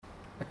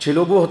اچھے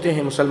لوگ وہ ہوتے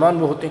ہیں، مسلمان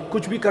وہ ہوتے ہیں،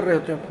 کچھ بھی کر رہے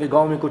ہوتے ہیں، اپنے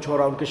گاؤں میں کچھ ہو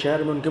رہا، ان کے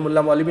شہر میں ان کے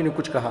ملا مولوی نے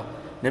کچھ کہا،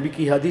 نبی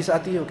کی حدیث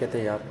آتی ہے، وہ کہتے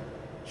ہیں یار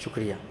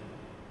شکریہ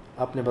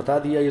آپ نے بتا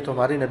دیا، یہ تو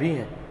ہمارے نبی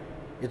ہیں،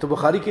 یہ تو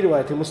بخاری کی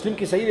روایت ہے، مسلم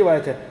کی صحیح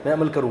روایت ہے، میں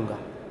عمل کروں گا۔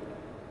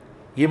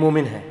 یہ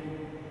مومن ہے،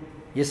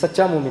 یہ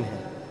سچا مومن ہے۔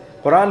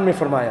 قرآن میں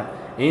فرمایا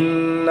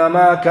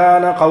انما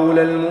كان قول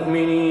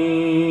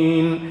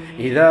المؤمنين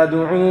اذا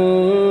دعوا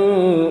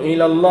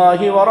الى الله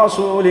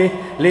ورسوله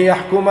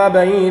ليحكم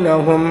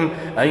بينهم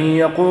ان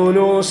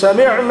يقولوا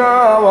سمعنا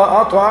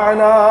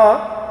واطعنا،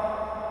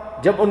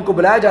 جب ان کو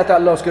بلایا جاتا ہے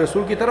اللہ اس کے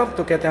رسول کی طرف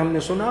تو کہتے ہیں ہم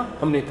نے سنا،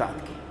 ہم نے اطاعت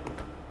کی۔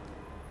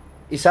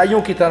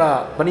 عیسائیوں کی طرح،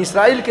 بنی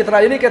اسرائیل کی طرح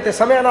یہ نہیں کہتے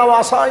سمعنا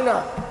وعصینا،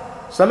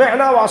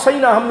 سمعنا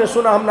وعصینا، ہم نے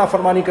سنا ہم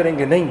نافرمانی کریں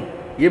گے، نہیں،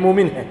 یہ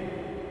مومن ہے۔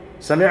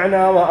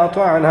 سمعنا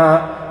واطعنا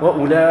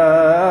واولئک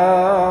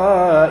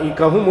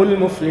هم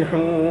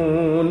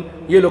المفلحون،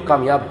 یہ لوگ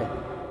کامیاب ہیں۔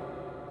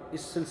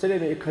 اس سلسلے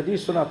میں ایک حدیث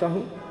سناتا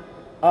ہوں،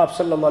 آپ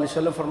صلی اللہ علیہ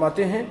وسلم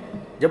فرماتے ہیں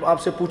جب آپ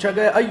سے پوچھا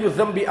گیا ای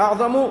الذنب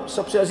اعظم،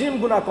 سب سے عظیم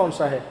گناہ کون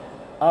سا ہے،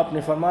 آپ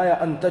نے فرمایا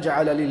ان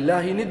تجعل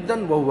للہ ندا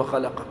وهو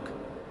خلقک،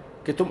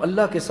 کہ تم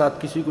اللہ کے ساتھ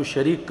کسی کو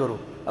شریک کرو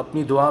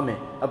اپنی دعا میں،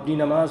 اپنی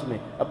نماز میں،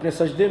 اپنے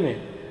سجدے میں،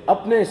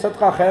 اپنے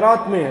صدقہ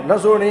خیرات میں،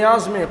 نذر و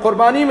نیاز میں،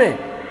 قربانی میں،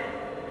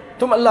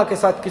 تم اللہ کے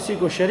ساتھ کسی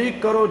کو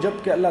شریک کرو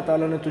جبکہ اللہ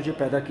تعالیٰ نے تجھے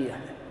پیدا کیا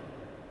ہے۔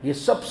 یہ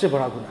سب سے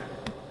بڑا گناہ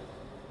ہے۔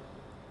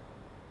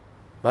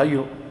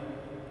 بھائیو،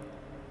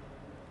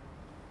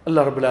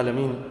 اللہ رب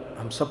العالمین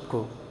ہم سب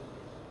کو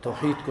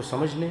توحید کو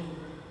سمجھنے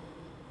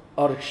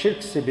اور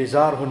شرک سے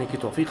بیزار ہونے کی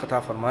توفیق عطا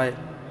فرمائے۔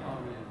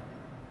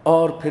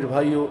 اور پھر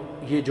بھائیو،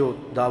 یہ جو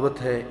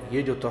دعوت ہے،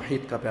 یہ جو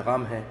توحید کا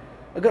پیغام ہے،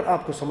 اگر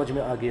آپ کو سمجھ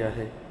میں آ گیا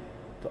ہے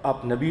تو آپ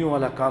نبیوں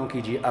والا کام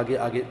کیجئے، آگے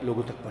آگے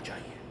لوگوں تک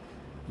پہنچائیے،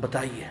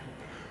 بتائیے۔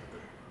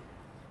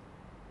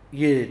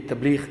 یہ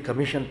تبلیغ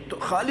کمیشن تو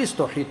خالص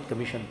توحید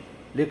کمیشن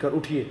لے کر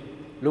اٹھیے،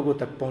 لوگوں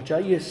تک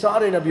پہنچائیے۔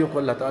 سارے نبیوں کو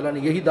اللہ تعالیٰ نے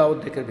یہی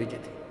دعوت دے کر بھیجی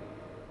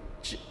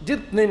تھی،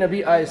 جتنے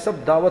نبی آئے سب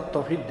دعوت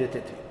توحید دیتے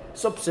تھے،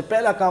 سب سے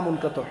پہلا کام ان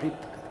کا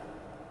توحید تھا،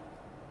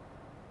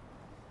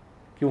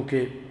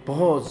 کیونکہ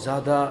بہت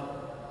زیادہ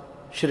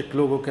شرک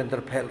لوگوں کے اندر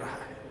پھیل رہا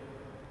ہے،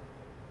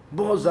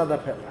 بہت زیادہ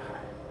پھیل رہا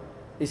ہے،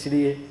 اس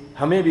لیے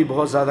ہمیں بھی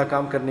بہت زیادہ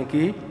کام کرنے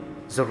کی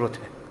ضرورت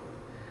ہے۔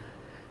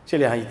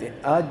 چلے آئیے،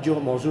 آج جو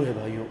موضوع ہے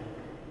بھائیوں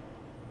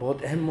بہت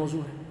اہم موضوع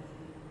ہے۔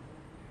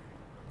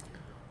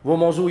 وہ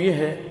موضوع یہ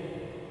ہے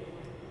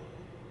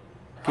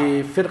کہ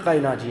فرقہ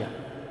ناجیہ،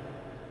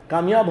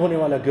 کامیاب ہونے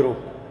والا گروہ،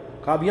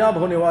 کامیاب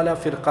ہونے والا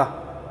فرقہ،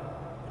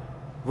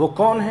 وہ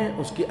کون ہے،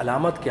 اس کی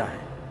علامت کیا ہے۔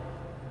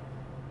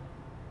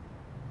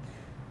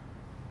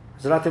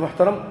 حضرات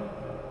محترم،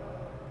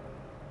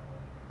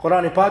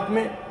 قرآن پاک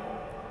میں،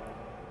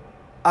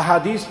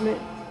 احادیث میں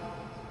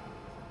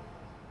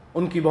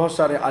ان کی بہت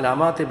سارے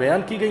علامات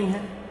بیان کی گئی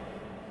ہیں۔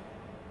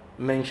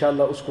 میں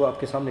انشاءاللہ اس کو آپ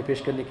کے سامنے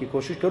پیش کرنے کی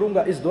کوشش کروں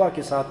گا، اس دعا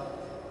کے ساتھ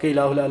کہ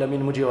الہ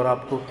العالمین مجھے اور آپ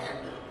کو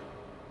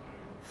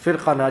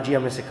فرقہ ناجیہ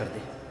میں سے کر دے،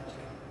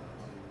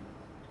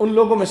 ان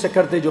لوگوں میں سے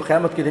کر دے جو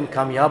قیامت کے دن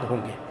کامیاب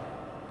ہوں گے،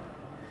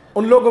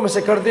 ان لوگوں میں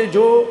سے کر دے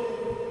جو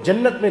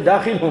جنت میں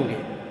داخل ہوں گے۔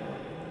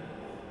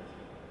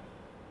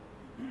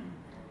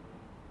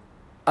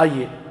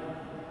 آئیے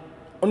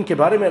ان کے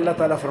بارے میں اللہ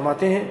تعالیٰ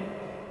فرماتے ہیں،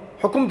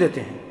 حکم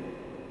دیتے ہیں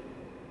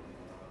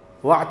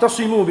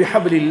وَاعْتَصِمُوا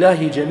بِحَبْلِ اللَّهِ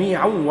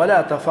جَمِيعًا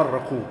وَلَا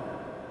تَفَرَّقُوا،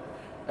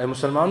 اے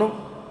مسلمانوں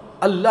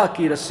اللہ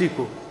کی رسی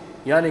کو،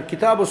 یعنی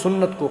کتاب و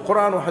سنت کو،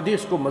 قرآن و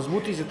حدیث کو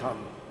مضبوطی سے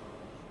تھامو،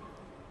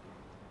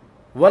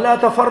 وَلَا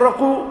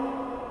تَفَرَّقُوا،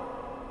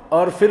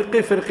 اور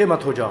فرقے فرقے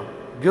مت ہو جاؤ،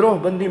 گروہ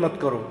بندی مت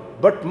کرو،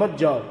 بٹ مت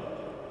جاؤ۔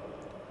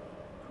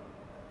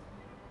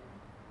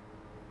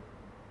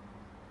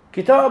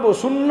 کتاب و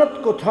سنت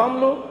کو تھام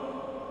لو،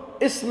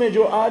 اس میں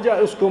جو آ جائے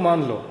اس کو مان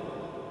لو،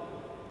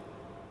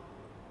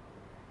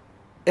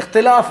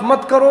 اختلاف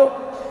مت کرو،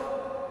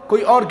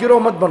 کوئی اور گروہ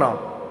مت بناؤ،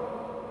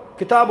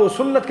 کتاب و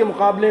سنت کے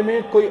مقابلے میں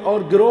کوئی اور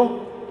گروہ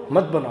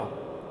مت بناؤ۔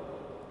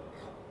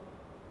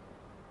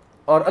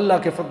 اور اللہ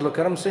کے فضل و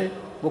کرم سے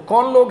وہ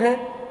کون لوگ ہیں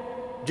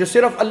جو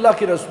صرف اللہ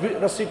کی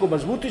رسی کو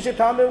مضبوطی سے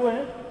تھامے ہوئے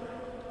ہیں،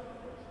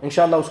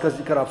 انشاءاللہ اس کا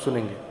ذکر آپ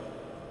سنیں گے۔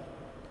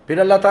 پھر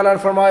اللہ تعالیٰ نے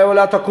فرمایا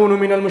وَلَا تَكُونُوا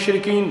مِنَ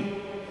الْمُشْرِكِينَ،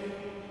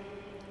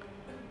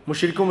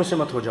 مشرکوں میں سے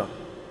مت ہو جاؤ،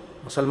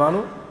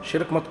 مسلمانوں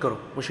شرک مت کرو،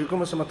 مشرکوں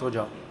میں سے مت ہو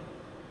جاؤ۔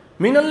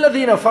 مِنَ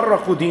الَّذِينَ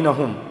فَرَّقُوا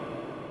دِينَهُمْ،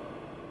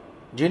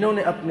 جنہوں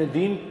نے اپنے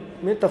دین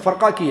میں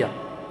تفرقہ کیا،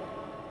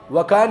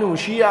 وَكَانُوا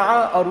شِيَعًا،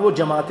 اور وہ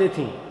جماعتیں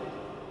تھیں،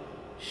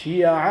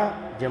 شیعہ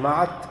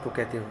جماعت کو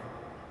کہتے ہو،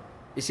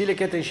 اسی لیے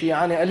کہتے ہیں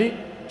شیعان علی،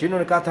 جنہوں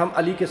نے کہا تھا ہم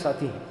علی کے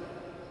ساتھی ہیں،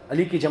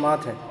 علی کی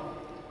جماعت ہے۔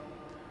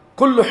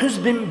 کل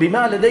حزب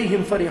بما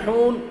لدیہم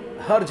فرحون،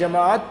 ہر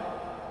جماعت،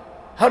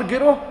 ہر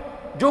گروہ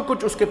جو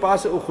کچھ اس کے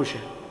پاس ہے وہ خوش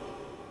ہے،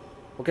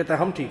 وہ کہتا ہے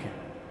ہم ٹھیک ہیں،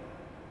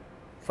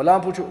 فلاں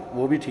پوچھو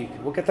وہ بھی ٹھیک ہے،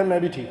 وہ کہتا ہے میں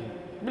بھی ٹھیک ہوں،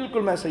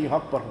 بالکل میں صحیح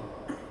حق پر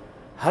ہوں،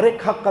 ہر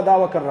ایک حق کا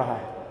دعویٰ کر رہا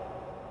ہے۔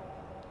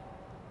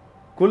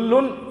 کل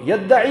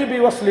یدعی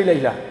بوصل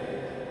لیلہ،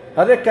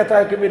 ہر ایک کہتا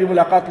ہے کہ میری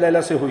ملاقات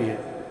لیلہ سے ہوئی ہے،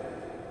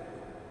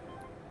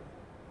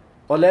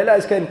 اور لیلہ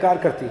اس کا انکار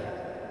کرتی ہے۔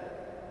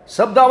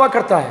 سب دعویٰ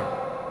کرتا ہے،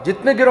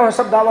 جتنے گروہ ہیں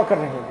سب دعویٰ کر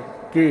رہے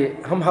ہیں کہ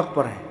ہم حق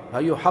پر ہیں۔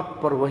 بھائیو حق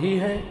پر وہی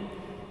ہے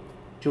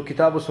جو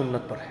کتاب و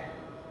سنت پر ہے۔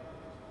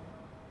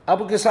 آپ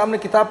کے سامنے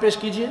کتاب پیش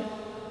کیجئے،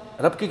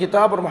 رب کی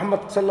کتاب اور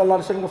محمد صلی اللہ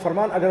علیہ وسلم کو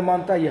فرمان، اگر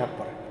مانتا ہے یہ حق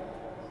پر ہے،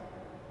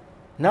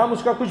 نام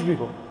اس کا کچھ بھی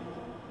ہو،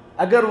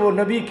 اگر وہ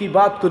نبی کی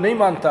بات کو نہیں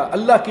مانتا،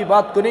 اللہ کی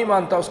بات کو نہیں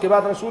مانتا، اس کے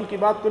بعد رسول کی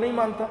بات کو نہیں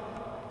مانتا،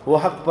 وہ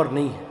حق پر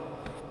نہیں ہے،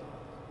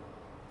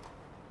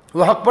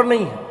 وہ حق پر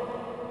نہیں ہے،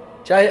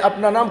 چاہے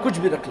اپنا نام کچھ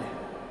بھی رکھ لے۔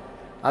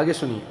 آگے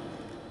سنیے،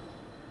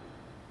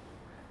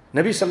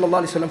 نبی صلی اللہ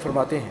علیہ وسلم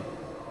فرماتے ہیں،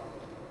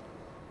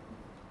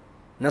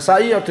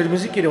 نسائی اور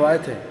ترمذی کی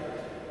روایت ہے،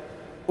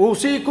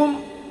 اوصیکم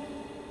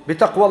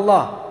بتقوی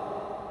اللہ،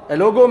 اے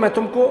لوگوں میں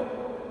تم کو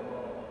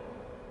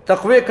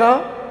تقوی کا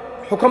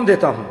حکم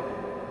دیتا ہوں،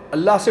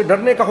 اللہ سے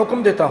ڈرنے کا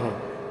حکم دیتا ہوں،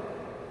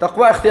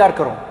 تقوی اختیار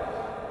کرو،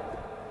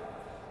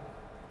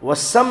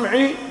 والسمع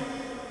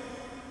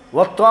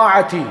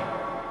والطاعۃ،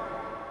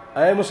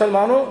 اے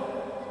مسلمانوں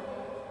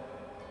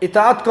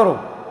اطاعت کرو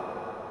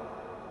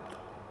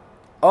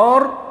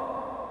اور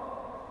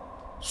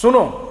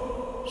سنو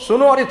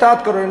اور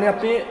اطاعت کرو، یعنی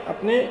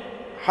اپنے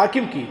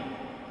حاکم کی،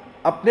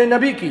 اپنے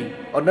نبی کی،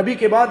 اور نبی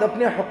کے بعد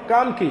اپنے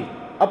حکام کی،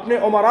 اپنے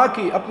امراء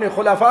کی، اپنے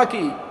خلفاء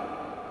کی،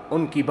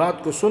 ان کی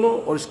بات کو سنو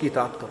اور اس کی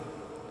اطاعت کرو،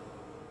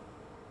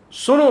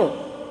 سنو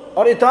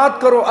اور اطاعت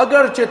کرو،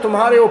 اگرچہ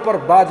تمہارے اوپر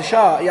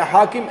بادشاہ یا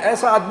حاکم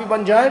ایسا آدمی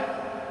بن جائے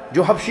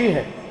جو حبشی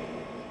ہے،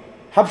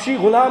 حبشی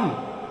غلام،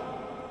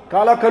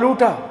 کالا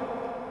کلوٹا،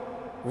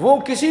 وہ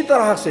کسی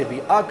طرح سے بھی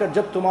آ کر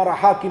جب تمہارا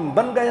حاکم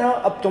بن گیا،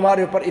 اب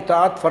تمہارے اوپر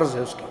اطاعت فرض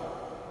ہے اس کی،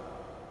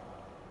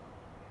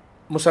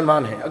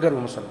 مسلمان ہے اگر وہ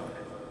مسلمان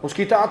ہے، اس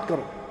کی اطاعت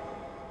کرو،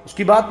 اس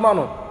کی بات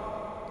مانو،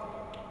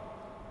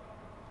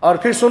 اور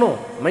پھر سنو،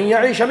 من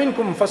یعیش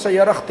منکم فسیری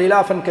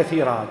اختلافا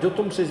کثیرا، جو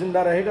تم سے زندہ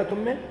رہے گا تم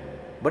میں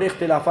بڑے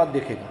اختلافات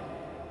دیکھے گا،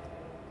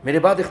 میرے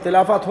بعد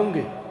اختلافات ہوں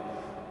گے،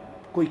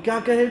 کوئی کیا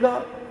کہے گا،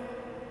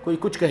 کوئی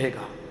کچھ کہے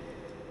گا،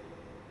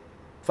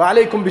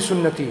 فعلیکم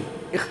بسنتی،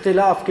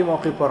 اختلاف کے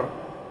موقع پر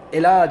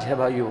علاج ہے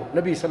بھائیو،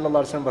 نبی صلی اللہ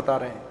علیہ وسلم بتا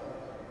رہے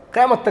ہیں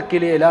قیامت تک کے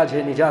لیے علاج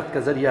ہے، نجات کا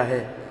ذریعہ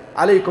ہے،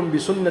 علیکم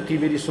بسنتی،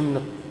 میری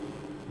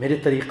سنت، میرے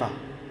طریقہ،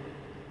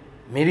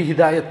 میری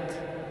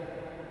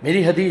ہدایت،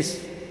 میری حدیث،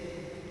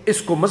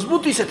 اس کو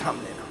مضبوطی سے تھام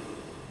لینا،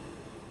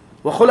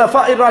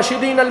 وخلفاء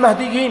الراشدین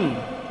المہدیین،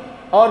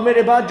 اور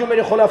میرے بعد جو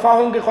میرے خلفاء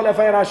ہوں گے،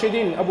 خلفاء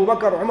راشدین ابو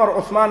بکر، عمر،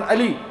 عثمان،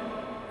 علی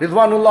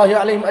رضوان اللہ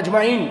علیہم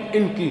اجمعین،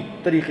 ان کی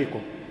طریقے کو،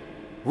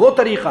 وہ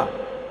طریقہ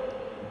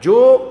جو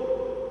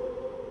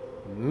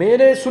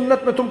میرے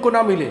سنت میں تم کو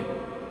نہ ملے،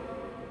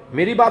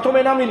 میری باتوں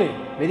میں نہ ملے،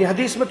 میری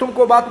حدیث میں تم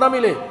کو بات نہ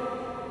ملے،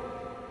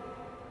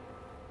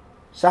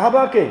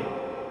 صحابہ کے،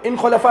 ان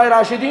خلفاء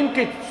راشدین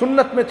کی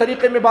سنت میں،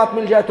 طریقے میں بات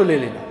مل جائے تو لے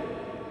لینا،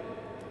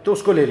 تو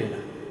اس کو لے لینا،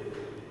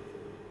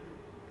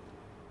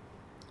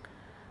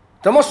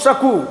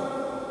 تمسکو،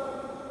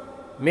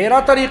 میرا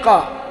طریقہ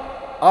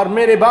اور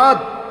میرے بعد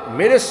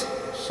میرے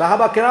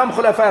صحابہ کرام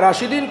خلفاء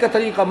راشدین کا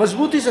طریقہ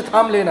مضبوطی سے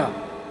تھام لینا،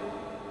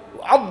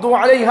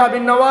 عضوا علیہا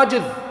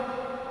بالنواجذ،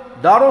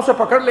 داروں سے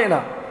پکڑ لینا،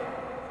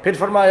 پھر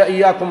فرمایا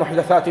ایاکم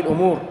محدثات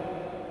الامور،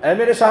 اے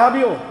میرے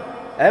صحابیوں،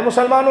 اے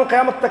مسلمانوں،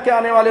 قیامت تک کے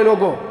آنے والے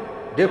لوگوں،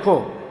 دیکھو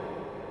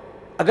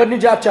اگر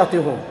نجات چاہتے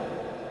ہو،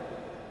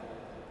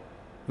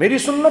 میری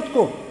سنت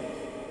کو،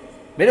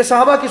 میرے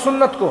صحابہ کی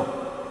سنت کو،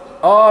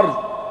 اور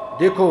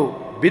دیکھو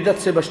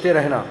بدعت سے بچتے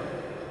رہنا،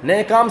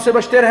 نئے کام سے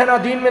بچتے رہنا،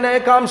 دین میں نئے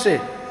کام سے،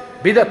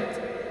 بدعت،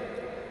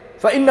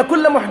 فإن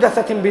كل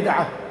محدثة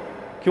بدعة،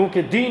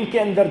 کیونکہ دین کے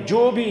اندر جو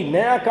بھی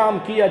نیا کام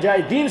کیا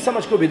جائے دین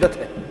سمجھ کو بدعت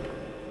ہے۔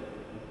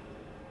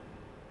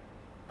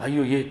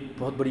 بھائیو یہ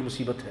بہت بڑی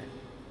مصیبت ہے،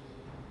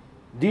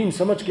 دین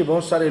سمجھ کے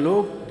بہت سارے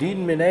لوگ دین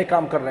میں نئے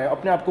کام کر رہے ہیں،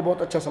 اپنے آپ کو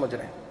بہت اچھا سمجھ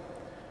رہے ہیں،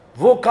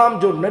 وہ کام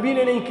جو نبی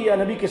نے نہیں کیا،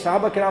 نبی کے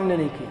صحابہ کرام نے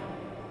نہیں کیا۔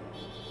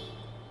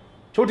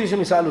 چھوٹی سی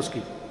مثال اس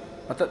کی،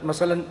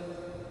 مثلا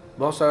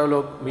بہت سارے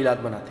لوگ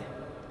میلاد مناتے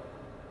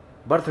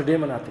ہیں، برتھ ڈے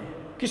مناتے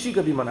ہیں، کسی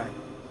کا بھی منائیں،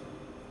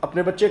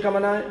 اپنے بچے کا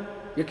منائیں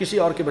یا کسی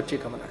اور کے بچے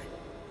کا منائیں،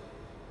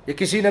 یا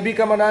کسی نبی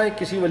کا منائیں،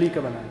 کسی ولی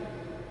کا منائیں،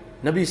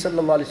 نبی صلی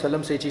اللہ علیہ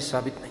وسلم سے یہ چیز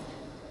ثابت نہیں ہے،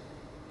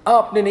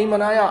 آپ نے نہیں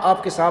منایا،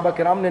 آپ کے صحابہ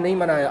کرام نے نہیں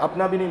منایا،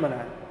 اپنا بھی نہیں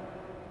منایا،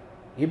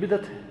 یہ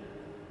بدعت ہے،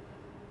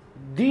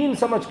 دین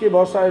سمجھ کے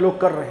بہت سارے لوگ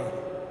کر رہے ہیں،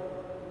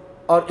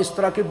 اور اس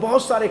طرح کے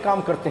بہت سارے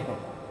کام کرتے ہیں،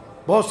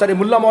 بہت سارے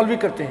ملا مولوی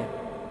کرتے ہیں،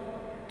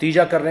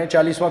 تیجا کر رہے ہیں،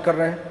 40واں کر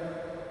رہے ہیں،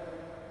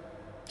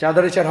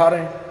 چادریں چڑھا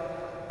رہے ہیں،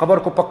 قبر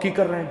کو پکی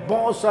کر رہے ہیں،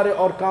 بہت سارے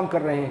اور کام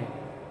کر رہے ہیں،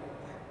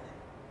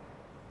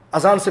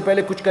 اذان سے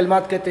پہلے کچھ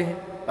کلمات کہتے ہیں،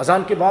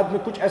 اذان کے بعد میں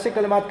کچھ ایسے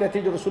کلمات کہتے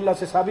ہیں جو رسول اللہ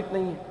سے ثابت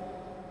نہیں ہے،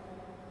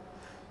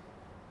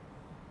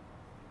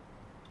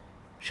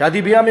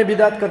 شادی بیاہ میں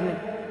بدعت کرنے،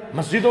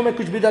 مسجدوں میں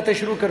کچھ بدعتیں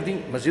شروع کر دیں،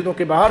 مسجدوں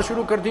کے باہر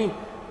شروع کر دیں،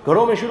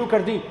 گھروں میں شروع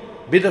کر دیں،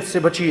 بدعت سے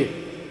بچیے،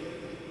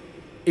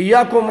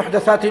 ایاکم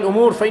محدثات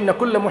الامور فإن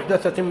كل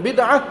محدثة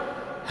بدعة،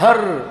 ہر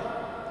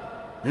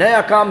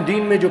نیا کام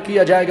دین میں جو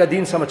کیا جائے گا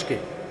دین سمجھ کے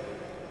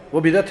وہ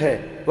بدعت ہے،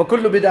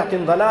 وکل بدعۃ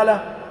ضلالہ،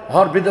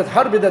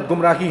 ہر بدعت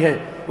گمراہی ہے،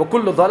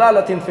 وکل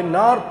ضلالۃ فی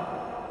النار،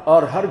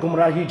 اور ہر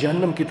گمراہی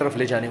جہنم کی طرف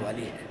لے جانے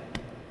والی ہے.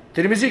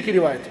 ترمذی کی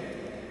روایت ہے.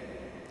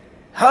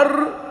 ہر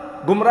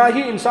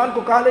گمراہی انسان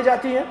کو کہاں لے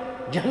جاتی ہے؟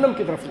 جہنم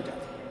کی طرف لے جاتی ہے.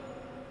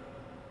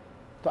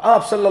 تو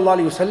آپ صلی اللہ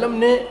علیہ وسلم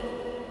نے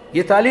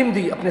یہ تعلیم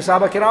دی اپنے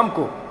صحابہ کرام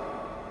کو،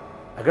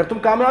 اگر تم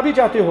کامیابی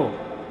چاہتے ہو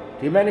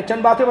تو یہ میں نے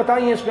چند باتیں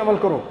بتائی ہیں، اس پہ عمل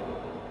کرو.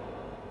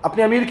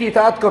 اپنے امیر کی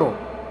اطاعت کرو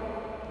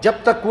جب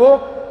تک وہ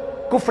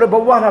کفر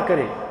بواہ نہ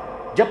کرے،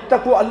 جب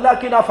تک وہ اللہ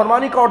کی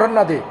نافرمانی کا آرڈر نہ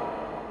دے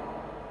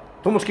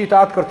تم اس کی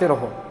اطاعت کرتے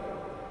رہو.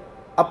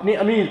 اپنے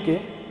امیر کے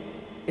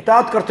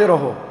اطاعت کرتے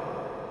رہو،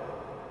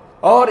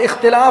 اور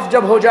اختلاف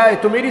جب ہو جائے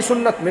تو میری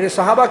سنت، میرے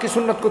صحابہ کی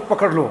سنت کو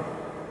پکڑ لو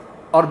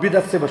اور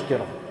بدعت سے بچتے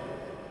رہو.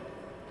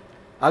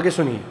 آگے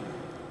سنیے،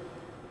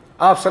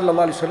 آپ صلی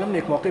اللہ علیہ وسلم نے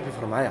ایک موقع پہ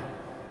فرمایا،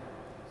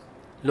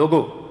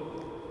 لوگو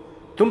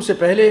تم سے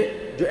پہلے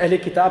جو اہل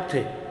کتاب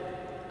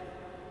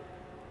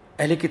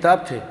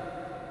تھے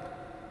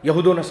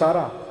یہود و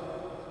نصارہ،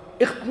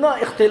 اتنا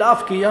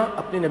اختلاف کیا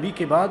اپنے نبی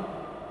کے بعد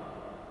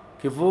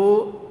کہ وہ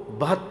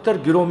 72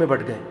 گروہ میں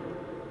بٹ گئے.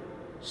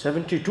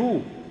 72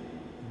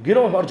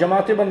 گروہ اور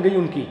جماعتیں بن گئی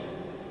ان کی.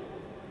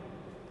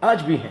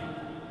 آج بھی ہیں،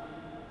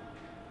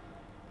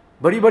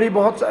 بڑی بڑی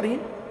بہت ساری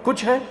ہیں،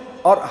 کچھ ہیں،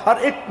 اور ہر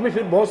ایک میں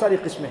پھر بہت ساری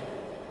قسمیں.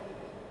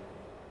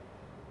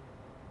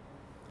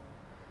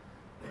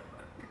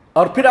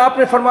 اور پھر آپ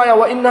نے فرمایا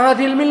وَإِنَّ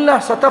هَذِهِ الْمِلَّةَ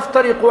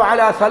سَتَفْتَرِقُ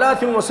عَلَى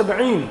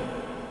 73،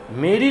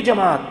 میری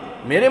جماعت،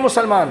 میرے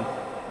مسلمان،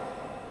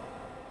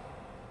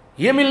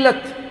 یہ ملت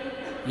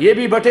یہ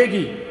بھی بٹے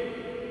گی،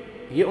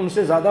 یہ ان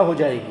سے زیادہ ہو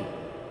جائے گی.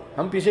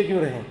 ہم پیچھے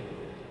کیوں رہیں؟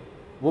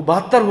 وہ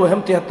 72 ہوئے،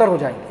 ہم 73 ہو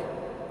جائیں گے.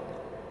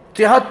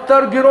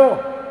 73 گروہ.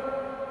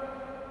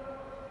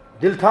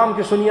 دل تھام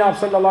کے سنیے، آپ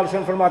صلی اللہ علیہ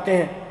وسلم فرماتے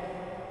ہیں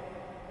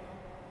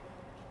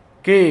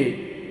کہ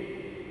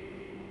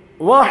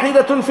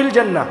واحدۃ فی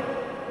الجنہ،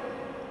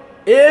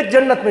 ایک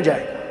جنت میں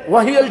جائے گا،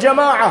 وہی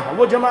الجماعہ،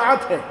 وہ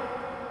جماعت ہے.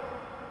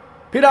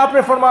 پھر آپ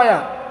نے فرمایا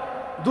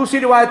دوسری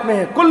روایت میں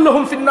ہے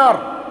کلہم فی النار،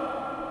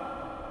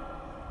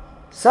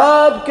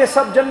 سب کے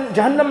سب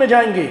جہنم میں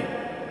جائیں گے،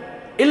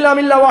 الا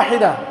ملہ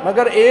واحدہ،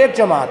 مگر ایک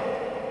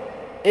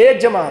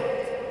جماعت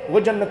وہ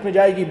جنت میں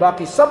جائے گی،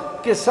 باقی سب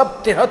کے سب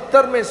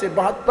 73 میں سے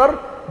 72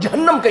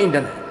 جہنم کا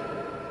ایندھن ہے.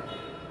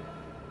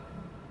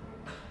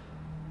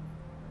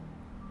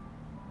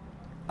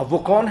 اب وہ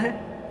کون ہے؟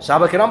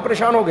 صحابہ کرام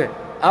پریشان ہو گئے.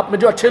 آپ میں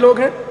جو اچھے لوگ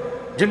ہیں،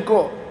 جن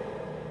کو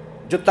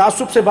جو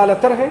تعصب سے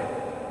بالاتر ہیں،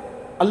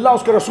 اللہ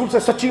اس کے رسول سے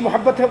سچی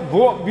محبت ہے،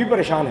 وہ بھی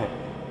پریشان ہیں.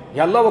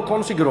 یا اللہ وہ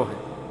کون سی گروہ ہے؟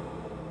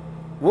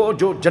 وہ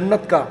جو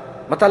جنت کا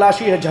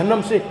متلاشی ہے،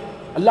 جہنم سے،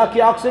 اللہ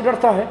کی آگ سے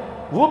ڈرتا ہے،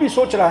 وہ بھی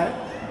سوچ رہا ہے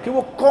کہ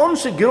وہ کون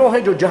سے گروہ ہیں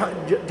جو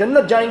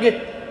جنت جائیں گے،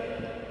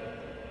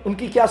 ان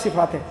کی کیا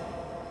صفات ہیں،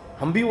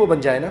 ہم بھی وہ بن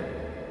جائے نا.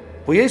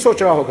 وہ یہی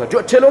سوچ رہا ہوگا، جو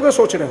اچھے لوگ ہیں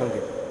سوچ رہے ہوں گے،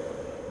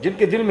 جن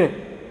کے دل میں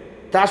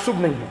تعصب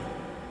نہیں ہے،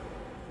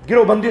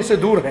 گروہ بندی سے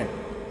دور ہیں.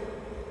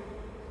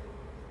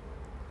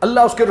 اللہ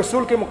اس کے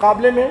رسول کے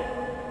مقابلے میں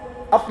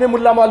اپنے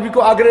ملا مولوی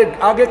کو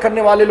آگے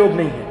کرنے والے لوگ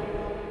نہیں ہیں.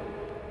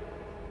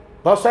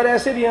 بہت سارے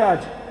ایسے بھی ہیں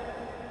آج،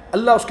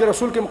 اللہ اس کے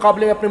رسول کے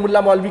مقابلے میں اپنے ملا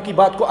مولوی کی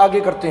بات کو آگے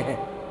کرتے ہیں،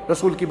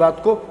 رسول کی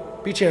بات کو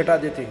پیچھے ہٹا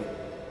دیتے ہیں.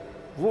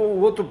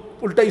 وہ تو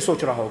الٹا ہی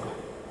سوچ رہا ہوگا،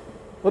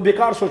 وہ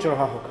بیکار سوچ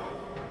رہا ہوگا.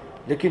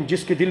 لیکن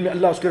جس کے دل میں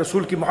اللہ اس کے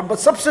رسول کی محبت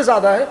سب سے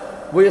زیادہ ہے،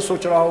 وہ یہ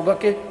سوچ رہا ہوگا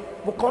کہ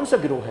وہ کون سا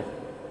گروہ ہے،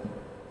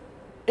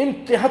 ان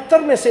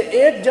 73 میں سے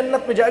ایک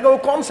جنت میں جائے گا، وہ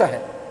کون سا ہے.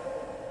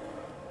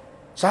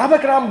 صحابہ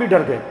کرام بھی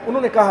ڈر گئے.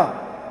 انہوں نے کہا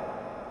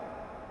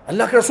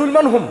اللہ کے رسول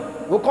من ہم،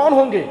 وہ کون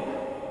ہوں گے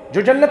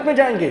جو جنت میں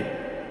جائیں گے؟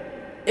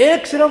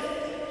 ایک، صرف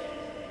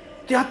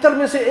 73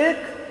 میں سے ایک.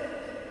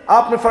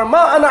 آپ نے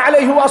فرمایا انا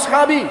علیہ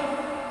واصحابی،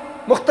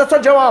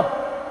 مختصر جواب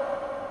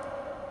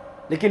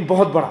لیکن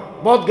بہت بڑا،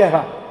 بہت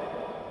گہرا.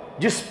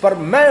 جس پر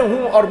میں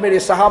ہوں اور میرے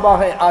صحابہ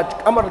ہیں آج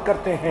عمل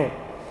کرتے ہیں،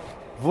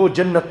 وہ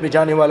جنت میں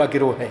جانے والا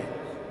گروہ ہے.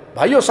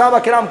 بھائیو، صحابہ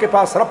کرام کے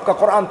پاس رب کا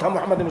قرآن تھا،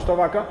 محمد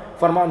مصطفیٰ کا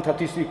فرمان تھا،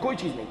 تیسری کوئی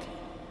چیز نہیں تھی،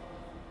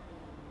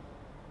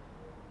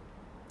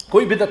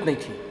 کوئی بدعت نہیں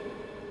تھی،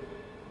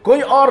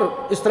 کوئی اور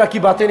اس طرح کی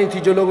باتیں نہیں تھی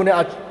جو لوگوں نے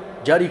آج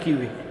جاری کی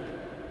ہوئی ہیں.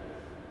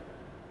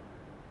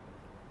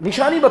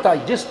 نشانی بتائی،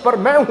 جس پر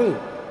میں ہوں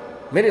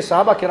میرے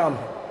صحابہ کرام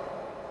ہیں.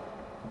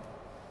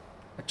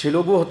 اچھے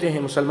لوگ وہ ہوتے ہیں،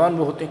 مسلمان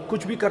وہ ہوتے ہیں،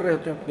 کچھ بھی کر رہے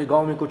ہوتے ہیں، اپنے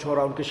گاؤں میں کچھ ہو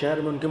رہا، ان کے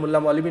شہر میں ان کے ملا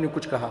مولوی نے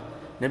کچھ کہا،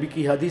 نبی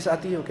کی حدیث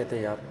آتی ہے، وہ کہتے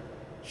ہیں یار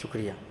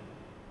شکریہ،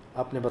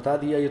 آپ نے بتا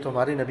دیا، یہ تو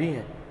ہمارے نبی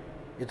ہیں،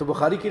 یہ تو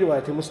بخاری کی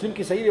روایت ہے، مسلم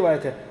کی صحیح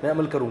روایت ہے، میں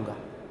عمل کروں گا.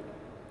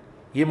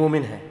 یہ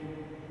مومن ہے،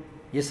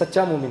 یہ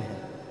سچا مومن ہے.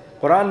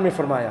 قرآن میں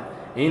فرمایا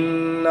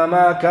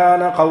انما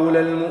كان قول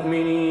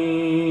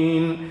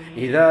المؤمنين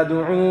اذا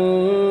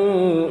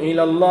دعوا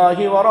الى الله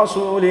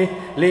ورسوله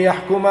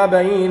ليحكم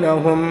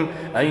بينهم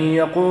ان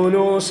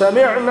يقولوا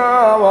سمعنا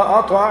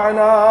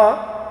واطعنا.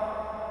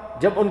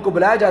 جب ان کو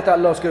بلایا جاتا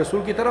اللہ اس کے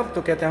رسول کی طرف تو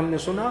کہتے ہیں ہم نے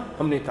سنا،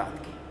 ہم نے اطاعت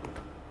کی.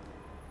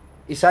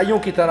 عیسائیوں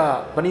کی طرح،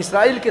 بنی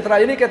اسرائیل کی طرح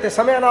یہ نہیں کہتے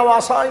سمعنا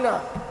وعصینا،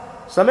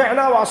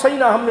 سمعنا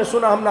وعصینا، ہم نے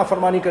سنا، ہم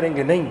نافرمانی کریں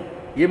گے. نہیں،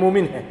 یہ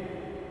مومن ہے.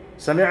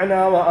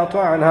 سمعنا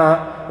واطعنا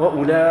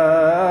واولئک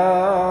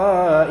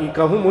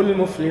هم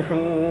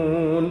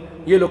المفلحون.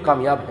 المفلحون، یہ لوگ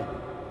کامیاب ہیں۔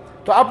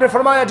 تو آپ نے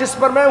فرمایا جس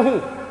پر میں ہوں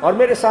اور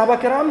میرے صحابہ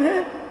کرام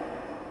ہیں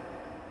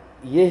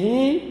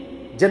یہی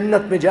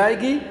جنت میں جائے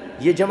گی،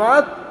 یہ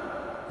جماعت،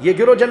 یہ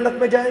گروہ جنت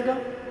میں جائے گا،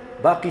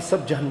 باقی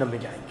سب جہنم میں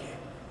جائیں گے۔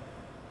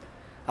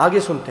 آگے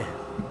سنتے ہیں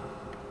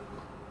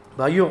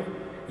بھائیوں،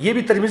 یہ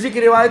بھی ترمذی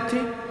کی روایت تھی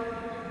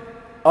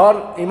اور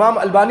امام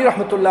البانی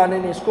رحمۃ اللہ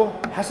علیہ نے اس کو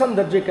حسن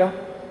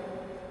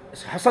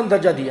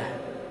درجہ دیا ہے۔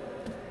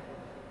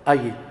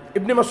 آئیے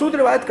ابن مسعود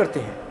روایت کرتے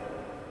ہیں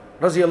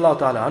رضی اللہ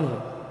تعالی عنہ،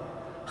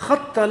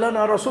 خط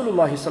لنا رسول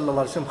اللہ صلی اللہ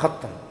علیہ وسلم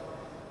خطا،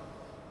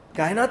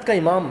 کائنات کا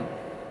امام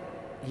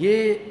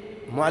یہ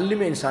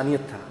معلم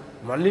انسانیت تھا،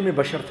 معلم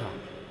بشر تھا۔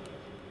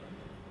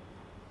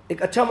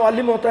 ایک اچھا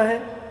معلم ہوتا ہے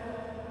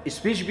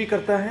اسپیچ بھی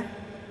کرتا ہے،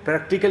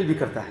 پریکٹیکل بھی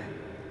کرتا ہے۔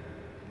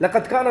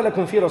 لقد کان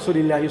لکم فی رسول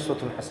اللہ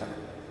اسوۃ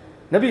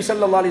حسنہ، نبی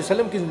صلی اللہ علیہ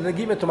وسلم کی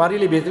زندگی میں تمہارے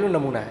لیے بہترین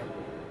نمونہ ہے۔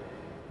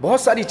 بہت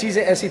ساری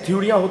چیزیں ایسی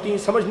تھیوریاں ہوتی ہیں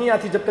سمجھ نہیں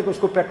آتی جب تک اس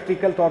کو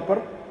پریکٹیکل طور پر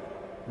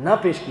نہ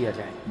پیش کیا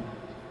جائے۔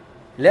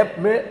 لیب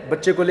میں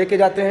بچے کو لے کے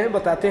جاتے ہیں،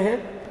 بتاتے ہیں،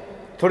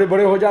 تھوڑے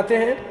بڑے ہو جاتے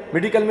ہیں،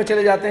 میڈیکل میں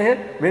چلے جاتے ہیں،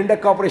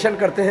 مینڈک کا آپریشن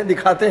کرتے ہیں،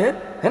 دکھاتے ہیں،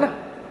 ہے نا،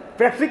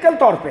 پریکٹیکل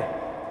طور پہ۔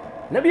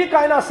 نبی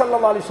کائنات صلی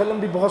اللہ علیہ وسلم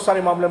بھی بہت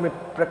سارے معاملوں میں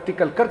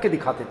پریکٹیکل کر کے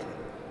دکھاتے تھے،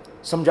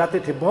 سمجھاتے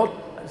تھے۔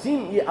 بہت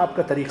عظیم یہ آپ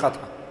کا طریقہ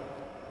تھا۔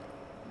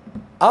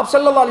 آپ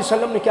صلی اللہ علیہ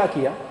وسلم نے کیا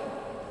کیا؟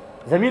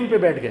 زمین پہ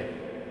بیٹھ گئے،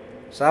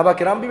 صحابہ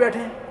کرام بھی بیٹھے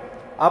ہیں،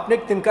 آپ نے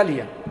ایک تنکا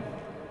لیا،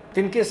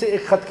 تنکے سے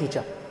ایک خط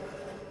کھینچا۔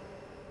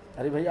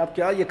 ارے بھائی آپ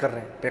کیا یہ کر رہے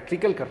ہیں؟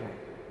 پریکٹیکل کر رہے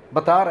ہیں،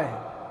 بتا رہے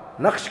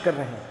ہیں، نقش کر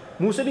رہے ہیں،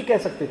 منہ سے بھی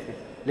کہہ سکتے تھے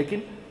لیکن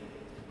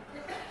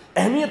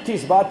اہمیت تھی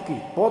اس بات کی،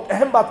 بہت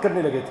اہم بات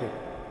کرنے لگے تھے۔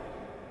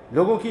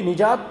 لوگوں کی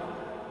نجات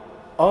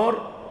اور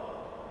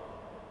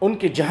ان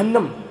کے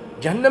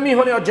جہنمی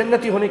ہونے اور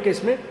جنتی ہونے کے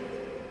اس میں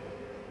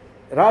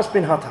راز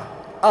پنہا تھا۔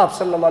 آپ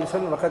صلی اللہ علیہ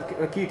وسلم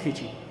نے لکیر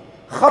کھینچی،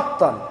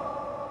 خطا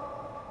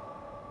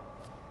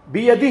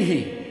بیدہ،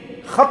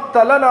 خط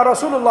لنا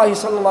رسول اللہ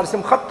صلی اللہ علیہ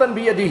وسلم خطا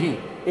بیدہ،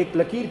 ایک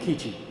لکیر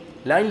کھینچی،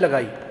 لائن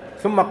لگائی،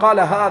 ثم قال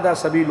هذا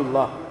سبیل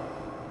اللہ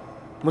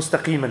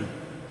مستقیما،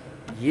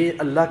 یہ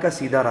اللہ کا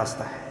سیدھا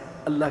راستہ ہے،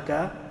 اللہ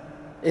کا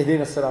اہدنا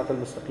الصراط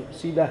المستقیم،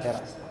 سیدھا ہے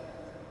راستہ،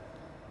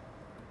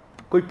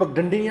 کوئی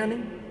پگڈنڈیاں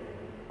نہیں،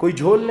 کوئی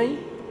جھول نہیں،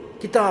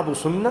 کتاب و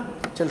سنت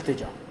چلتے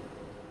جاؤ،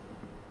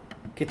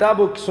 کتاب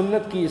و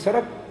سنت کی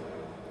سڑک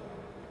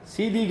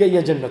سیدھی گئی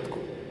ہے جنت کو،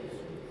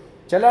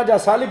 چلا جا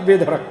سالک بے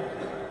دھڑک،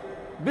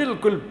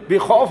 بالکل بے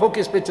خوف ہو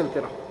کے اس پہ چلتے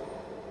رہو۔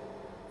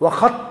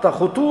 وَخَطَّ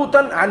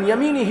خُطُوطًا عَنْ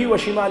يَمِينِهِ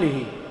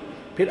وَشِمَالِهِ،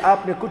 پھر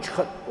آپ نے کچھ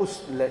اس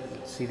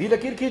سیدھی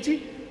لکیر کھینچی،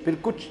 پھر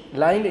کچھ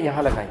لائن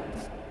یہاں لگائیں،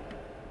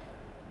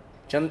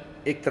 چند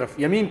ایک طرف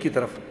یمین کی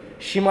طرف،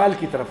 شمال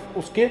کی طرف،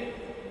 اس کے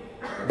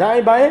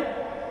دائیں بائیں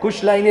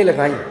کچھ لائنیں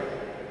لگائیں،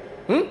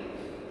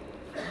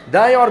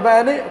 دائیں اور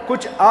بائیں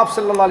کچھ آپ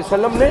صلی اللہ علیہ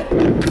وسلم نے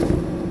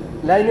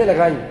لائنیں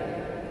لگائیں۔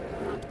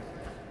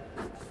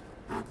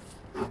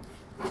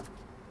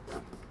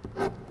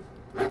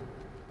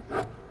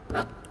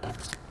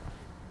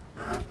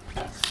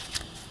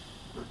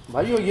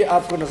 بھائیو یہ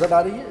آپ کو نظر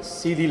آ رہی ہے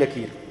سیدھی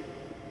لکیر،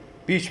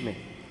 بیچ میں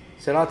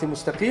صراط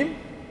مستقیم،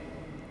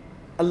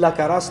 اللہ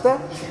کا راستہ،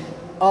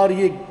 اور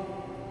یہ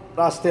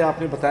راستے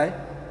آپ نے بتائے،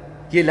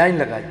 یہ لائن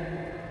لگائی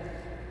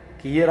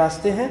کہ یہ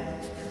راستے ہیں،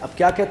 اب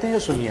کیا کہتے ہیں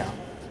سنیے آپ۔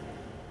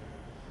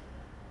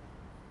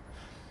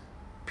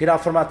 پھر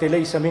آپ فرماتے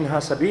لیس منہا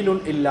سبیل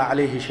الا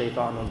علیہ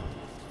شیطان،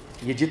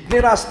 یہ جتنے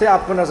راستے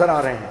آپ کو نظر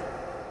آ رہے ہیں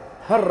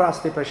ہر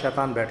راستے پر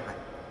شیطان بیٹھا ہے،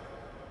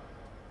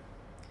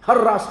 ہر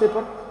راستے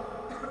پر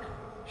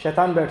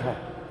شیطان بیٹھا ہے،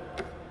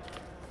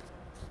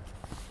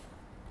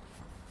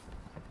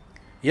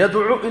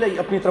 یدعو الی،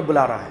 اپنی طرف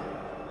بلا رہا ہے۔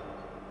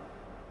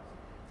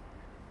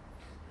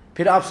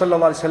 پھر آپ صلی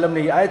اللہ علیہ وسلم نے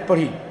یہ آیت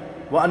پڑھی،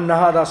 وَأَنَّ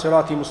هَذَا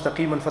صِرَاطِي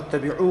مُسْتَقِيمًا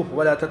فَاتَّبِعُوهُ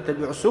وَلَا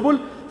تَتَّبِعُوا السُّبُلَ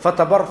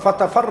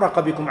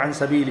فَتَفَرَّقَ بِكُمْ عَنْ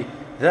سَبِيلِهِ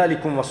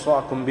ذَلِكُمْ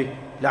وَصَّاكُمْ بِهِ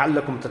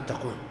لَعَلَّكُمْ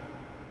تَتَّقُونَ۔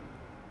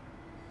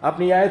 آپ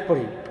نے یہ آیت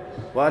پڑھی،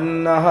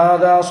 وَأَنَّ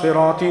هَذَا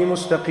صِرَاطِي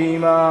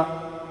مُسْتَقِيمًا،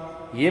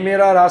 یہ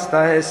میرا راستہ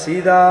ہے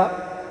سیدھا،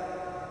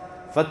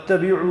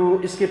 فَاتَّبِعُوا،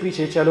 اس کے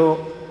پیچھے چلو،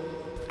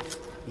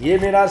 یہ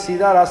میرا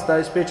سیدھا راستہ،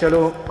 اس پہ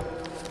چلو،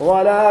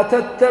 وَلَا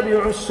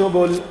تَتَّبِعُوا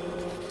السُّبُلَ،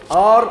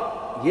 اور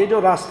یہ جو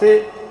راستے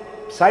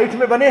سائٹ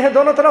میں بنے ہیں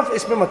دونوں طرف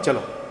اس میں مت چلو،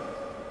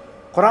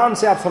 قرآن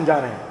سے آپ سمجھا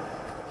رہے ہیں،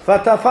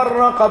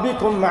 فَتَفَرَّقَ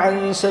بِكُمْ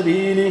عَنْ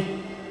سَبِيلِهِ،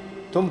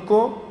 تم کو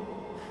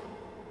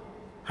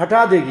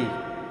ہٹا دے گی،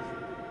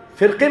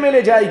 فرقے میں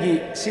لے جائے گی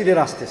سیدھے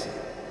راستے سے،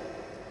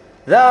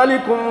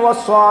 ذَلِكُمْ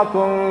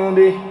وَصَّاكُمْ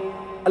بِهِ،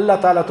 اللہ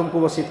تعالیٰ تم کو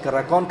وصیت کر رہا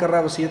ہے۔ کون کر رہا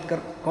ہے وصیت؟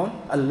 کون؟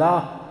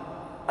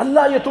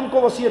 اللہ یہ تم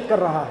کو وصیت کر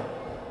رہا ہے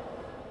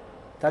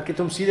تاکہ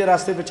تم سیدھے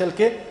راستے پہ چل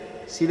کے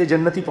سیدھے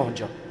جنتی پہنچ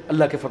جاؤ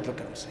اللہ کے فضل و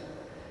کرم سے۔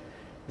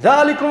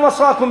 ذَلِكُمْ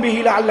وَصَّاكُمْ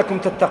بِهِ لَعَلَّكُمْ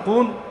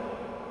تَتَّقُونَ،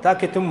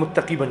 تاکہ تم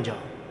متقی بن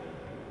جاؤ۔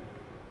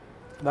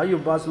 بھائیو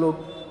بعض لوگ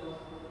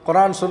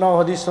قرآن سناؤ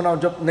حدیث سناؤ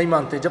جب نہیں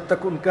مانتے، جب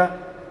تک ان کا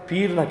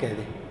پیر نہ کہہ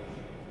دے،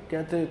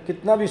 کہتے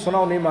کتنا بھی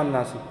سناؤ نہیں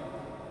ماننا سی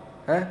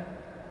ہے،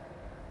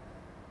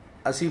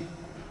 اسی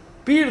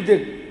پیر دے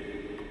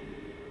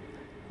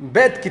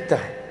بیت کتا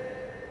ہے،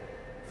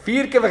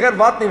 پیر کے بغیر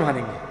بات نہیں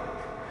مانیں گے.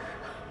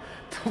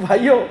 تو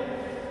بھائیو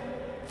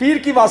پیر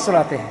کی بات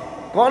سناتے ہیں.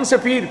 کون سے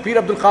پیر؟ پیر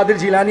عبد القادر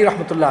جیلانی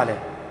رحمۃ اللہ علیہ.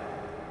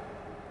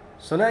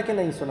 سنا ہے کہ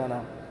نہیں سنا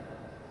نام؟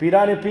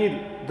 پیران پیر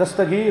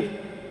دستگیر،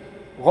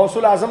 غوث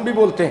الاعظم بھی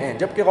بولتے ہیں،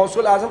 جبکہ غوث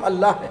الاعظم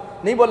اللہ ہے،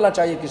 نہیں بولنا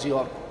چاہیے کسی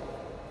اور کو.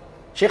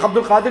 شیخ عبد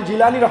القادر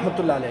جیلانی رحمۃ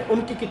اللہ علیہ،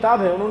 ان کی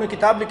کتاب ہے، انہوں نے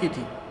کتاب لکھی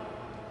تھی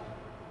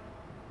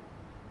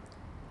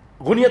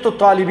غنیت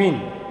الطالبین.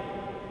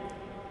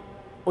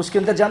 اس کے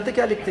اندر جانتے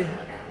کیا لکھتے ہیں؟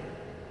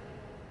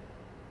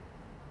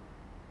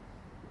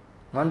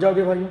 مان جاؤ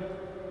گے بھائیو؟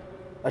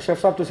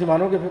 اشرف صاحب تسی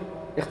مانو گے؟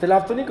 پھر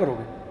اختلاف تو نہیں کرو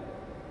گے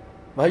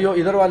بھائیو؟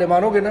 ادھر والے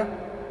مانو گے نا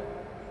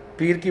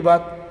پیر کی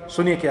بات؟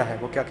 سنیے کیا ہے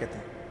وہ کیا کہتے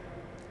ہیں.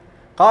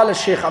 قال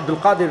الشیخ عبد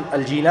القادر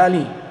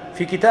الجیلانی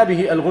فی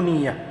کتابہ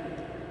الغنیہ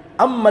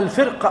اما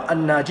الفرقہ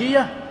الناجیہ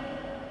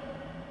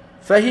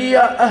فہی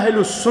اہل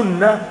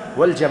السنہ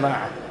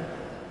والجماعہ.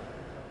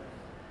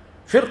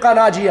 فرقہ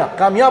ناجیہ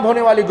کامیاب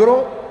ہونے والی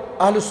گروہ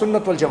اہل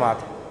السنت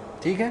والجماعت ہے،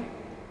 ٹھیک ہے.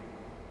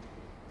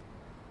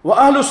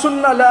 وَأَهْلُ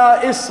السُّنَّةِ لَا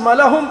اسْمَ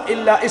لَهُمْ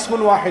إِلَّا اسْمٌ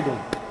وَاحِدٌ.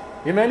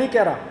 یہ میں نہیں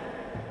کہہ رہا،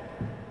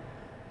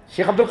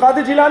 شیخ عبد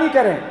القادر جیلانی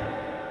کہہ رہے ہیں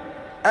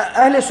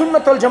اہل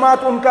سنت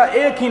والجماعت ان کا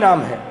ایک ہی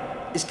نام ہے،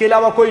 اس کے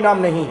علاوہ کوئی نام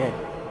نہیں ہے.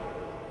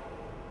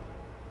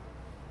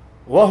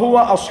 وَهُوَ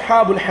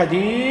أَصْحَابُ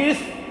الْحَدِيثِ،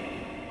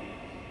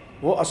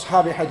 وہ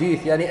اصحاب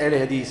حدیث یعنی اہل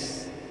حدیث.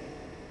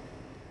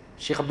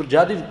 شیخ عبد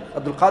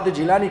القادر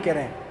جیلانی کہہ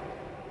رہے ہیں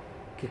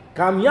کہ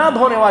کامیاب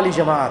ہونے والی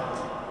جماعت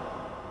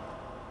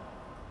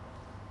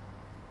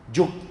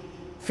جو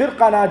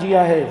فرقہ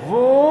ناجیہ ہے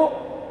وہ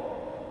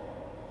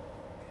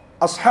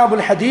اصحاب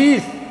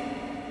الحدیث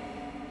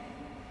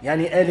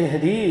یعنی اہل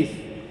حدیث،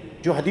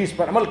 جو حدیث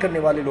پر عمل کرنے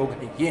والے لوگ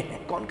ہیں، یہ ہیں.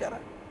 کون کہہ رہا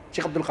ہے؟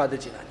 شیخ عبد القادر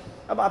جیلانی.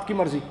 اب آپ کی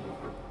مرضی،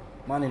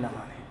 مانے نہ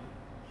مانے.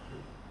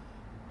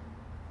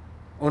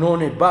 انہوں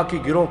نے باقی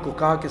گروہ کو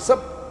کہا کہ سب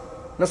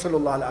نسل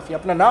اللہ العافیہ،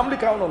 اپنا نام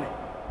لکھا ہے، انہوں نے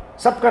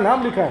سب کا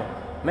نام لکھا ہے.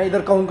 میں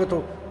ادھر کہوں گا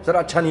تو ذرا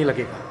اچھا نہیں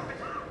لگے گا.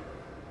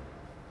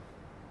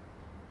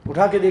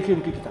 اٹھا کے دیکھیے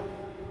ان کی کتاب،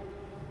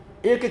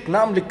 ایک ایک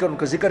نام لکھ کر ان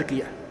کا ذکر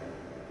کیا.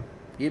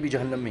 یہ بھی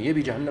جہنم میں، یہ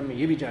بھی جہنم میں،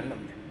 یہ بھی جہنم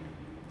میں.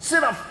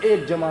 صرف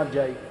ایک جماعت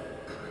جائے گی،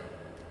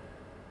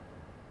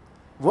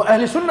 وہ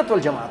اہل سنت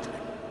والجماعت ہے،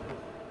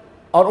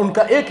 اور ان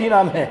کا ایک ہی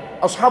نام ہے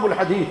اصحاب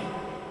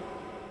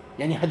الحدیث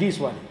یعنی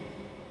حدیث والے،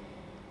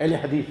 اہل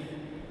حدیث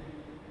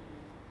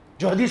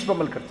جو حدیث پر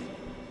عمل کرتے ہیں.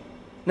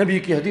 نبی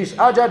کی حدیث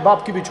آ جائے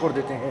باپ کی بھی چھوڑ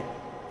دیتے ہیں،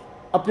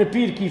 اپنے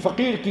پیر کی،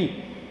 فقیر کی.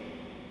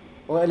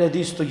 اور اہل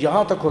حدیث تو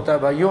یہاں تک ہوتا ہے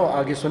بھائیو،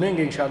 آگے سنیں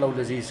گے انشاءاللہ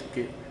العزیز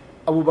کہ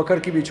ابو بکر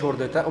کی بھی چھوڑ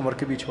دیتا ہے، عمر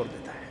کی بھی چھوڑ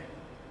دیتا ہے.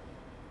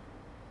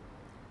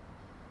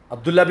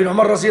 عبداللہ بن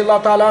عمر رضی اللہ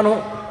تعالیٰ عنہ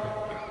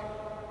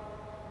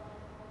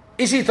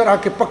اسی طرح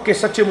کے پکے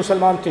سچے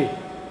مسلمان تھے،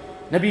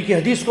 نبی کی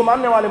حدیث کو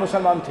ماننے والے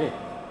مسلمان تھے.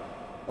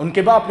 ان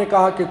کے باپ نے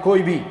کہا کہ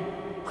کوئی بھی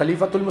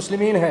خلیفۃ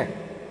المسلمین ہے،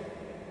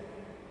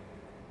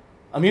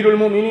 امیر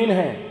المومنین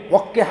ہیں،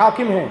 وقت کے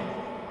حاکم ہیں،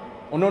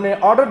 انہوں نے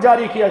آرڈر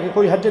جاری کیا کہ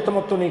کوئی حج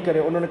تمتع نہیں کرے.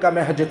 انہوں نے کہا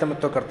میں حج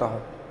تمتع کرتا ہوں.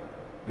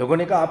 لوگوں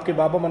نے کہا آپ کے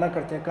بابا منع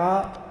کرتے ہیں.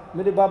 کہا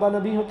میرے بابا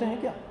نبی ہوتے ہیں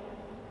کیا؟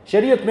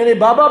 شریعت میرے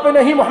بابا پہ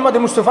نہیں محمد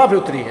مصطفیٰ پہ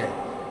اتری ہے،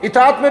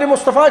 اطاعت میرے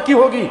مصطفیٰ کی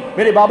ہوگی،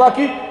 میرے بابا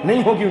کی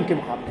نہیں ہوگی ان کے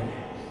مقابلے میں.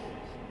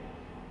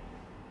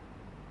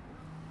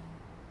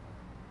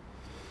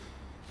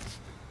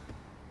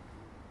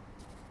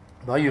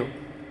 بھائیو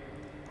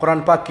قرآن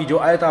پاک کی جو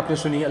آیت آپ نے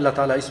سنی، اللہ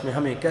تعالیٰ اس میں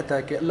ہمیں کہتا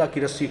ہے کہ اللہ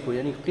کی رسی کو،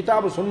 یعنی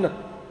کتاب و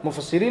سنت،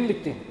 مفسرین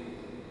لکھتے ہیں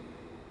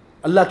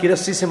اللہ کی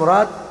رسی سے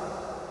مراد،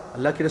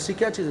 اللہ کی رسی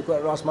کیا چیز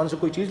ہے؟ آسمان سے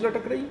کوئی چیز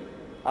لٹک رہی؟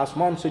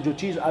 آسمان سے جو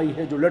چیز آئی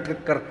ہے، جو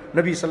لٹک کر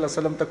نبی صلی اللہ علیہ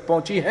وسلم تک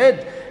پہنچی ہے،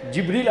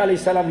 جبریل علیہ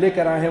السلام لے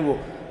کر آئے ہیں، وہ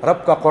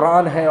رب کا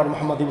قرآن ہے اور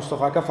محمد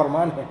مصطفیٰ کا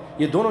فرمان ہے.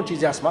 یہ دونوں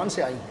چیزیں آسمان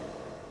سے آئی ہیں.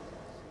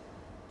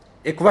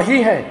 ایک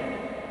وحی ہے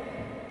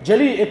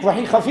جلی، ایک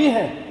وحی خفی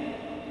ہے.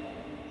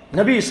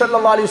 نبی صلی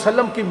اللہ علیہ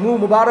وسلم کی منہ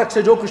مبارک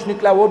سے جو کچھ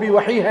نکلا وہ بھی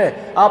وحی ہے.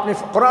 آپ نے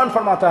قرآن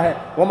فرماتا ہے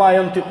وَمَا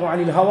يَنْطِقُ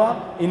عَنِ الْهَوَىٰ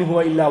إِنْ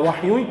هُوَ إِلَّا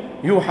وَحْيٌ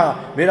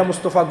يُوحَىٰ، میرا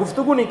مصطفیٰ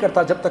گفتگو نہیں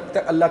کرتا جب تک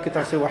اللہ کی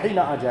طرف سے وحی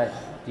نہ آ جائے.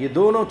 یہ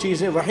دونوں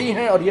چیزیں وحی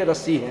ہیں اور یہ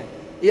رسی ہیں،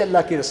 یہ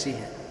اللہ کی رسی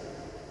ہے.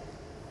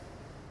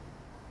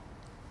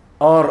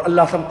 اور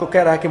اللہ ہم کو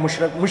کہہ رہا ہے کہ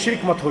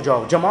مشرک مت ہو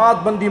جاؤ،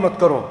 جماعت بندی مت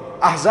کرو،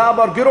 احزاب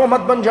اور گروہ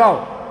مت بن جاؤ.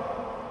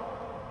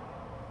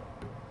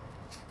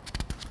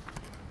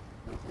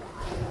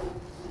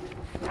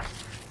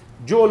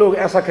 جو لوگ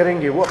ایسا کریں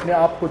گے وہ اپنے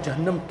آپ کو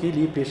جہنم کے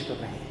لیے پیش کر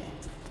رہے ہیں.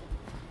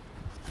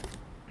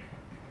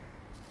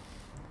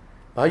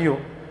 بھائیو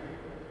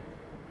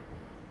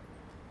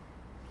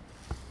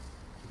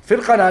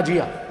فرقہ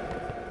ناجیہ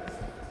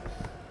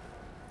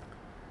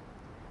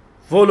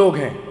وہ لوگ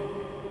ہیں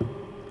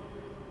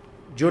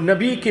جو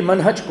نبی کے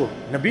منہج کو،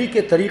 نبی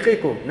کے طریقے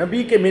کو،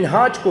 نبی کے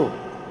منہاج کو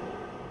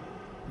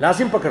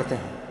لازم پکڑتے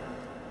ہیں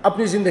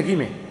اپنی زندگی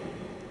میں،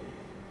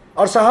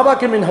 اور صحابہ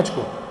کے منہج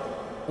کو،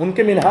 ان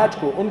کے منہاج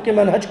کو، ان کے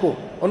منہج کو،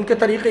 ان کے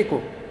طریقے کو.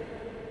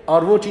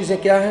 اور وہ چیزیں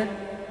کیا ہیں؟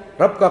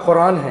 رب کا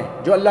قرآن ہے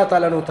جو اللہ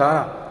تعالیٰ نے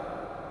اتارا،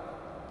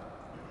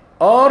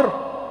 اور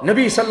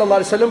نبی صلی اللہ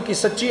علیہ وسلم کی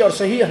سچی اور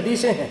صحیح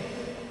حدیثیں ہیں،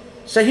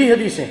 صحیح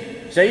حدیثیں،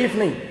 ضعیف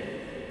نہیں۔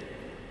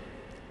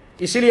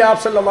 اسی لیے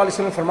آپ صلی اللہ علیہ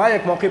وسلم نے فرمایا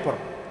ایک موقع پر،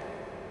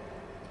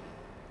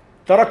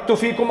 ترکت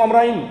فیکم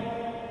امرین،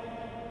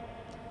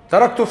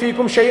 ترکت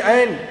فیکم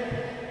شیئین،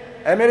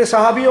 اے میرے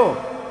صحابیوں،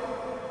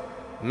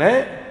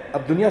 میں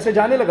اب دنیا سے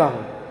جانے لگا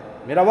ہوں،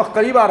 میرا وقت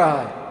قریب آ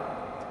رہا ہے،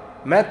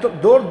 میں تو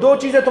دو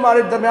چیزیں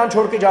تمہارے درمیان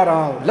چھوڑ کے جا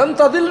رہا ہوں، لن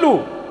تضلوا،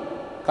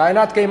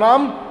 کائنات کے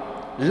امام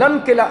لن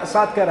کے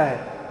ساتھ کہہ رہا ہے۔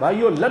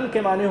 بھائیو لن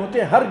کے معنی ہوتے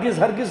ہیں ہرگز،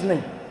 ہرگز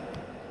نہیں۔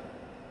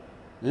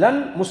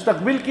 لن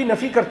مستقبل کی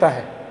نفی کرتا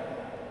ہے،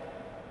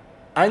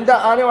 آئندہ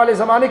آنے والے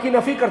زمانے کی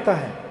نفی کرتا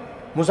ہے،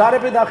 مضارع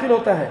پہ داخل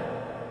ہوتا ہے۔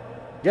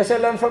 جیسے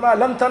اللہ نے فرمایا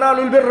لن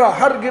تنالوا البر،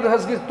 ہرگز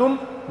ہرگز تم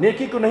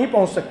نیکی کو نہیں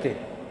پہنچ سکتے۔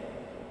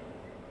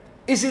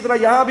 اسی طرح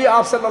یہاں بھی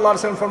آپ صلی اللہ علیہ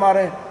وسلم فرما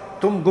رہے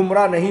ہیں تم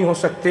گمراہ نہیں ہو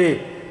سکتے،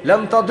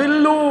 لن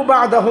تضلوا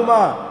بعدہما،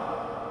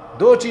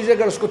 دو چیزیں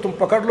اگر اس کو تم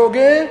پکڑ لو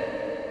گے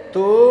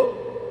تو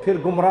پھر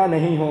گمراہ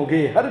نہیں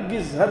ہوگے،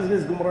 ہرگز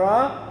ہرگز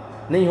گمراہ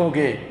نہیں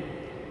ہوگے۔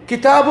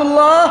 کتاب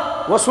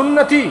اللہ و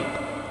سنتی،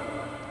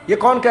 یہ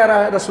کون کہہ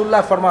رہا ہے؟ رسول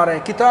اللہ فرما رہے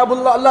ہیں کتاب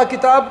اللہ، اللہ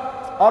کتاب،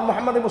 اور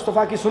محمد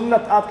مصطفیٰ کی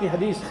سنت، آپ کی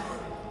حدیث۔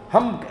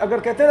 ہم اگر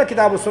کہتے ہیں نا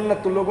کتاب و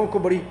سنت تو لوگوں کو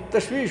بڑی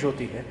تشویش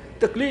ہوتی ہے،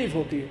 تکلیف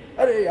ہوتی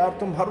ہے، ارے یار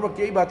تم ہر وقت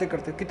یہی باتیں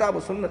کرتے، کتاب و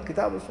سنت،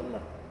 کتاب و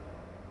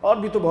سنت، اور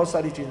بھی تو بہت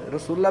ساری چیزیں۔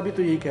 رسول اللہ بھی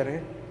تو یہی کہہ رہے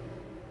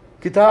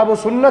ہیں کتاب و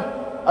سنت،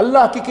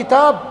 اللہ کی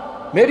کتاب،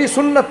 میری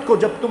سنت کو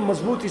جب تم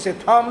مضبوطی سے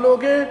تھام لو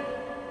گے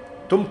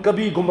تم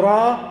کبھی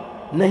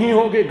گمراہ نہیں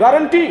ہوگے،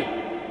 گارنٹی،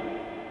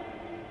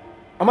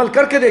 عمل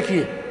کر کے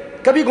دیکھیے،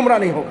 کبھی گمراہ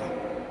نہیں ہوگا۔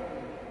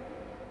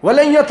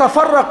 وَلَن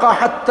يَتَفَرَّقَ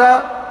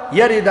حَتَّى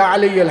يَرِدَ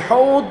عَلَيَّ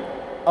الْحَوْض،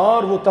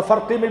 اور وہ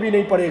تفرقے میں بھی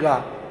نہیں پڑے گا۔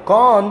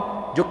 کون؟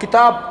 جو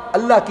کتاب،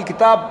 اللہ کی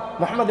کتاب،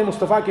 محمد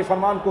مصطفیٰ کے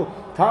فرمان کو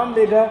تھام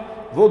لے گا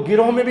وہ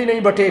گروہ میں بھی نہیں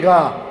بٹے گا،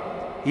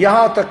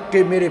 یہاں تک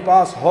کہ میرے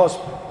پاس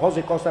حوض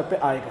کوثر پہ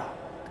آئے گا،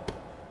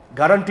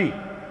 گارنٹی۔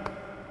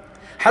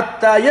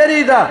 حَتَّى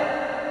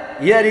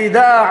يَرِدَ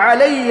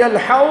عَلَيَّ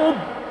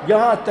الْحَوْض،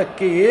 یہاں تک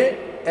کہ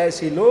یہ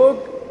ایسے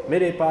لوگ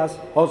میرے پاس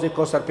حوض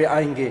کوثر پہ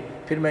آئیں گے،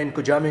 پھر میں ان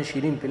کو جام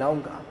شیرین پلاؤں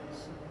گا۔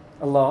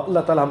 اللہ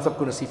تعالی ہم سب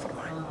کو نصیب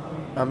فرمائے،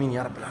 آمین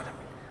یا رب العالمین۔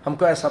 ہم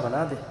کو ایسا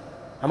بنا دے،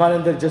 ہمارے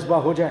اندر جذبہ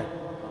ہو جائے،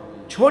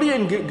 چھوڑیے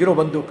ان گروہ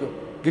بندوں کو،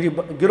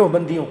 گروہ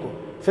بندیوں کو،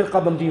 فرقہ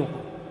بندیوں کو،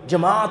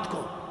 جماعت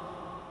کو۔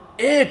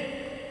 ایک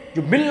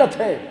جو ملت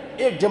ہے،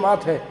 ایک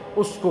جماعت ہے،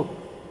 اس کو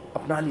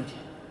اپنا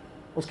لیجیے،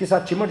 اس کے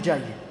ساتھ چمٹ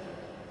جائیے۔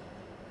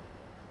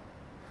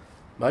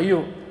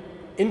 بھائیو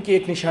ان کی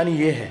ایک نشانی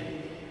یہ ہے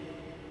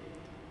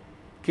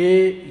کہ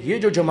یہ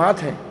جو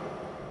جماعت ہے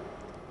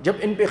جب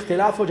ان پہ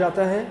اختلاف ہو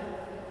جاتا ہے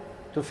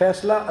تو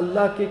فیصلہ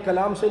اللہ کے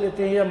کلام سے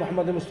لیتے ہیں یا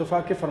محمد مصطفیٰ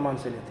کے فرمان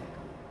سے لیتے ہیں۔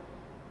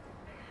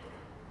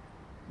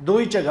 دو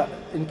ہی جگہ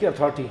ان کی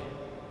اتھارٹی ہے،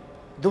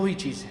 دو ہی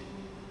چیز ہے۔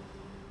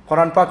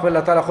 قرآن پاک میں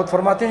اللہ تعالیٰ خود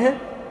فرماتے ہیں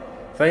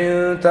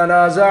فَإِن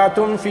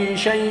تَنَازَعْتُمْ فِي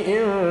شَيْءٍ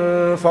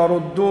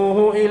فَرُدُّوهُ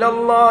إِلَى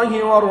اللَّهِ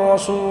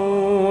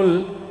وَالرَّسُولِ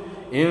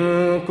إِن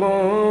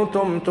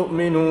كُنتُمْ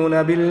تُؤْمِنُونَ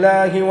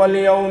بِاللَّهِ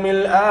وَالْيَوْمِ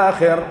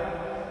الْآخِرِ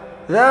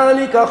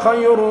ذَلِكَ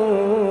خَيْرٌ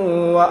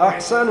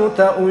وَأَحْسَنُ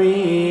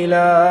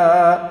تَأْوِيلًا۔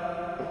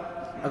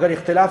 اگر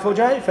اختلاف ہو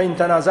جائے فَإِن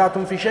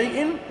تَنَازَعْتُمْ فِي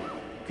شَيْءٍ،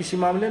 کسی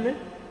معاملے میں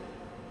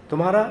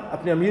تمہارا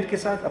اپنے امیر کے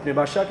ساتھ، اپنے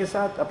بادشاہ کے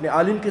ساتھ، اپنے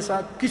عالم کے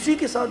ساتھ، کسی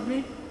کے ساتھ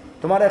بھی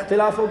تمہارا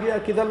اختلاف ہو گیا،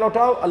 کدھر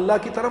لوٹاؤ؟ اللہ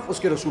کی طرف، اس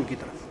کے رسول کی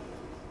طرف۔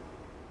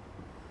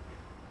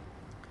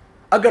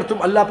 اگر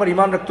تم اللہ پر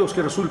ایمان رکھتے ہو، اس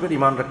کے رسول پر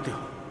ایمان رکھتے ہو،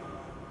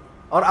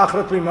 اور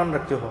آخرت پر ایمان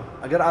رکھتے ہو،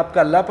 اگر آپ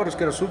کا اللہ پر، اس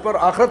کے رسول پر،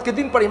 آخرت کے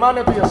دن پر ایمان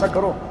ہے تو ایسا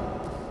کرو۔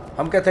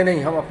 ہم کہتے ہیں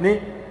نہیں، ہم اپنے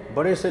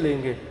بڑے سے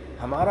لیں گے،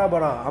 ہمارا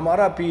بڑا،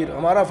 ہمارا پیر،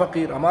 ہمارا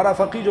فقیر، ہمارا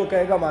فقی جو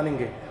کہے گا مانیں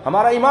گے،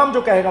 ہمارا امام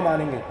جو کہے گا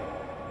مانیں گے۔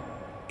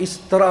 اس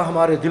طرح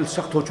ہمارے دل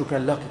سخت ہو چکے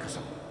ہیں، اللہ کی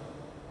قسم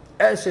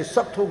ایسے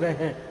سخت ہو گئے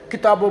ہیں،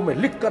 کتابوں میں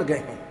لکھ کر گئے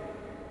ہیں،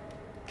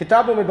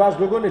 کتابوں میں بعض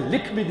لوگوں نے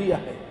لکھ بھی دیا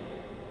ہے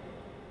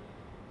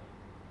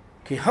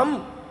کہ ہم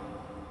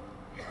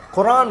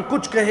قرآن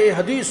کچھ کہے،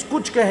 حدیث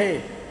کچھ کہے،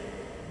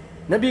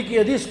 نبی کی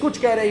حدیث کچھ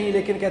کہہ رہی،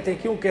 لیکن کہتے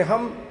ہیں کیونکہ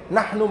ہم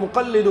نحن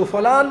مقلد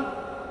فلان،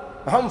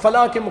 ہم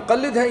فلاں کے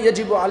مقلد ہیں،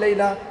 یجب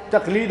علینا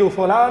تقلید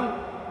فلان،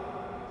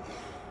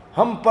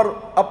 ہم پر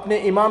اپنے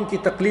امام کی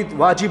تقلید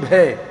واجب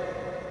ہے،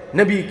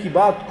 نبی کی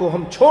بات کو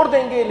ہم چھوڑ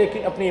دیں گے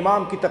لیکن اپنے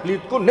امام کی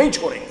تقلید کو نہیں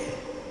چھوڑیں گے۔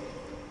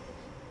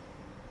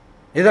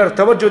 ادھر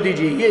توجہ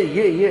دیجیے،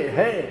 یہ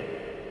ہے،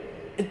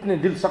 اتنے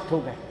دل سخت ہو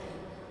گئے۔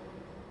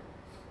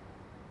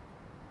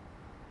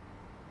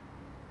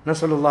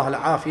 نسأل اللہ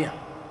العافیہ۔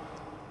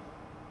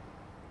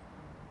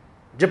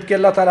 جبکہ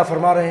اللہ تعالیٰ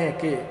فرما رہے ہیں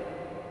کہ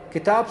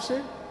کتاب سے،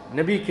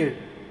 نبی کے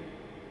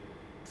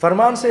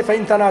فرمان سے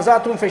فَإِن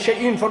تَنَازَعْتُمْ فِي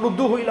شَيْءٍ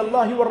فَرُدُّوهُ إِلَى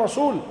اللَّهِ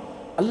وَالرَّسُولِ،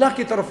 اللہ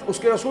کی طرف، اس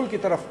کے رسول کی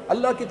طرف،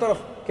 اللہ کی طرف۔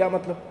 کیا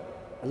مطلب؟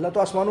 اللہ تو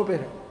آسمانوں پہ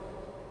ہے،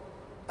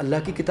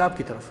 اللہ کی کتاب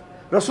کی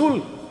طرف۔ رسول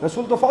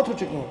تو فوت ہو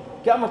چکے ہیں،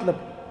 کیا مطلب؟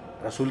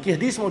 رسول کی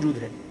حدیث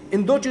موجود ہے،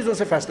 ان دو چیزوں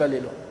سے فیصلہ لے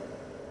لو،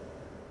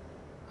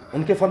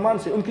 ان کے فرمان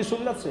سے، ان کی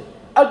سنت سے۔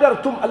 اگر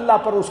تم اللہ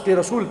پر، اس کے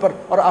رسول پر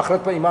اور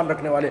آخرت پر ایمان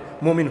رکھنے والے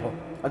مومن ہو،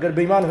 اگر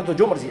بے ایمان ہو تو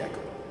جو مرضی آئے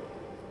کرو۔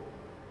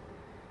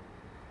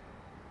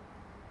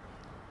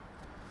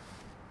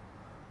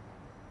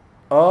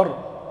 اور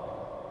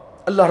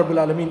اللہ رب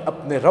العالمین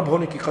اپنے رب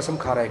ہونے کی قسم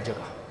کھا رہا ہے ایک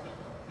جگہ.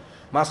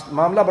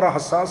 معاملہ بڑا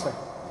حساس ہے.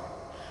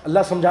 اللہ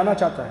سمجھانا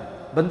چاہتا ہے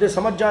بندے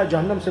سمجھ جائیں،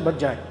 جہنم سے بچ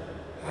جائیں.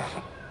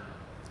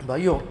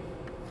 بھائیو،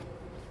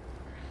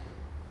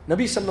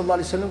 نبی صلی اللہ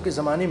علیہ وسلم کے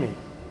زمانے میں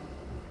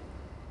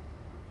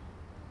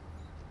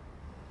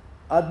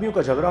آدمیوں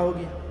کا جھگڑا ہو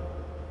گیا.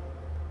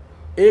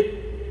 ایک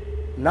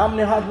نام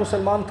نہاد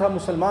مسلمان تھا،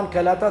 مسلمان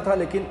کہلاتا تھا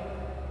لیکن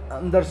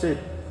اندر سے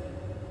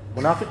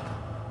منافق تھا.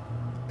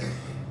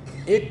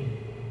 ایک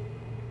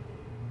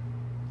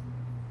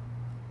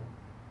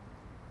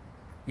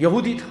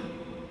یہودی تھا.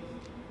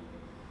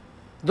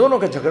 دونوں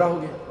کا جھگڑا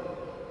ہو گیا.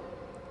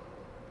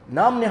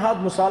 نام نہاد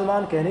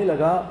مسلمان کہنے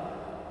لگا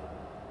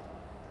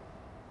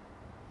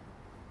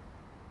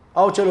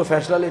آؤ چلو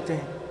فیصلہ لیتے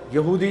ہیں.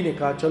 یہودی نے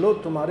کہا چلو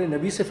تمہارے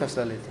نبی سے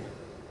فیصلہ لیتے ہیں،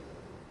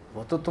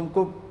 وہ تو تم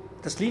کو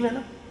تسلیم ہے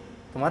نا،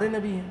 تمہارے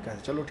نبی ہیں. کہا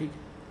چلو ٹھیک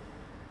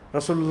ہے.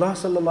 رسول اللہ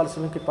صلی اللہ علیہ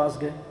وسلم کے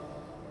پاس گئے.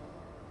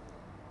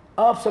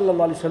 آپ صلی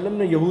اللہ علیہ وسلم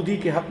نے یہودی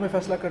کے حق میں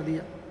فیصلہ کر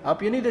دیا.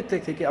 آپ یہ نہیں دیکھتے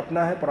تھے کہ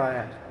اپنا ہے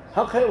پرایا ہے،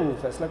 حق ہے، وہ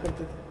فیصلہ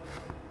کرتے تھے.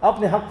 آپ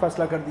نے حق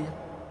فیصلہ کر دیا.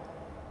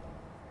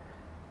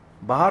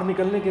 باہر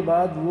نکلنے کے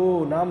بعد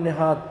وہ نام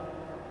نہاد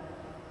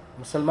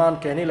مسلمان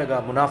کہنے لگا،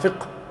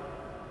 منافق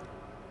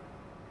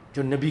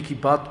جو نبی کی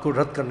بات کو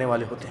رد کرنے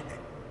والے ہوتے ہیں،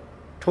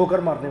 ٹھوکر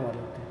مارنے والے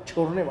ہوتے ہیں،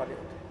 چھوڑنے والے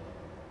ہوتے ہیں.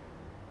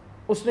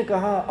 اس نے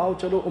کہا آؤ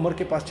چلو عمر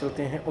کے پاس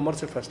چلتے ہیں، عمر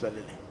سے فیصلہ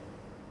لے لیں.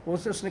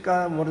 اس نے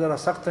کہا عمر ذرا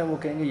سخت ہے، وہ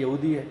کہیں گے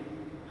یہودی ہے،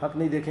 حق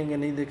نہیں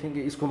دیکھیں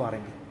گے، اس کو ماریں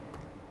گے.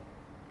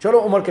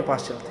 چلو عمر کے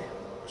پاس چلتے ہیں.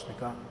 اس نے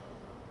کہا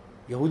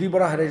یہودی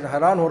بڑا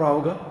حیران ہو رہا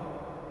ہوگا،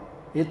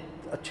 یہ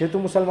اچھے تو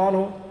مسلمان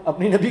ہو،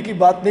 اپنی نبی کی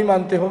بات نہیں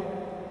مانتے ہو.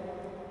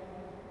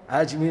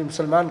 آج بھی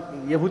مسلمان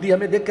یہودی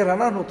ہمیں دیکھ کر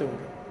حیران ہوتے ہوں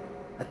گے.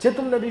 اچھے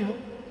تم نبی ہو،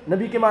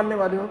 نبی کے ماننے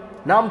والے ہو،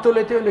 نام تو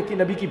لیتے ہو لیکن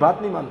نبی کی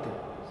بات نہیں مانتے.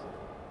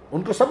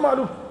 ان کو سب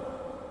معلوم.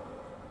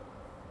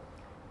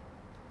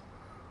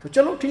 تو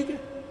چلو ٹھیک ہے،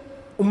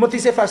 امتی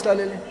سے فیصلہ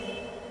لے لیں.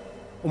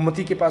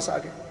 امتی کے پاس آ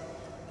گئے.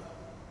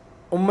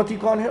 امتی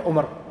کون ہے؟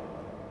 عمر.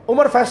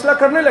 عمر فیصلہ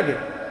کرنے لگے.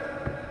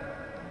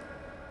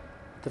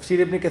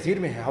 تفسیر ابن کثیر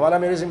میں ہے، حوالہ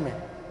میرے ذمہ ہے،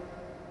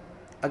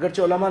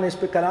 اگرچہ علماء نے اس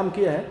پہ کلام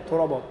کیا ہے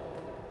تھوڑا بہت،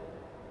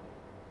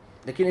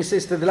 لیکن اس سے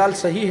استدلال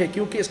صحیح ہے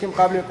کیونکہ اس کے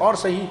مقابلے ایک اور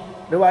صحیح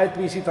روایت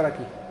بھی اسی طرح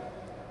کی.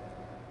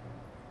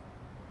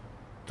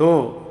 تو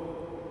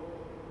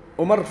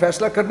عمر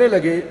فیصلہ کرنے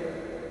لگے.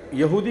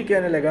 یہودی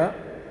کہنے لگا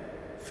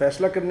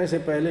فیصلہ کرنے سے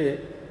پہلے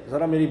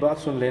ذرا میری بات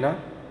سن لینا.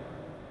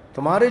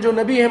 تمہارے جو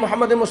نبی ہیں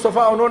محمد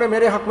مصطفیٰ، انہوں نے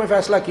میرے حق میں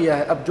فیصلہ کیا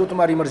ہے، اب جو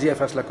تمہاری مرضی ہے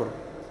فیصلہ کرو،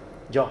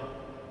 جاؤ.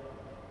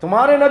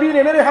 تمہارے نبی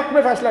نے میرے حق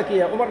میں فیصلہ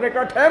کیا. عمر نے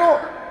کہا ٹھہرو،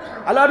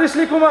 علی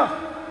رسلکما،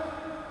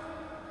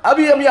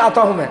 ابھی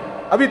آتا ہوں میں،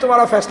 ابھی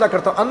تمہارا فیصلہ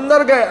کرتا ہوں.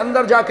 اندر گئے.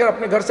 اندر جا کر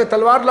اپنے گھر سے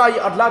تلوار لائی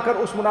اور لا کر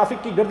اس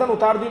منافق کی گردن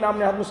اتار دی نام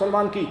نہاد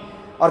مسلمان کی،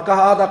 اور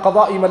کہا ھذا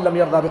قضائی من لم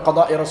یرضى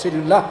بقضاء رسول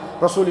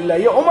اللہ.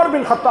 یہ عمر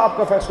بن خطاب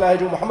کا فیصلہ ہے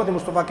جو محمد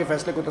مصطفیٰ کے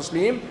فیصلے کو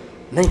تسلیم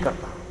نہیں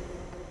کرتا.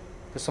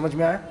 تو سمجھ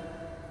میں آیا؟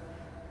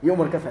 یہ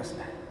عمر کا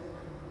فیصلہ ہے.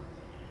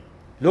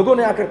 لوگوں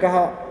نے آ کر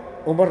کہا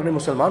عمر نے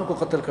مسلمان کو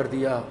قتل کر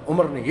دیا،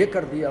 عمر نے یہ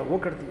کر دیا، وہ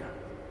کر دیا.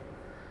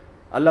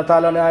 اللہ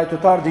تعالیٰ نے آیت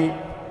اتار دی،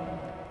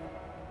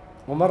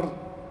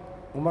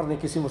 عمر نے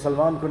کسی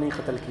مسلمان کو نہیں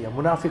قتل کیا،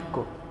 منافق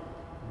کو،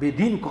 بے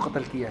دین کو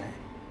قتل کیا ہے،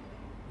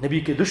 نبی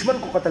کے دشمن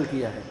کو قتل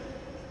کیا ہے.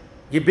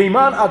 یہ بے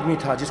ایمان آدمی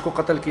تھا جس کو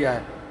قتل کیا ہے.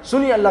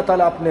 سنیے اللہ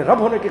تعالیٰ اپنے رب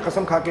ہونے کی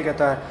قسم کھا کے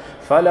کہتا ہے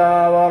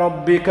فَلَا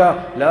وَرَبِّكَ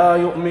لَا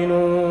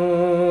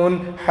يُؤْمِنُونَ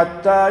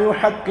حَتَّى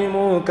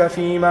يُحَكِّمُوكَ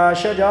فِي مَا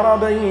شَجَرَ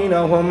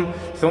بَيْنَهُمْ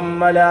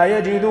ثُمَّ لَا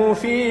يَجِدُوا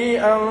فِي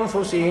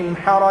أَنفُسِهِمْ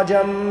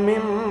حَرَجًا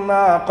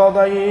مِّمَّا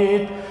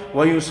قَضَيْتَ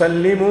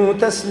وَيُسَلِّمُوا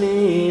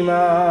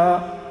تَسْلِيمًا.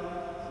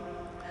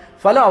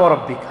 فَلَا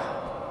وَرَبِّكَ،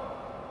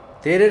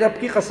 تیرے رب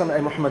کی قسم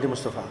اے محمد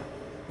مصطفیٰ،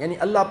 یعنی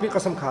اللہ اپنی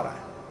قسم کھا رہا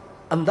ہے.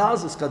 انداز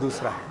اس کا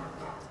دوسرا ہے.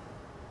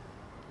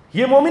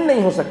 یہ مومن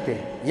نہیں ہو سکتے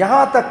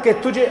یہاں تک کہ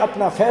تجھے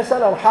اپنا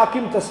فیصل اور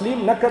حاکم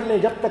تسلیم نہ کر لیں،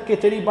 جب تک کہ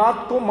تیری بات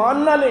کو مان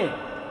نہ لیں،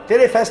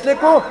 تیرے فیصلے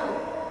کو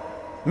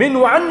من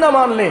وعن نہ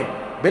مان لیں،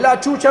 بلا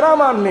چوچرا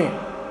مان لیں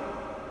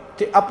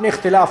اپنے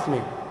اختلاف میں.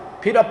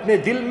 پھر اپنے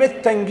دل میں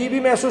تنگی بھی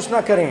محسوس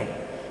نہ کریں،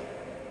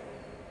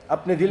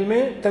 اپنے دل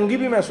میں تنگی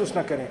بھی محسوس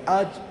نہ کریں.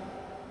 آج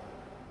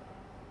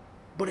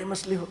بڑے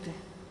مسئلے ہوتے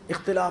ہیں،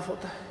 اختلاف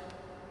ہوتا ہے،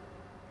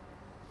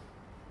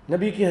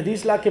 نبی کی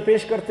حدیث لا کے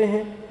پیش کرتے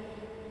ہیں،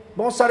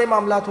 بہت سارے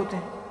معاملات ہوتے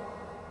ہیں،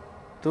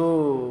 تو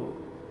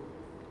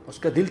اس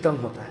کا دل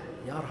تنگ ہوتا ہے،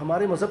 یار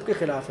ہمارے مذہب کے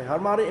خلاف ہے،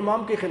 ہمارے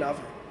امام کے خلاف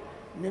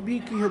ہے، نبی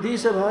کی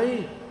حدیث ہے بھائی،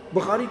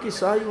 بخاری کی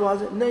صحیح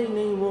واضح،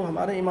 نہیں وہ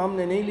ہمارے امام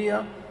نے نہیں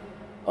لیا،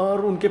 اور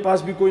ان کے پاس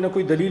بھی کوئی نہ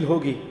کوئی دلیل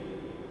ہوگی،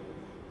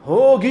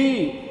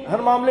 ہر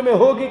معاملے میں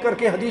ہوگی کر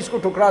کے حدیث کو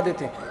ٹھکرا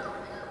دیتے ہیں.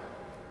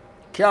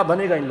 کیا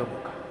بنے گا ان لوگوں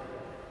کا؟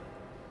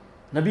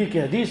 نبی کی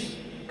حدیث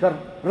کر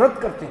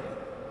رد کرتے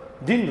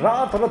ہیں، دن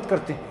رات رد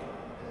کرتے ہیں.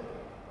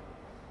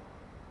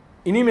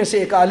 انہی میں سے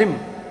ایک عالم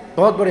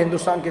بہت بڑے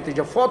ہندوستان کے تھے،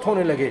 جب فوت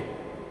ہونے لگے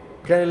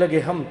کہنے لگے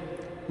ہم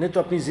نے تو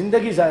اپنی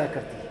زندگی ضائع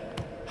کر دی.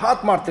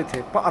 ہاتھ مارتے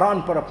تھے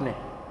پاران پر اپنے،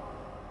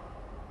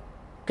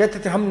 کہتے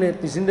تھے ہم نے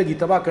اپنی زندگی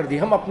تباہ کر دی،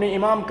 ہم اپنے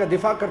امام کا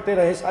دفاع کرتے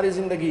رہے ساری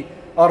زندگی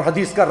اور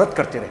حدیث کا رد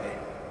کرتے رہے.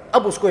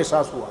 اب اس کو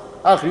احساس ہوا،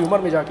 آخری عمر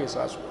میں جا کے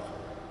احساس ہوا.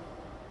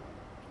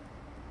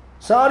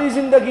 ساری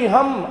زندگی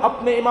ہم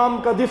اپنے امام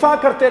کا دفاع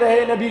کرتے رہے،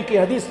 نبی کی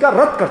حدیث کا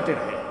رد کرتے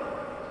رہے.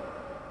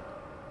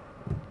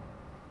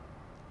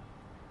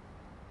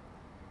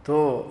 تو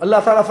اللہ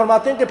تعالیٰ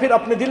فرماتے ہیں کہ پھر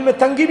اپنے دل میں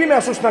تنگی بھی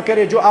محسوس نہ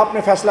کرے جو آپ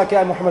نے فیصلہ کیا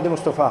ہے محمد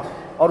مصطفیٰ،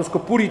 اور اس کو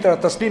پوری طرح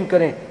تسلیم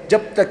کریں.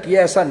 جب تک یہ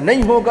ایسا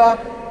نہیں ہوگا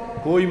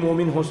کوئی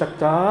مومن ہو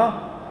سکتا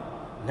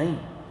نہیں.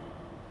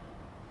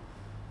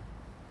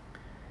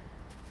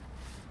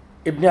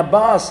 ابن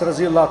عباس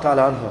رضی اللہ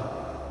تعالیٰ عنہ،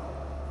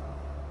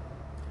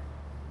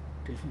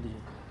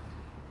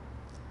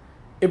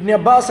 ابن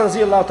عباس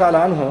رضی اللہ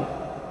تعالیٰ عنہ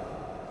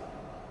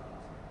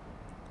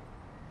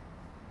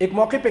ایک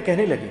موقع پہ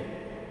کہنے لگے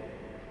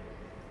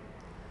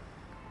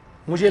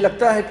مجھے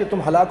لگتا ہے کہ تم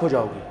ہلاک ہو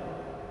جاؤ گے.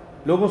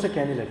 لوگوں سے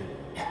کہنے لگے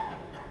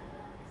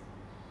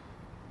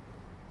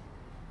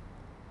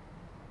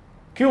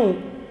کیوں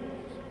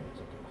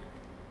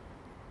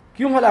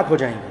ہلاک ہو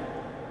جائیں گے؟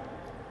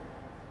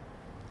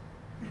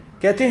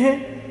 کہتے ہیں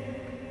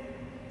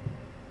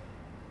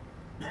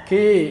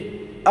کہ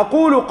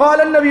اقول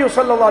قال النبی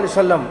صلی اللہ علیہ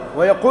وسلم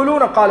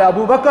ویقولون قال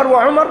ابو بکر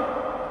وعمر.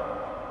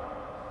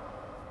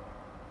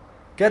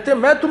 کہتے ہیں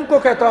میں تم کو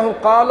کہتا ہوں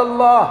قال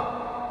اللہ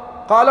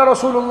قال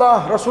رسول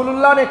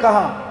اللہ نے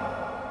کہا،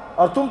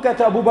 اور تم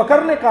کہتے ابو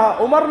بکر نے کہا،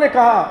 عمر نے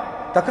کہا.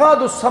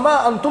 تکاد السماء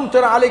ان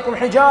تمطر علیکم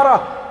حجارہ،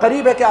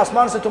 قریب ہے کہ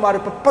آسمان سے تمہارے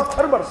پر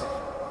پتھر برسے.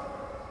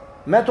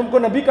 میں تم کو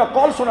نبی کا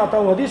قول سناتا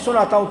ہوں، حدیث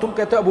سناتا ہوں، تم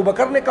کہتے ابو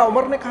بکر نے کہا،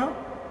 عمر نے کہا.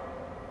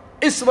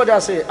 اس وجہ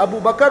سے ابو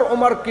بکر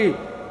عمر کی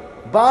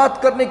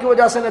بات کرنے کی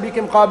وجہ سے نبی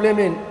کے مقابلے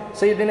میں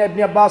سیدنا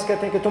ابن عباس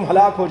کہتے ہیں کہ تم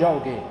ہلاک ہو جاؤ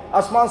گے،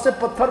 آسمان سے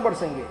پتھر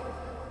برسیں گے.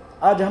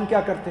 آج ہم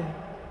کیا کرتے ہیں؟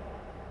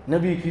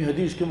 نبی کی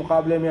حدیث کے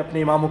مقابلے میں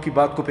اپنے اماموں کی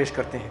بات کو پیش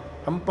کرتے ہیں.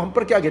 ہم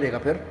پر کیا گرے گا؟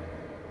 پھر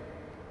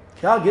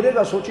کیا گرے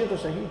گا؟ سوچئے تو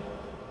صحیح.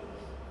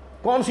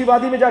 کون سی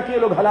وادی میں جا کے یہ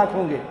لوگ ہلاک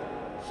ہوں گے؟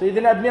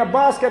 سیدنا ابن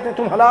عباس کہتے ہیں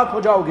تم ہلاک ہو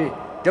جاؤ گے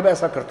جب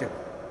ایسا کرتے ہو.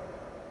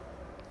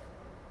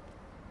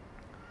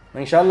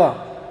 انشاءاللہ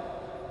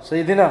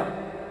سیدنا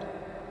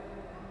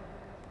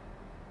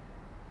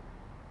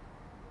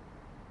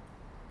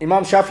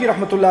امام شافعی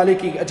رحمۃ اللہ علیہ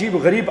کی عجیب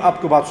غریب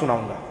آپ کو بات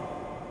سناؤں گا.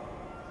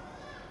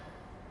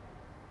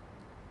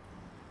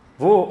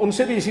 وہ ان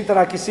سے بھی اسی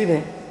طرح کسی نے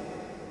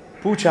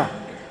پوچھا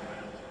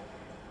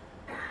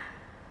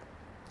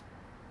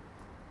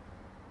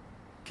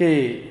کہ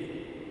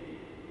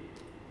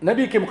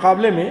نبی کے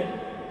مقابلے میں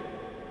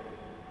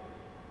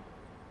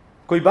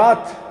کوئی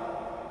بات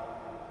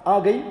آ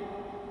گئی،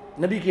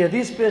 نبی کی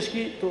حدیث پیش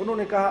کی، تو انہوں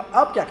نے کہا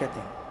آپ کیا کہتے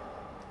ہیں؟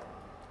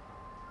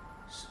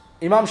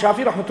 امام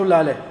شافعی رحمۃ اللہ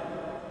علیہ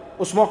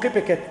اس موقع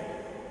پہ کہتے،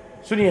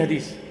 سنیے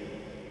حدیث.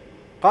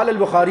 قال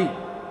البخاری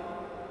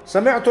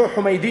سمعت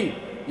حمیدی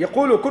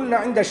یقول كنا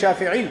عند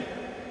الشافعی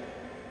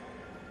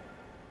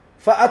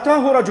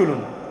فأتاه رجل.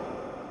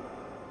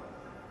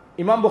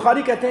 امام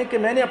بخاری کہتے ہیں کہ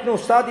میں نے اپنے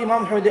استاد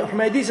امام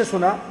حمیدی سے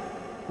سنا،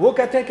 وہ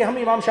کہتے ہیں کہ ہم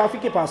امام شافعی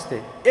کے پاس تھے،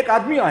 ایک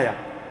آدمی آیا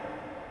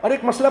اور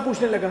ایک مسئلہ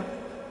پوچھنے لگا.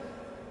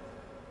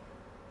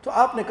 تو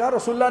آپ نے کہا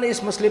رسول اللہ نے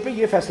اس مسئلے پہ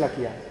یہ فیصلہ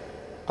کیا ہے،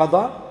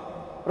 قضا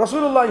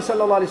رسول اللہ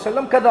صلی اللہ علیہ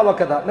وسلم کذا و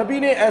کذا، نبی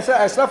نے ایسا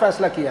ایسا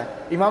فیصلہ کیا.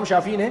 امام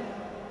شافعی نے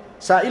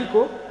سائل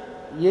کو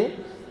یہ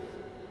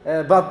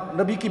بات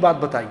نبی کی بات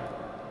بتائی.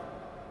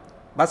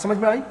 بات سمجھ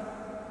میں آئی؟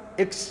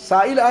 ایک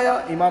سائل آیا،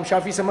 امام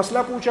شافعی سے مسئلہ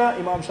پوچھا،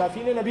 امام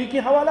شافعی نے نبی کی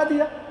حوالہ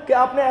دیا کہ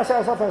آپ نے ایسا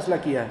ایسا فیصلہ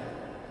کیا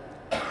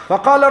ہے.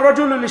 فقال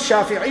الرجل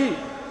للشافعی،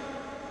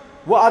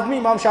 وہ آدمی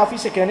امام شافعی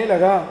سے کہنے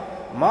لگا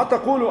ما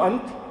تقول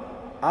انت،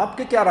 آپ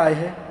کے کیا رائے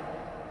ہے؟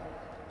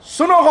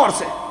 سنو غور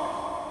سے،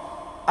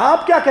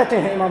 آپ کیا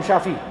کہتے ہیں امام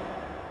شافعی؟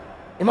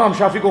 امام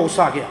شافعی کو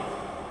غصہ آ گیا،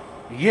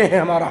 یہ ہے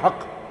ہمارا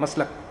حق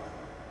مسلک.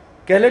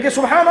 کہہ لے کہ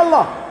سبحان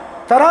اللہ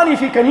ترانی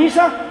فی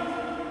کنیسہ،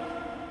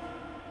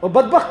 اور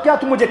بدبخت کیا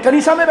تم مجھے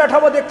کنیسہ میں بیٹھا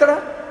ہوا دیکھتا رہا؟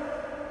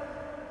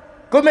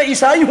 کوئی میں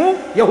عیسائی ہوں،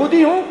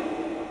 یہودی ہوں،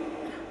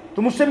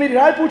 تو مجھ سے میری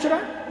رائے پوچھ رہا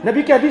ہے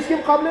نبی کی حدیث کے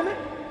مقابلے میں؟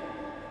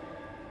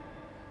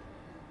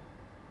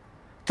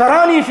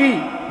 ترانی فی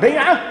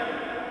بیعہ،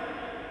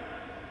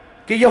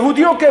 کہ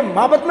یہودیوں کے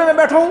معبد میں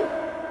بیٹھا ہوں؟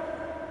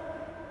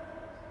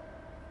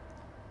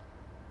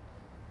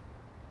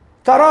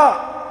 ترا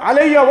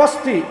علی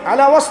وسطی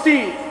علی وسطی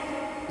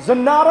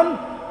زنارن،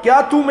 کیا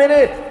تو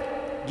میرے،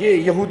 یہ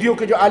یہودیوں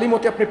کے جو عالم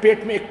ہوتے ہیں اپنے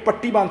پیٹ میں ایک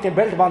پٹی باندھتے ہیں،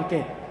 بیلٹ باندھتے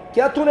ہیں،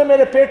 کیا تو نے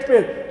میرے پیٹ پہ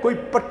کوئی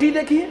پٹی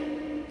دیکھی ہے؟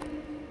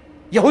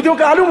 یہودیوں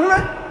کا عالم ہوں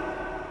میں؟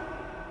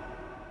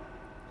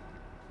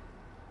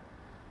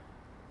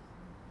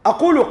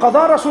 اقول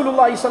قضا رسول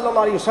اللہ صلی اللہ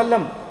علیہ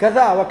وسلم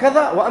کذا و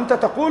کذا وانت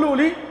تقول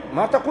لی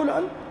ما تقول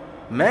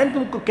انت، میں نے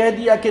تم کو کہہ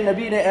دیا کہ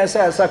نبی نے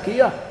ایسا ایسا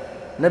کیا،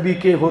 نبی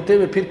کے ہوتے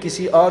ہوئے پھر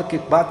کسی اور کی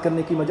بات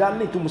کرنے کی مجال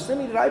نہیں، تم مجھ سے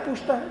میری رائے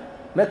پوچھتا ہے،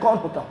 میں کون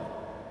ہوتا ہوں؟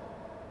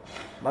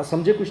 بات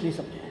سمجھے؟ کچھ نہیں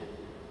سمجھے.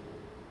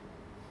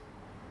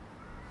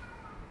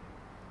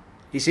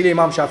 اسی لیے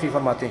امام شافعی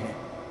فرماتے ہیں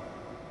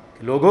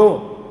کہ لوگوں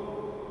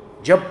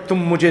جب تم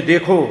مجھے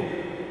دیکھو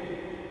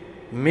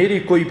میری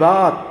کوئی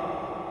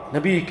بات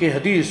نبی کے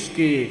حدیث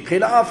کے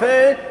خلاف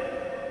ہے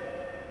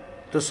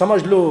تو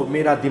سمجھ لو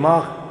میرا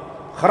دماغ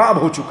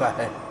خراب ہو چکا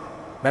ہے،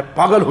 میں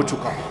پاگل ہو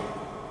چکا ہوں۔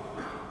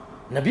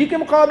 نبی کے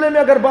مقابلے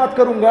میں اگر بات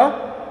کروں گا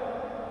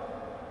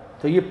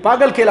تو یہ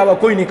پاگل کے علاوہ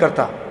کوئی نہیں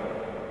کرتا۔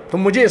 تو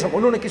مجھے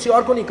انہوں نے کسی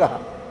اور کو نہیں کہا،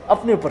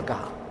 اپنے اوپر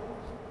کہا،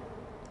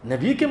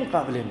 نبی کے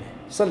مقابلے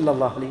میں صلی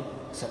اللہ علیہ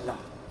وسلم۔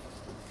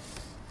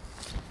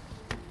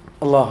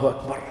 اللہ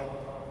اکبر۔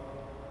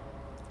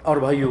 اور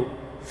بھائیو،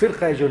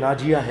 فرقہ جو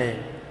ناجیہ ہے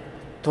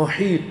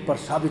توحید پر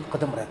ثابت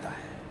قدم رہتا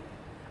ہے،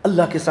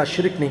 اللہ کے ساتھ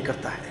شرک نہیں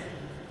کرتا ہے،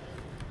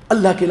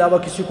 اللہ کے علاوہ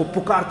کسی کو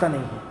پکارتا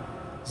نہیں ہے،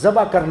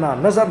 ذبح کرنا،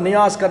 نظر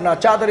نیاز کرنا،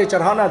 چادریں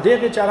چڑھانا،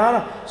 دیگیں چڑھانا،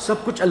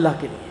 سب کچھ اللہ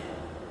کے لیے ہے۔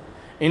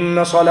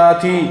 ان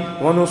صلاتی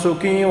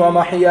ونسکی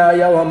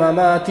ومحیای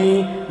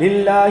ومماتی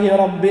للہ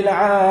رب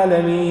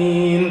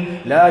العالمین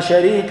لا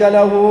شریک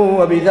لہ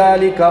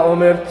وبذلک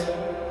امرت۔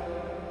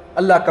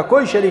 اللہ کا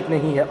کوئی شریک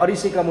نہیں ہے اور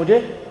اسی کا مجھے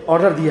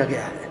آرڈر دیا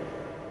گیا ہے۔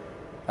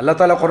 اللہ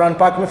تعالیٰ قرآن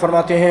پاک میں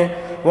فرماتے ہیں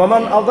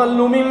وَمَنْ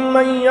أَضَلُّ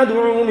مِمَّنْ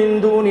يَدْعُو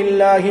مِن دُونِ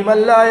اللَّهِ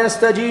مَنْ لَا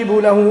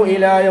يَسْتَجِيبُ لَهُ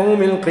إِلَى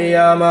يَوْمِ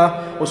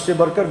الْقِيَامَةِ۔ اس سے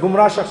بڑھ کر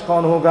گمراہ شخص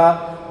کون ہوگا؟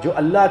 جو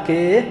اللہ کے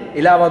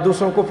علاوہ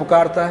دوسروں کو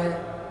پکارتا ہے،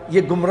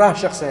 یہ گمراہ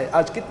شخص ہے۔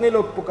 آج کتنے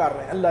لوگ پکار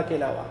رہے ہیں اللہ کے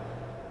علاوہ،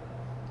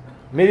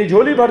 میری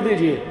جھولی بھر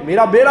دیجئے،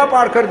 میرا بیڑا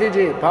پار کر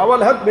دیجئے،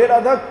 پاول حق بیڑا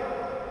دھک،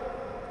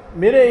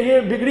 میرے یہ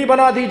بگڑی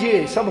بنا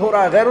دیجئے، سب ہو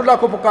رہا ہے۔ غیر اللہ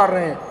کو پکار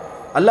رہے ہیں،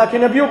 اللہ کے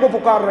نبیوں کو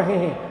پکار رہے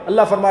ہیں۔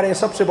 اللہ فرما رہے ہیں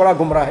سب سے بڑا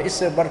گمراہ ہے، اس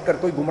سے بڑھ کر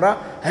کوئی گمراہ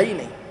ہے ہی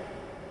نہیں۔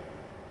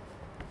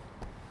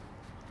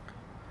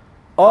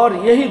 اور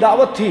یہی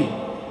دعوت تھی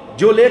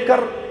جو لے کر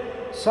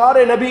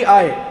سارے نبی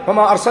آئے،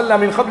 وما ارسلنا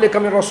من قبلک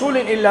من رسول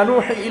الا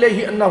نوحی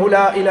الیہ انہ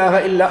لا الہ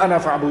الا انا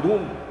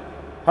فاعبدون۔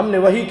 ہم نے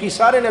وحی کی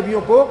سارے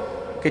نبیوں کو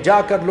کہ جا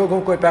کر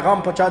لوگوں کو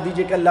پیغام پہنچا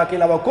دیجئے کہ اللہ کے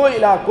علاوہ کوئی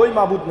الہ، کوئی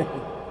معبود نہیں،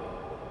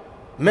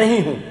 میں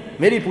ہی ہوں،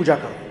 میری پوجا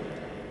کرو۔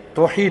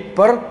 توحید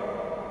پر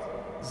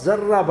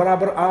ذرہ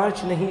برابر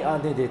آنچ نہیں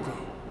آنے دیتے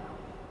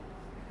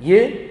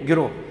یہ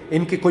گروہ۔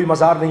 ان کے کوئی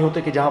مزار نہیں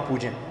ہوتے کہ جہاں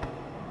پوجیں۔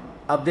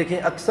 اب دیکھیں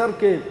اکثر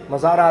کے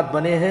مزارات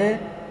بنے ہیں،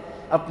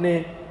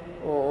 اپنے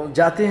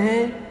جاتے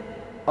ہیں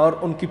اور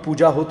ان کی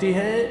پوجا ہوتی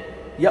ہے،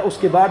 یا اس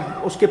کے بعد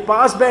اس کے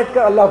پاس بیٹھ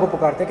کر اللہ کو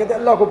پکارتے ہیں، کہتے ہیں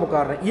اللہ کو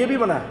پکار رہے ہیں، یہ بھی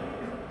منع ہے،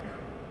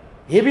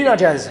 یہ بھی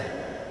ناجائز ہے۔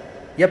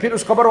 یا پھر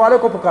اس قبر والے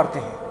کو پکارتے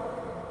ہیں۔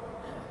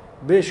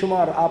 بے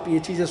شمار آپ یہ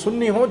چیزیں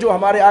سننی ہوں جو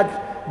ہمارے آج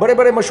بڑے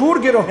بڑے مشہور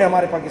گروہ ہیں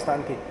ہمارے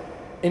پاکستان کے،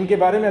 ان کے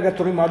بارے میں اگر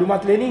تھوڑی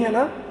معلومات لینی ہے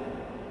نا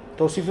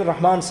توصیف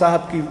الرحمان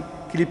صاحب کی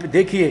کلپ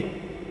دیکھیے،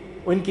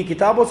 ان کی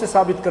کتابوں سے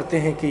ثابت کرتے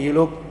ہیں کہ یہ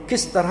لوگ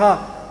کس طرح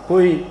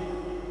کوئی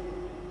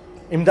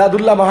امداد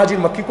اللہ مہاجر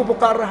مکی کو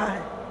پکار رہا ہے،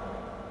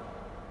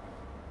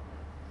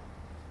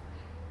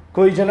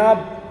 کوئی جناب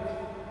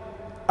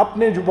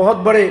اپنے جو بہت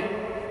بڑے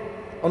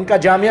ان کا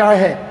جامعہ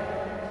ہے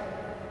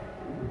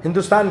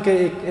ہندوستان کے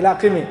ایک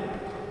علاقے میں،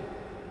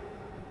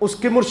 اس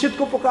کے مرشد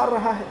کو پکار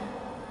رہا ہے۔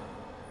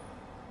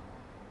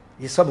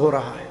 یہ سب ہو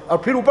رہا ہے، اور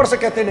پھر اوپر سے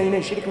کہتے ہیں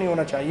نہیں شرک نہیں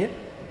ہونا چاہیے،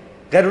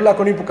 غیر اللہ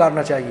کو نہیں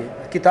پکارنا چاہیے۔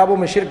 کتابوں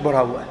میں شرک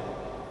بھرا ہوا ہے،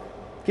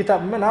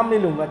 کتاب میں نام نہیں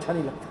لوں گا، اچھا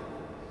نہیں لگتا۔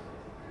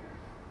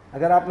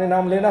 اگر آپ نے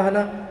نام لینا ہے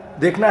نا،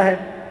 دیکھنا ہے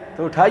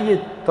تو اٹھائیے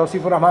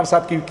توصیف الرحمان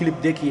صاحب کی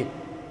کلپ دیکھیے،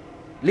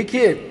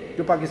 لکھیے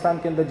جو پاکستان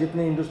کے اندر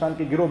جتنے ہندوستان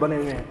کے گروہ بنے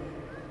ہوئے ہیں،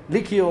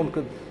 لکھیے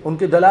ان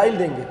کے دلائل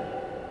دیں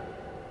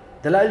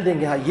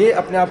گے۔ ہاں یہ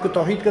اپنے آپ کو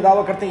توحید کا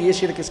دعویٰ کرتے ہیں، یہ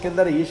شرک اس کے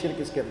اندر ہے، یہ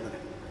شرک اس کے اندر ہے۔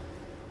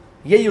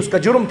 یہی اس کا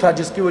جرم تھا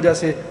جس کی وجہ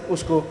سے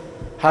اس کو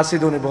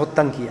حاسدوں نے بہت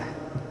تنگ کیا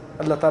ہے۔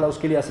 اللہ تعالیٰ اس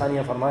کے لیے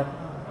آسانیاں فرمائے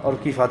اور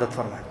کی حفاظت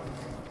فرمائے۔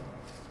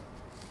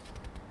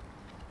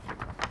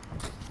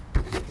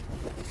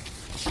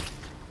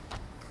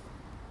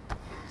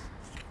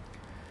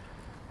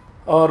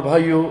 اور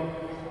بھائیو،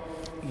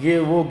 یہ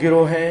وہ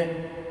گروہ ہیں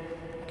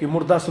کہ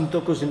مردہ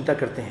سنتوں کو زندہ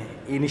کرتے ہیں۔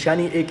 یہ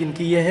نشانی ایک ان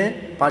کی یہ ہے،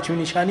 پانچویں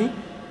نشانی،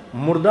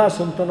 مردہ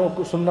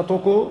سنتوں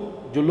کو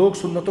جو لوگ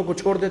سنتوں کو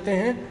چھوڑ دیتے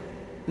ہیں،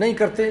 نہیں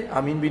کرتے،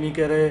 آمین بھی نہیں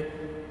کہہ رہے،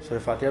 سورہ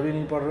فاتحہ بھی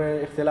نہیں پڑھ رہے،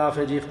 اختلاف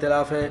ہے جی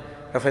اختلاف ہے،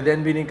 رفع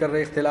دین بھی نہیں کر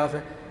رہے، اختلاف ہے،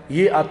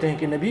 یہ آتے ہیں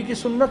کہ نبی کی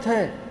سنت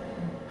ہے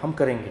ہم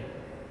کریں گے،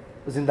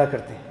 زندہ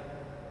کرتے ہیں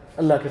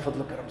اللہ کے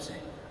فضل و کرم سے،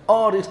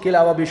 اور اس کے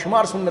علاوہ بے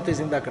شمار سنتیں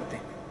زندہ کرتے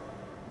ہیں،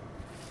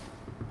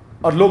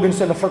 اور لوگ ان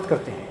سے نفرت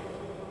کرتے ہیں،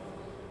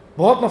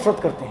 بہت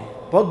نفرت کرتے ہیں،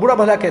 بہت برا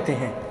بھلا کہتے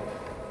ہیں۔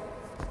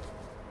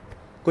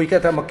 کوئی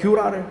کہتا ہے مکیور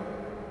آ رہے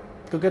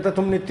ہیں، کوئی کہتا ہے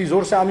تم نے اتنی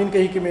زور سے آمین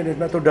کہی کہ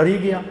میں تو ڈر ہی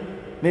گیا،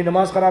 میری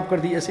نماز خراب کر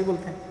دی، ایسے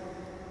بولتے ہیں۔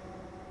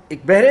 ایک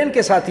بحرین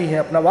کے ساتھی ہیں،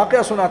 اپنا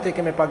واقعہ سناتے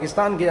کہ میں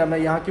پاکستان گیا، میں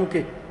یہاں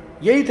کیونکہ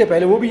یہی تھے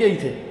پہلے، وہ بھی یہی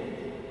تھے،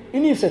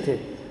 انہی سے تھے،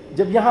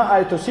 جب یہاں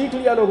آئے تو سیکھ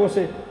لیا لوگوں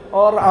سے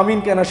اور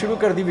آمین کہنا شروع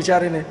کر دی،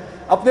 بیچارے نے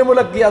اپنے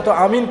ملک گیا تو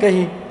آمین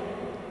کہی۔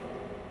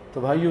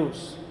 تو بھائیو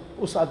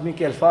اس آدمی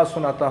کے الفاظ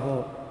سناتا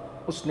ہوں،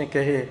 اس نے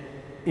کہے،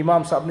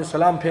 امام صاحب نے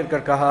سلام پھیر کر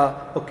کہا،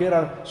 وہ کہہ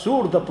رہا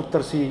سور دا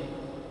پتر سی،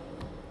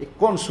 ایک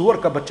کون سور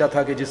کا بچہ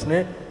تھا کہ جس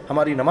نے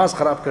ہماری نماز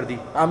خراب کر دی،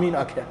 آمین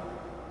آکھیا۔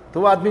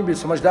 تو وہ آدمی بھی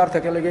سمجھدار تھا،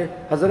 کہنے لگے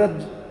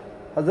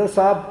حضرت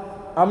صاحب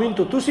آمین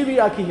تو تسی بھی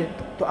آکی ہے،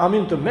 تو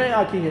آمین تو میں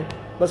آکی ہے،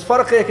 بس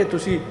فرق ہے کہ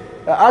تسی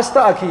آستہ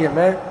آکی ہے،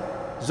 میں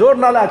زور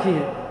نال آکی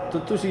ہے، تو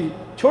تسی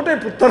چھوٹے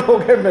پتر ہو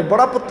گئے، میں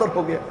بڑا پتر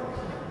ہو گیا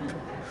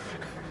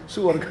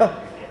سور کا.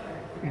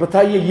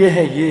 بتائیے یہ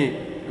ہے، یہ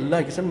اللہ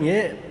کی قسم،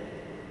 یہ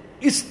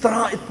اس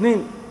طرح اتنے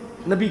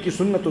نبی کی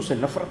سنتوں سے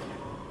نفرت ہے.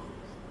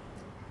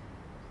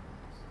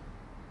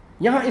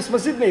 یہاں اس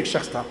مسجد میں ایک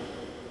شخص تھا،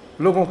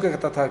 لوگوں کو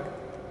کہتا تھا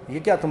یہ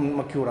کیا تم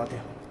مکھی اڑاتے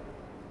ہو،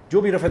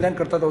 جو بھی رفع دین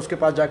کرتا تھا اس کے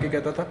پاس جا کے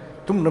کہتا تھا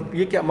تم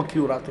یہ کیا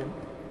مکھی اڑاتے ہو.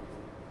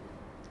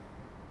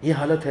 یہ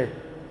حالت ہے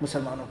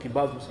مسلمانوں کی،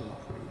 بعض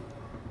مسلمان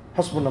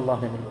حسبنا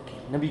اللہ نعم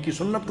الوکیل، نبی کی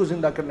سنت کو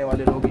زندہ کرنے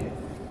والے لوگ ہیں،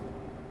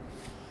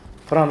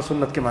 قرآن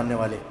سنت کے ماننے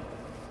والے.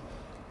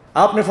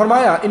 آپ نے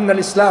فرمایا ان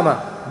الاسلام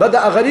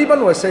بدأ غریبا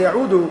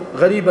وسيعود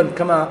غریبا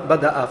كما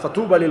بدأ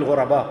فطوبى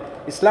للغرباء.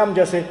 اسلام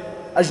جیسے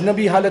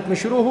اجنبی حالت میں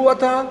شروع ہوا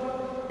تھا،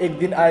 ایک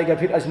دن آئے گا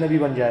پھر اجنبی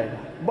بن جائے گا،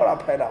 بڑا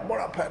پھیلا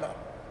بڑا پھیلا.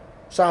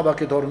 صحابہ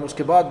کے دور میں، اس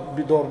کے بعد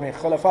بھی دور میں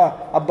خلفاء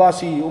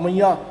عباسی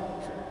امیہ،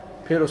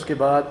 پھر اس کے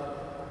بعد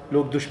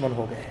لوگ دشمن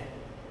ہو گئے،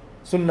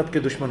 سنت کے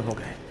دشمن ہو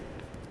گئے.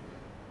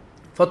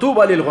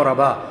 فطوبى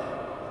للغرباء،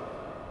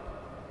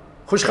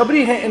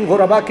 خوشخبری ہے ان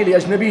غرباء کے لیے،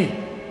 اجنبی.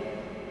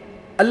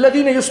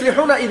 الذين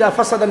يصلحون اذا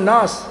فسد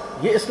الناس،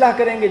 یہ اصلاح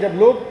کریں گے جب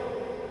لوگ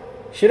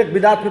شرک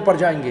بدعت میں پڑ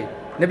جائیں گے،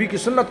 نبی کی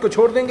سنت کو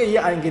چھوڑ دیں گے. یہ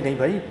آئیں گے نہیں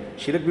بھائی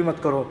شرک بھی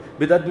مت کرو،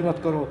 بدعت بھی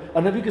مت کرو،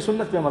 اور نبی کی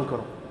سنت پہ عمل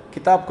کرو.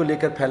 کتاب کو لے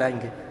کر پھیلائیں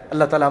گے.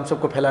 اللہ تعالی ہم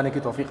سب کو پھیلانے کی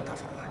توفیق عطا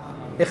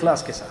فرمائے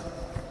اخلاص کے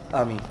ساتھ،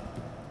 آمین.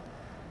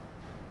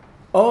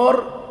 اور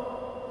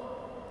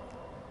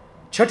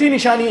چھٹی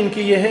نشانی ان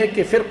کی یہ ہے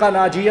کہ فرقہ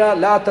ناجیہ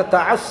لا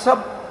تتعصب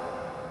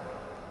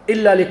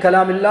الا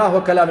لکلام اللہ و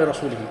کلام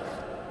رسولہ،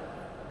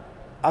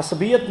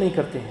 عصبیت نہیں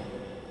کرتے ہیں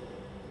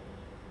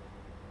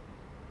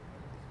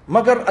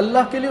مگر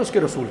اللہ کے لیے، اس کے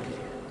رسول کے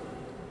لیے.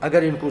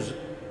 اگر ان کو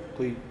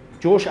کوئی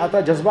جوش آتا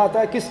ہے، جذبہ آتا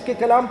ہے، کس کے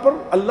کلام پر؟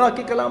 اللہ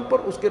کے کلام پر،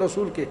 اس کے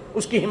رسول کے،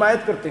 اس کی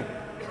حمایت کرتے ہیں،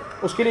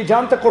 اس کے لیے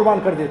جان تک قربان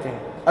کر دیتے ہیں.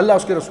 اللہ،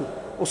 اس کے رسول،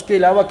 اس کے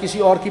علاوہ کسی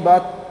اور کی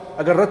بات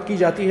اگر رد کی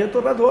جاتی ہے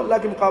تو رد ہو، اللہ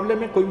کے مقابلے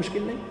میں کوئی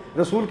مشکل نہیں،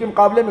 رسول کے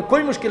مقابلے میں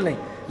کوئی مشکل نہیں.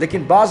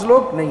 لیکن بعض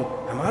لوگ نہیں،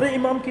 ہمارے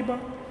امام کی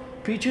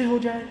بات پیچھے ہو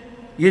جائے،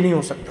 یہ نہیں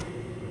ہو سکتا.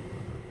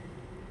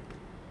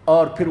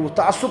 اور پھر وہ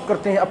تعصب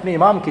کرتے ہیں اپنے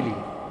امام کے لیے،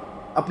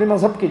 اپنے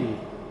مذہب کے لیے،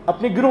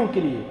 اپنے گروہ کے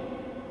لیے،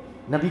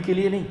 نبی کے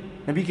لیے نہیں،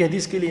 نبی کی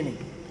حدیث کے لیے نہیں.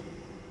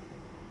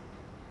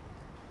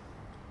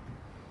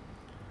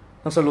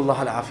 نسأل اللہ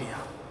العافیہ.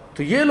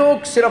 تو یہ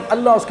لوگ صرف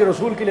اللہ اس کے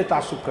رسول کے لیے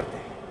تعصب کرتے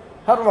ہیں،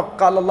 ہر وقت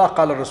قال اللہ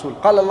قال الرسول،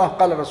 قال اللہ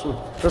قال الرسول،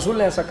 رسول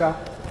نے ایسا کہا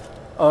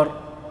اور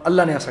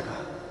اللہ نے ایسا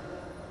کہا.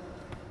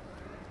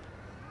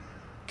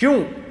 کیوں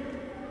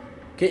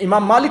کہ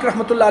امام مالک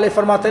رحمۃ اللہ علیہ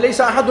فرماتے ہیں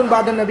لیس احد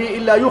بعد النبی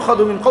الا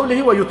یؤخذ من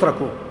قوله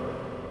ویترک.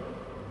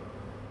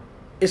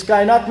 اس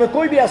کائنات میں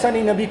کوئی بھی ایسا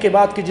نہیں نبی کے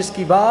بعد کہ جس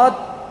کی بات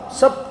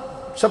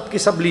سب کی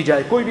سب لی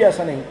جائے، کوئی بھی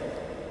ایسا نہیں.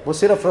 وہ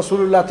صرف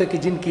رسول اللہ تھے کہ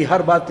جن کی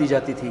ہر بات لی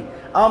جاتی تھی.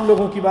 عام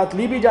لوگوں کی بات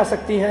لی بھی جا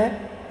سکتی ہے،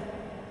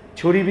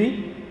 چھوڑی بھی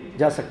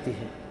جا سکتی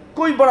ہے.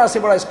 کوئی بڑا سے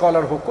بڑا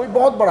اسکالر ہو، کوئی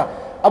بہت بڑا،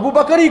 ابو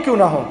بکر ہی کیوں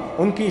نہ ہو،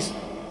 ان کی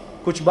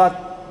کچھ بات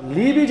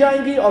لی بھی جائیں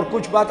گی اور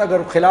کچھ بات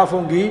اگر خلاف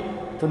ہوں گی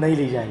تو نہیں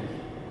لی جائیں گی،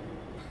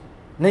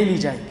 نہیں لی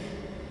جائیں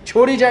گی،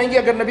 چھوڑی جائیں گی.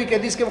 اگر نبی کے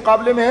حدیث کے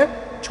مقابلے میں ہے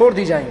چھوڑ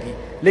دی جائیں گی،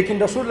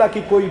 لیکن رسول اللہ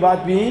کی کوئی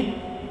بات بھی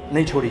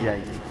نہیں چھوڑی جائے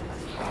گی.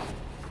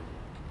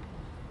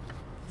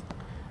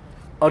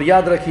 اور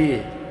یاد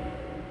رکھیے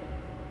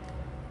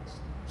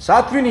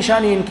ساتویں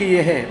نشانی ان کی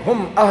یہ ہے،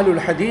 ہم اہل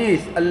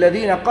الحدیث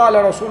الذین قال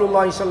رسول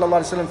اللہ صلی اللہ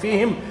علیہ وسلم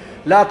فیہم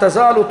لا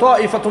تزال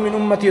طائفة من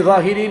امتی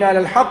ظاہرین علی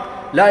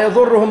الحق لا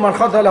يضرهم من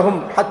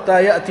خذلهم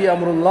حتى یأتی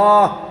امر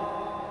اللہ.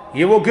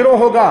 یہ وہ گروہ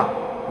ہوگا،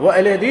 وہ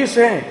اہل حدیث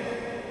ہیں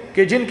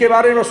کہ جن کے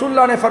بارے میں رسول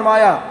اللہ نے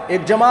فرمایا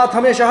ایک جماعت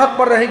ہمیشہ حق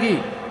پر رہے گی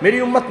میری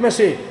امت میں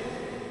سے،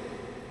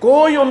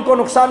 کوئی ان کو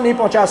نقصان نہیں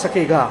پہنچا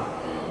سکے گا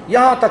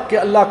یہاں تک کہ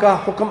اللہ کا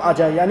حکم آ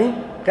جائے، یعنی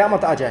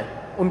قیامت آ جائے،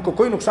 ان کو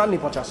کوئی نقصان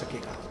نہیں پہنچا سکے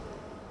گا.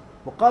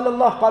 وہ قال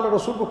اللہ قال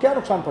رسول کو کیا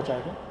نقصان پہنچائے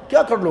گا؟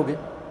 کیا کر لو گے؟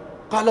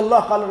 قال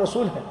اللہ قال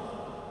رسول ہے،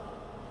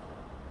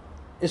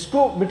 اس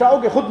کو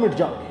مٹاؤ گے خود مٹ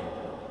جاؤ گے.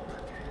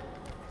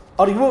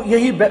 اور وہ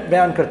یہی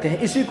بیان کرتے ہیں،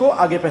 اسی کو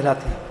آگے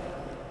پھیلاتے ہیں.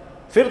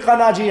 فرقہ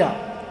ناجیہ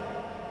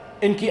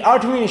ان کی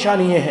 8ویں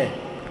نشانی یہ ہے.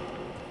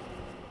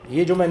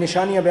 یہ جو میں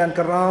نشانیاں بیان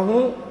کر رہا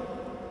ہوں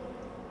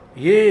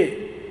یہ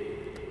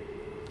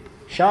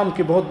شام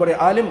کے بہت بڑے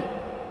عالم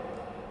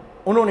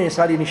انہوں نے یہ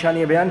ساری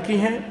نشانیاں بیان کی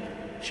ہیں.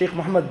 شیخ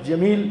محمد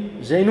جمیل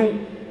زینو،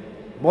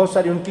 بہت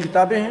ساری ان کی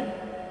کتابیں ہیں،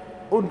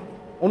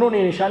 انہوں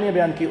نے نشانیاں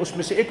بیان کی. اس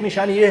میں سے ایک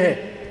نشانی یہ ہے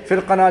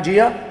فرقہ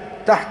ناجیہ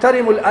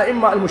تحترم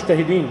الائمہ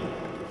المجتہدین،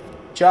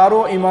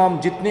 چاروں امام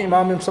جتنے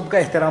امام ہیں سب کا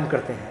احترام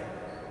کرتے ہیں.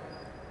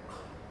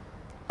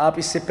 آپ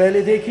اس سے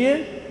پہلے دیکھیے،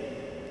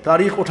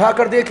 تاریخ اٹھا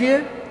کر دیکھیے،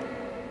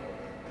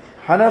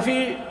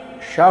 حنفی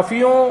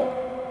شافیوں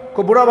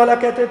کو برا بھلا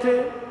کہتے تھے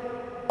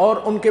اور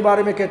ان کے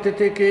بارے میں کہتے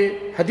تھے کہ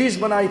حدیث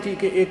بنائی تھی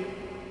کہ ایک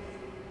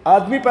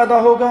آدمی پیدا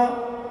ہوگا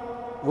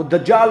وہ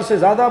دجال سے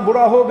زیادہ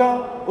برا ہوگا،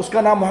 اس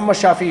کا نام محمد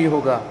شافعی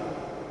ہوگا.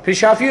 پھر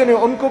شافعیوں نے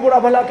ان کو برا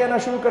بھلا کہنا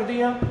شروع کر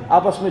دیا،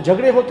 آپس میں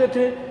جھگڑے ہوتے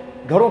تھے،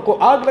 گھروں کو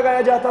آگ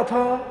لگایا جاتا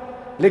تھا.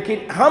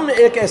 لیکن ہم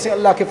ایک ایسے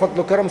اللہ کے فضل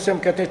و کرم سے ہم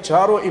کہتے ہیں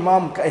چاروں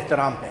امام کا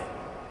احترام ہے.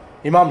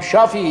 امام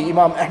شافعی،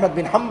 امام احمد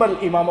بن حنبل،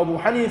 امام ابو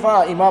حنیفہ،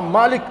 امام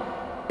مالک،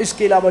 اس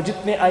کے علاوہ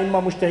جتنے ائمہ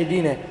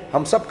مجتہدین ہیں،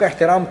 ہم سب کا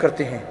احترام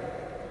کرتے ہیں.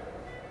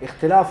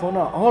 اختلاف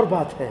ہونا اور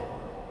بات ہے،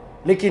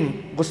 لیکن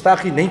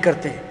گستاخی نہیں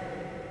کرتے.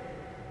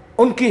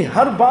 ان کی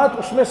ہر بات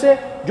اس میں سے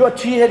جو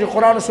اچھی ہے، جو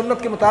قرآن و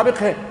سنت کے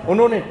مطابق ہے،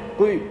 انہوں نے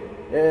کوئی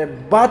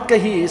بات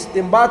کہی،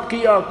 استنباط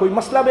کیا، کوئی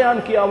مسئلہ بیان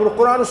کیا، اور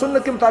قرآن و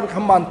سنت کے مطابق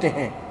ہم مانتے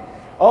ہیں.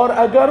 اور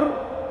اگر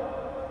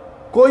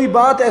کوئی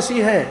بات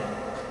ایسی ہے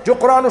جو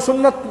قرآن و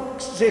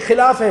سنت سے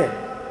خلاف ہے،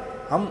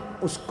 ہم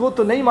اس کو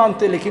تو نہیں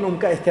مانتے، لیکن ان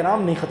کا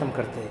احترام نہیں ختم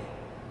کرتے،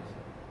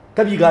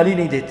 کبھی گالی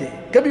نہیں دیتے،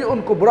 کبھی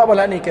ان کو برا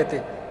بھلا نہیں کہتے.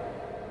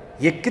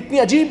 یہ کتنی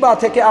عجیب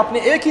بات ہے کہ آپ نے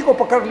ایک ہی کو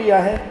پکڑ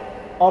لیا ہے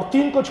اور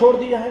 3 کو چھوڑ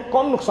دیا ہے.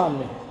 کون نقصان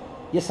میں ہے؟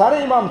 یہ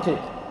سارے امام تھے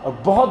اور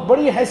بہت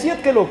بڑی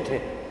حیثیت کے لوگ تھے،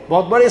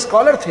 بہت بڑے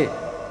اسکالر تھے.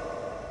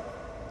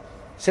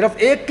 صرف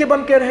ایک کے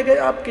بن کے رہ گئے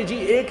آپ کہ جی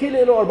ایک ہی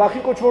لے لو اور باقی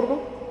کو چھوڑ دو.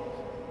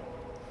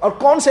 اور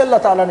کون سے اللہ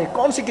تعالیٰ نے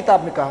کون سی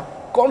کتاب میں کہا،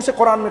 کون سے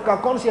قرآن میں کہا،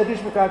 کون سی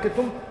حدیث میں کہا کہ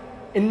تم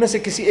ان میں سے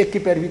کسی ایک کی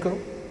پیروی کرو،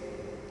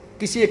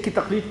 کسی ایک کی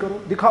تقلید کرو؟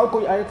 دکھاؤ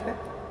کوئی آیت ہے.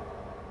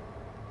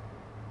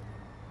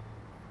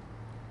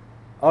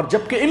 اور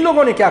جبکہ ان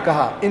لوگوں نے کیا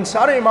کہا، ان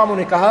سارے اماموں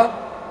نے کہا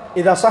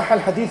اذا صح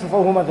الحدیث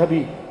فهو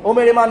مذہبی، او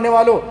میرے ماننے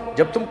والو،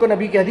 جب تم کو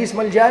نبی کی حدیث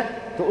مل جائے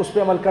تو اس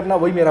پہ عمل کرنا،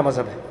 وہی میرا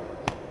مذہب ہے.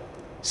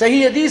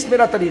 صحیح حدیث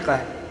میرا طریقہ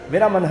ہے،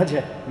 میرا منہج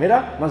ہے، میرا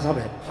مذہب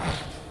ہے.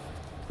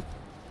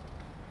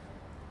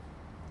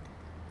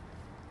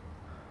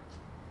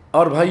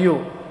 اور بھائیو،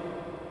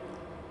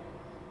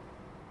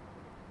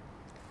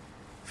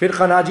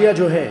 فرقہ ناجیہ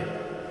جو ہے،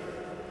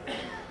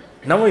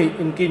 نویں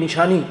ان کی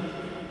نشانی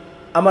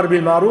امر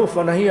بالمعروف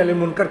و نہی عن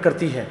المنکر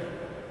کرتی ہے،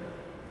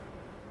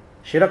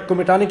 شرک کو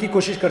مٹانے کی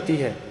کوشش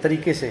کرتی ہے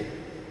طریقے سے،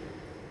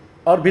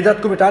 اور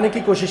بدعت کو مٹانے کی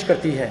کوشش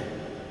کرتی ہے.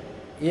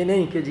 یہ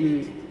نہیں کہ جی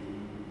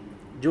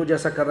جو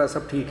جیسا کر رہا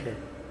سب ٹھیک ہے،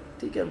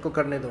 ٹھیک ہے ان کو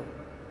کرنے دو.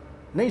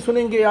 نہیں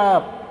سنیں گے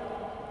آپ.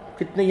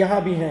 کتنے یہاں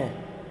بھی ہیں،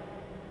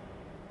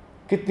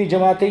 کتنی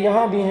جماعتیں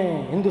یہاں بھی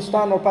ہیں،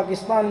 ہندوستان اور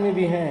پاکستان میں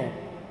بھی ہیں،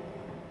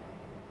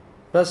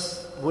 بس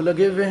وہ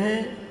لگے ہوئے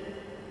ہیں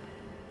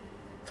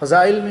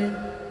فضائل میں،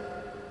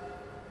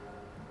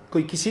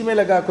 کوئی کسی میں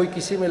لگا، کوئی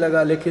کسی میں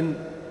لگا، لیکن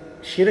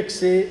شرک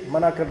سے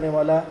منع کرنے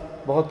والا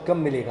بہت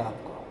کم ملے گا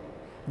آپ کو،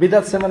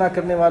 بدعت سے منع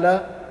کرنے والا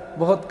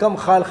بہت کم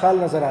خال خال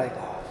نظر آئے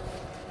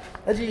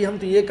گا. جی ہم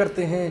تو یہ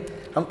کرتے ہیں،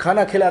 ہم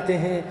کھانا کھلاتے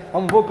ہیں،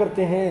 ہم وہ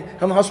کرتے ہیں،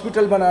 ہم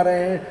ہاسپٹل بنا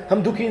رہے ہیں،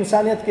 ہم دکھی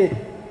انسانیت کے.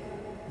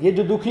 یہ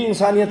جو دکھی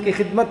انسانیت کی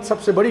خدمت،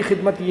 سب سے بڑی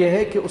خدمت یہ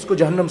ہے کہ اس کو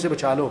جہنم سے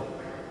بچا لو.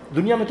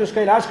 دنیا میں تو اس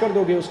کا علاج کر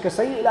دو گے، اس کا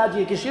صحیح علاج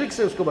یہ کہ شرک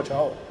سے اس کو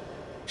بچاؤ.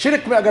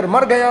 شرک میں اگر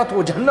مر گیا تو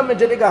وہ جہنم میں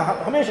جلے گا،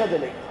 ہمیشہ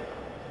جلے گا،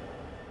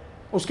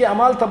 اس کے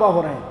اعمال تباہ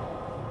ہو رہے ہیں.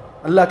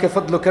 اللہ کے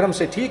فضل و کرم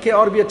سے ٹھیک ہے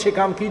اور بھی اچھے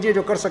کام کیجئے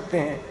جو کر سکتے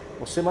ہیں،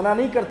 اس سے منع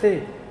نہیں کرتے،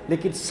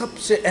 لیکن سب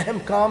سے اہم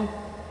کام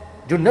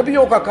جو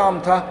نبیوں کا کام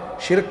تھا،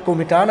 شرک کو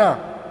مٹانا،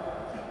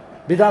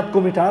 بدعت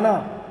کو مٹانا،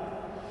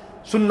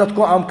 سنت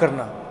کو عام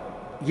کرنا،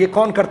 یہ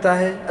کون کرتا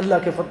ہے؟ اللہ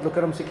کے فضل و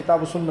کرم سے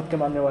کتاب و سنت کے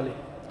ماننے والے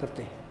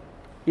کرتے ہیں.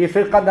 یہ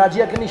فرقہ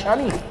ناجیہ کی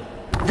نشانی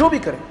ہے. جو بھی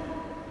کرے،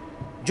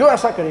 جو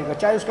ایسا کرے گا،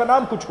 چاہے اس کا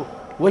نام کچھ ہو،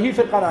 وہی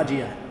فرقہ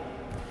ناجیہ ہے.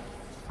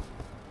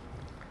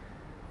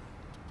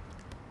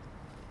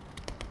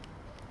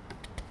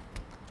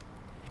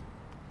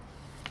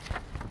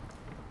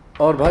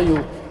 اور بھائیو،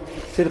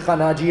 فرقہ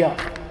ناجیہ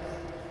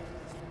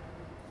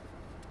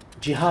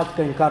جہاد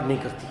کا انکار نہیں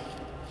کرتی،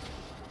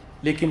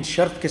 لیکن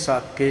شرط کے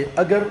ساتھ کہ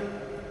اگر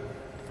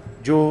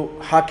جو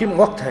حاکم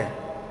وقت ہے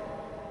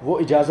وہ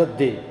اجازت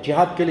دے.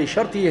 جہاد کے لیے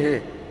شرط یہ ہے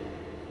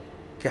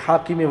کہ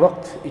حاکم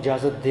وقت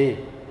اجازت دے.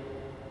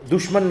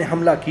 دشمن نے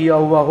حملہ کیا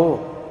ہوا ہو،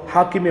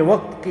 حاکم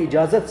وقت کی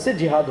اجازت سے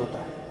جہاد ہوتا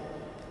ہے.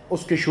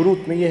 اس کے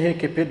شروط میں یہ ہے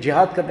کہ پھر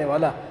جہاد کرنے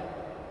والا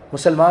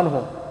مسلمان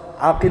ہو،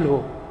 عاقل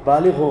ہو،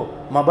 بالغ ہو،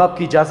 ماں باپ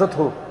کی اجازت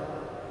ہو.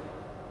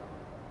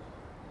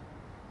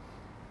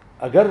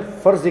 اگر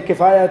فرض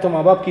کفایہ ہے تو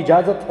ماں باپ کی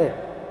اجازت ہے،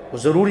 وہ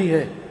ضروری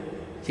ہے.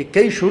 یہ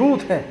کئی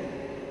شروط ہیں.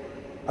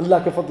 اللہ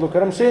کے فضل و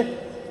کرم سے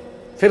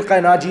فرقہ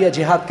ناجیہ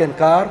جہاد کا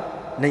انکار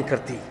نہیں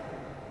کرتی،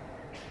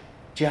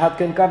 جہاد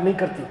کا انکار نہیں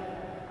کرتی.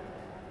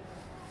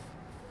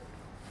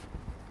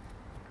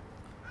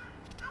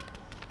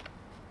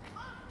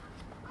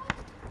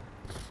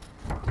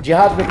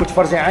 جہاد میں کچھ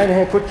فرض عین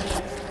ہیں،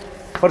 کچھ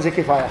فرض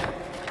کفایہ ہے.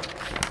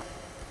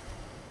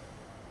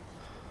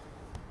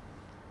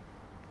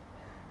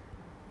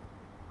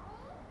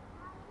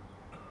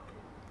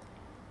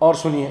 اور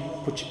سنیے،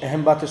 کچھ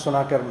اہم باتیں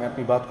سنا کر میں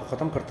اپنی بات کو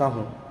ختم کرتا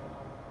ہوں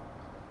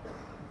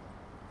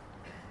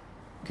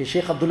کہ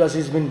شیخ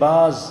عبدالعزیز بن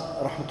باز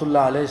رحمۃ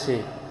اللہ علیہ سے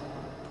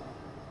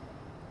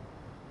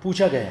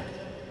پوچھا گیا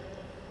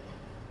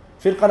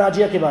فرقہ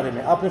ناجیہ کے بارے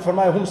میں. آپ نے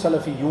فرمایا ہم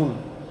سلفیون،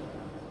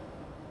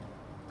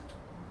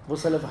 وہ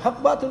سلف،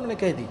 حق بات انہوں نے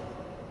کہہ دی،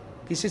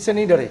 کسی سے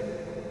نہیں ڈرے.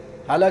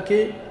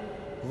 حالانکہ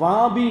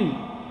وہاں بھی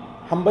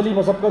حنبلی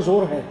مذہب کا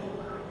زور ہے،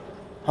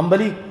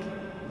 حنبلی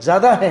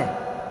زیادہ ہیں،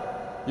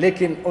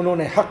 لیکن انہوں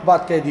نے حق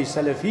بات کہہ دی،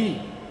 سلفی،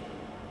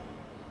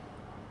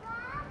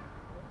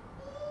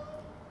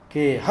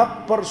 کہ حق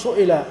پر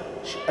سئل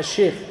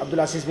الشیخ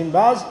عبدالعزیز بن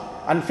باز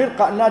عن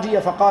فرقة الناجية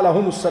فقال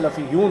هم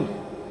السلفيون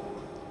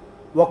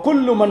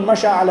وكل من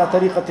مشى على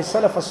طريقة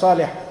السلف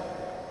الصالح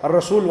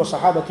الرسول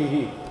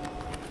وصحابته.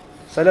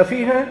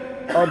 سلفی ہیں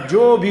اور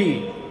جو بھی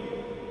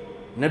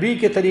نبی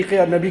کے طریقے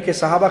اور نبی کے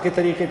صحابہ کے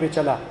طریقے پہ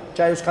چلا،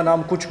 چاہے اس کا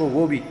نام کچھ ہو،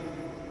 وہ بھی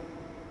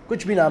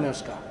کچھ بھی نام ہے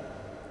اس کا،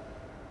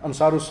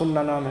 انصار السنہ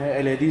نام ہے،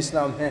 اہل حدیث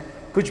نام ہے،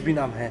 کچھ بھی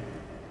نام ہے،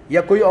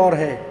 یا کوئی اور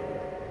ہے،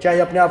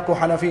 چاہے اپنے آپ کو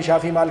حنفی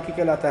شافی مالکی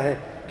کہلاتا ہے،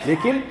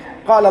 لیکن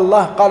قال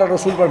اللہ قال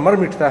رسول پر مر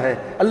مٹتا ہے،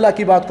 اللہ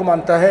کی بات کو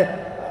مانتا ہے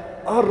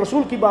اور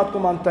رسول کی بات کو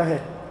مانتا ہے،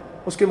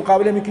 اس کے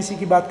مقابلے میں کسی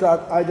کی بات کا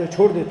عائدہ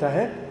چھوڑ دیتا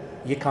ہے،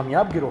 یہ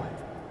کامیاب گروہ ہے.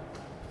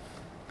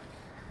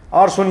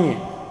 اور سنیے،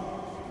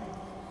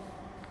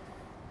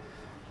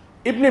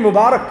 ابن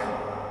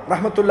مبارک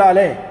رحمۃ اللہ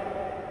علیہ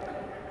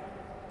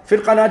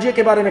فرقہ ناجیہ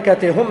کے بارے میں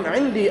کہتے ہیں، ہم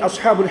عندی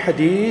اصحاب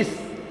الحدیث،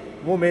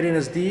 وہ میرے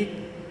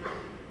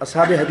نزدیک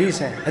اصحاب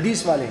حدیث ہیں،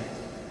 حدیث والے ہیں.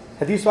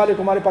 حدیث والے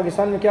کو ہمارے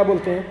پاکستان میں کیا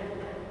بولتے ہیں؟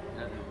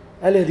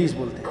 اہل حدیث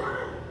بولتے ہیں،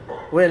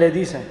 وہ اہل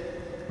حدیث ہیں.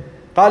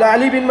 قال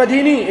علی بن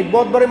مدینی، ایک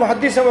بہت بڑے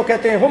محدث ہیں، وہ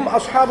کہتے ہیں ہم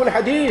اصحاب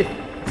الحدیث،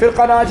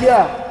 فرقہ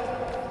ناجیہ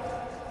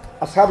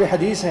اصحاب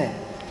حدیث ہیں.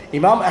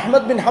 امام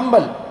احمد بن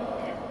حنبل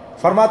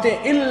فرماتے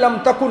ہیں ان لم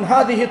تکن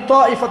هذه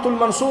الطائفة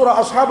المنصورة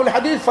اصحاب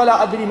الحدیث فلا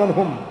ادری من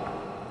هم.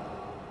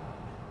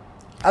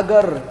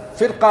 اگر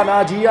فرقہ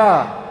ناجیہ،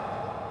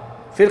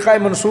 فرقہ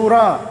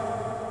منصورہ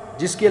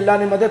جس کی اللہ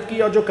نے مدد کی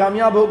اور جو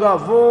کامیاب ہوگا،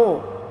 وہ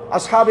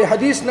اصحاب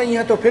حدیث نہیں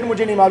ہے تو پھر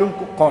مجھے نہیں معلوم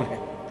کون ہے،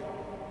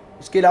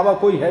 اس کے علاوہ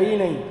کوئی ہے ہی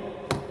نہیں.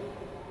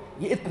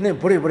 یہ اتنے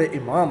بڑے بڑے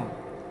امام،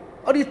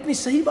 اور اتنی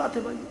صحیح بات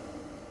ہے بھائی،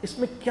 اس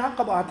میں کیا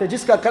قباحت ہے؟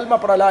 جس کا کلمہ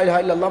پڑھا لا الہ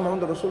الا اللہ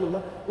محمد رسول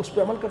اللہ، اس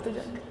پہ عمل کرتے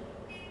جائیں گے،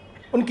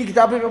 ان کی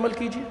کتابیں پہ عمل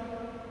کیجیے،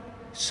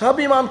 سب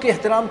امام کے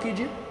احترام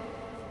کیجیے،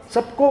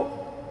 سب کو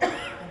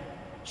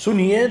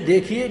سنیے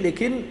دیکھیے،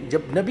 لیکن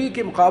جب نبی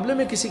کے مقابلے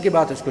میں کسی کی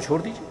بات ہے اس کو چھوڑ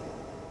دیجیے.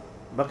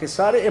 باقی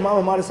سارے امام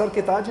ہمارے سر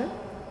کے تاج ہیں،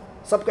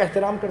 سب کا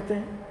احترام کرتے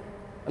ہیں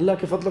اللہ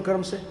کے فضل و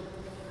کرم سے.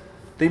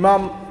 تو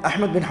امام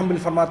احمد بن حنبل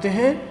فرماتے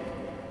ہیں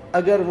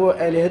اگر وہ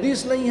اہل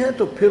حدیث نہیں ہے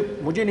تو پھر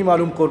مجھے نہیں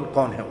معلوم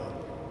کون ہے وہ.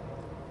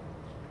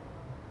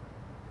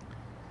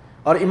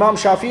 اور امام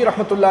شافعی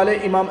رحمۃ اللہ علیہ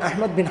امام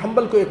احمد بن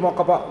حنبل کو ایک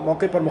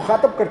موقع پر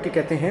مخاطب کر کے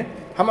کہتے ہیں،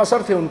 ہم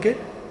اثر تھے ان کے،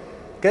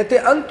 کہتے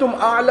انتم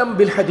اعلم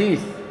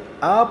بالحدیث،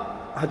 آپ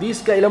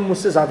حدیث کا علم مجھ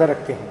سے زیادہ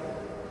رکھتے ہیں.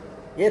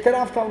 یہ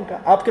اعتراف تھا ان کا،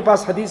 آپ کے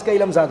پاس حدیث کا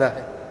علم زیادہ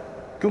ہے،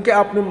 کیونکہ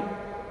آپ نے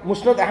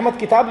مسند احمد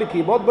کتاب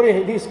لکھی، بہت بڑی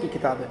حدیث کی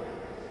کتاب ہے.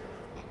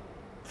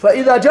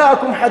 فَإِذَا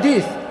جَاءَكُمْ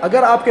حدیث،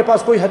 اگر آپ کے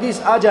پاس کوئی حدیث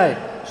آ جائے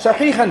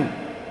صحیحاً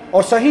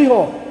اور صحیح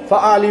ہو،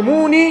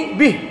 فَعَالِمُونِي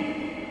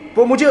بِهِ،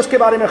 وہ مجھے اس کے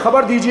بارے میں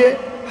خبر دیجئے،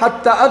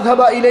 حَتَّى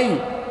أَذْهَبَ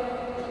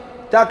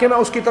إِلَيْهِ، تاکہ میں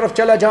اس کی طرف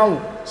چلا جاؤں،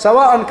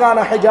 سواء كان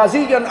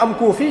حجازيا ام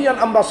کوفيا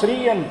ام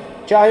بصريا،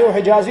 چاہے وہ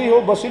حجازی ہو،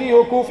 بصری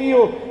ہو، کوفی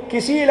ہو،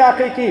 کسی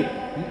علاقے کی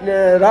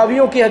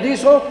راویوں کی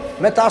حدیث ہو،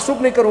 میں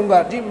تعصب نہیں کروں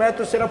گا، جی میں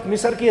تو صرف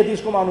مصر کی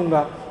حدیث کو مانوں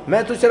گا،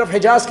 میں تو صرف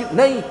حجاز کی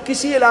نہیں،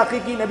 کسی علاقے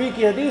کی نبی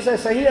کی حدیث ہے،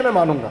 صحیح ہے، میں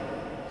مانوں گا.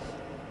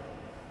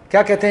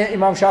 کیا کہتے ہیں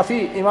امام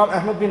شافعی امام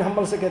احمد بن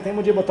حنبل سے کہتے ہیں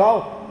مجھے بتاؤ،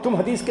 تم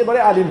حدیث کے بڑے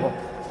عالم ہو،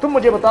 تم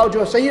مجھے بتاؤ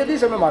جو صحیح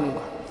حدیث ہے میں مانوں گا،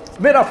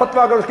 میرا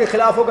فتویٰ اگر اس کے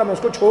خلاف ہوگا میں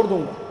اس کو چھوڑ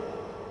دوں گا.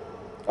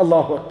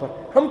 اللہ اکبر.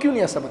 ہم کیوں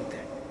نہیں ایسا بنتے؟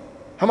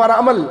 ہمارا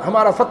عمل،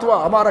 ہمارا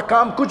فتویٰ، ہمارا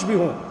کام کچھ بھی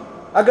ہو،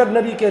 اگر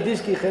نبی کے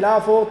حدیث کی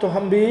خلاف ہو تو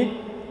ہم بھی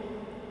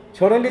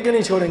چھوڑیں گے کہ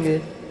نہیں چھوڑیں گے؟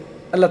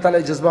 اللہ تعالیٰ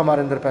جذبہ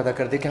ہمارے اندر پیدا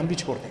کر دے کہ ہم بھی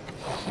چھوڑ دیں.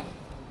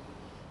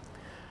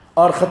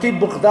 اور خطیب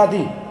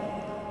بغدادی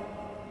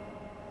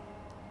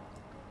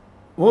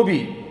وہ بھی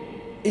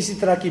اسی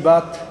طرح کی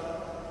بات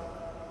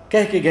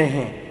کہہ کے گئے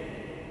ہیں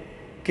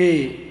کہ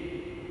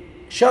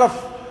شرف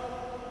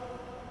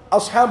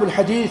اصحاب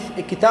الحدیث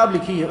ایک کتاب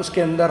لکھی ہے، اس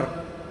کے اندر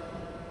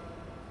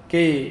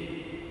کہ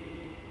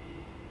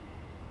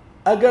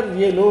اگر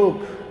یہ لوگ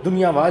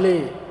دنیا والے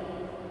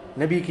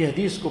نبی کی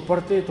حدیث کو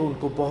پڑھتے تو ان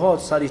کو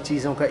بہت ساری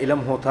چیزوں کا علم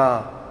ہوتا،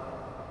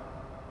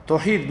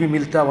 توحید بھی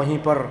ملتا وہیں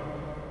پر،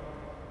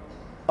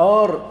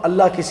 اور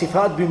اللہ کی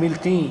صفات بھی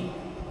ملتی،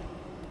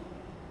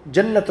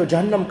 جنت و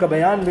جہنم کا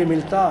بیان بھی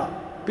ملتا،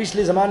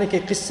 پچھلے زمانے کے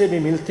قصے بھی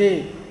ملتے.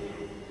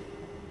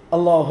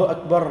 اللہ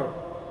اکبر.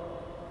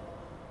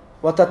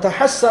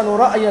 وَتَتَحَسَّنُ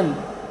رَأْيًا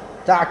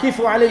تَعْكِفُ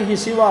عَلَيْهِ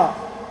سِوَى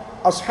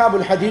أَصْحَابُ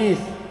الْحَدِيثِ،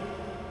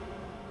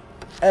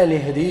 اہل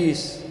حدیث.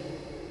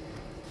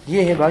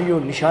 یہ ہیں بھائیوں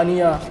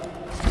نشانیاں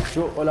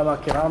جو علماء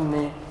کرام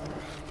نے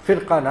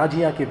فرقہ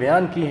ناجیہ کے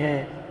بیان کی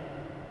ہیں.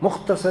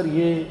 مختصر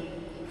یہ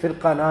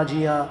فرقہ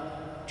ناجیہ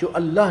جو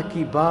اللہ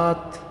کی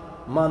بات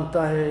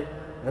مانتا ہے،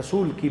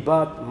 رسول کی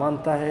بات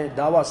مانتا ہے،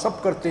 دعویٰ سب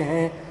کرتے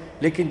ہیں،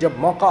 لیکن جب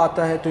موقع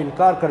آتا ہے تو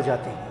انکار کر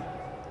جاتے ہیں،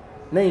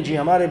 نہیں جی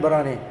ہمارے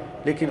برانے.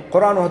 لیکن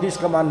قرآن و حدیث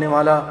کا ماننے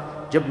والا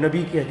جب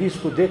نبی کی حدیث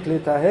کو دیکھ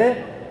لیتا ہے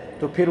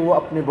تو پھر وہ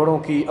اپنے بڑوں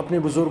کی، اپنے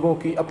بزرگوں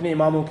کی، اپنے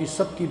اماموں کی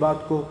سب کی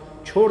بات کو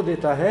چھوڑ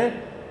دیتا ہے،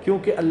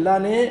 کیونکہ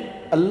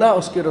اللہ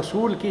اس کے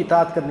رسول کی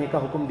اطاعت کرنے کا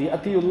حکم دیا.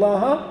 اطیعوا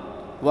اللہ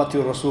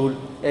واطیعوا الرسول.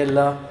 اے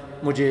اللہ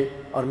مجھے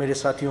اور میرے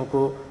ساتھیوں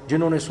کو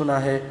جنہوں نے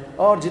سنا ہے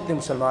اور جتنے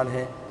مسلمان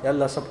ہیں یا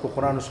اللہ سب کو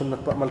قرآن و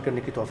سنت پر عمل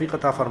کرنے کی توفیق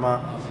عطا فرما.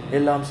 اے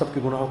اللہ ہم سب کے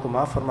گناہوں کو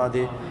معاف فرما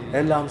دے. اے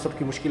اللہ ہم سب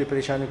کی مشکل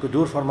پریشانیوں کو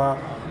دور فرما.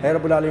 اے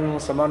رب العالمین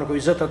مسلمانوں کو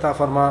عزت عطا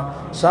فرما.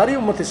 ساری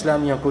امت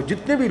اسلامیہ کو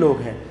جتنے بھی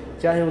لوگ ہیں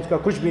چاہے اس کا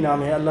کچھ بھی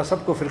نام ہے اللہ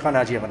سب کو فرقہ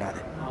ناجیہ بنا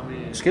دے.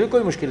 اس کے لیے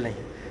کوئی مشکل نہیں.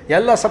 یا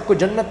اللہ سب کو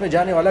جنت میں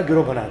جانے والا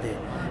گروہ بنا دے.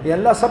 یا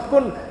اللہ سب کو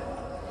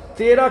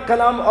تیرا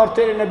کلام اور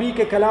تیرے نبی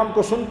کے کلام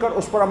کو سن کر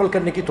اس پر عمل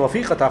کرنے کی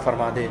توفیق عطا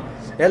فرما دے.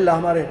 اے اللہ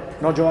ہمارے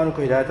نوجوانوں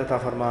کو ہدایت عطا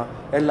فرما.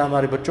 اے اللہ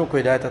ہمارے بچوں کو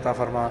ہدایت عطا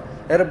فرما.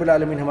 اے رب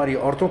العالمین ہماری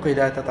عورتوں کو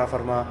ہدایت عطا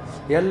فرما.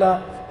 اے اللہ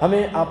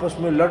ہمیں آپس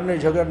میں لڑنے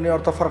جھگڑنے اور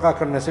تفرقہ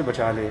کرنے سے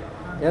بچا لے.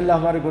 اے اللہ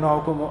ہمارے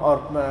گناہوں کو اور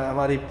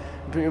ہماری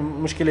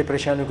مشکل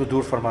پریشانیوں کو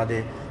دور فرما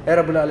دے. اے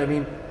رب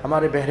العالمین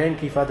ہمارے بحرین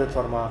کی حفاظت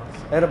فرما.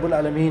 اے رب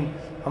العالمین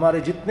ہمارے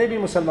جتنے بھی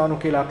مسلمانوں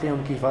کے علاقے ہیں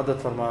ان کی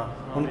حفاظت فرما.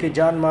 ان کے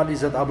جان مال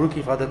عزت آبرو کی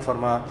حفاظت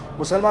فرما.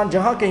 مسلمان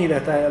جہاں کہیں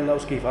رہتا ہے اللہ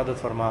اس کی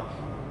حفاظت فرما.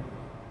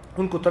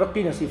 ان کو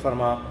ترقی نصیب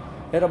فرما.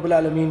 اے رب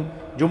العالمین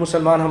جو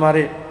مسلمان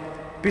ہمارے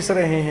پس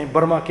رہے ہیں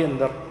برما کے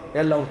اندر اے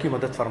اللہ ان کی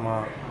مدد فرما.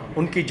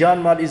 ان کی جان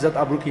مال عزت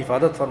آبرو کی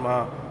حفاظت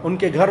فرما. ان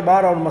کے گھر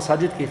بار اور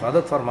مساجد کی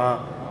حفاظت فرما.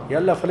 یا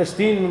اللہ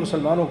فلسطین میں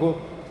مسلمانوں کو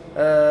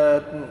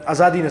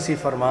آزادی نصیب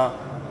فرما.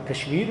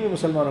 کشمیر میں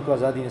مسلمانوں کو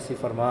آزادی نصیب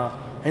فرما.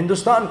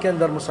 ہندوستان کے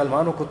اندر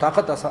مسلمانوں کو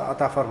طاقت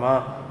عطا فرما.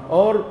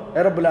 اور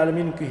اے رب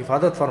العالمین کی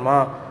حفاظت فرما.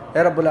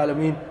 اے رب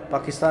العالمین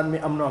پاکستان میں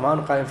امن و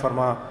امان قائم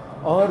فرما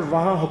اور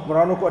وہاں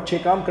حکمرانوں کو اچھے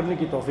کام کرنے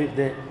کی توفیق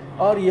دے.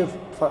 اور یہ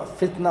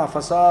فتنہ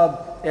فساد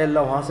اے اللہ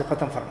وہاں سے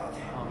ختم فرما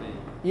دے.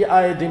 یہ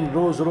آئے دن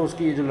روز روز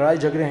کی جو لڑائی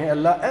جھگڑے ہیں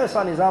اللہ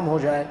ایسا نظام ہو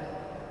جائے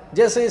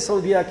جیسے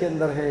سعودیہ کے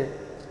اندر ہے.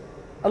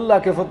 اللہ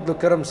کے فضل و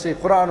کرم سے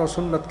قرآن و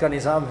سنت کا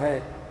نظام ہے.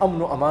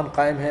 امن و امان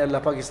قائم ہے. اللہ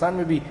پاکستان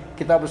میں بھی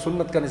کتاب و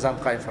سنت کا نظام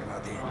قائم فرما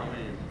دے.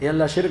 اے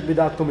اللہ شرک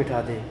بدعت کو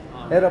مٹا دے.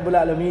 اے رب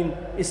العالمین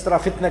اس طرح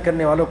فتنہ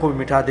کرنے والوں کو بھی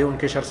مٹا دے. ان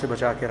کے شر سے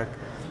بچا کے رکھ.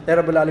 اے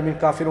رب العالمین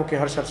کافروں کے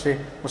ہر شر سے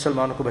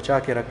مسلمانوں کو بچا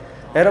کے رکھ.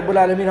 اے رب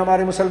العالمین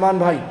ہمارے مسلمان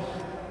بھائی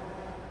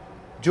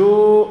جو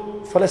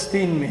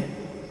فلسطین میں،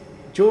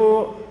 جو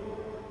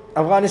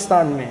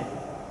افغانستان میں،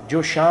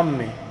 جو شام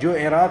میں، جو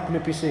عراق میں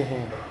پسے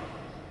ہیں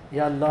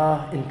یا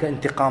اللہ ان کا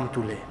انتقام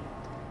تو لے.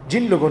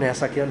 جن لوگوں نے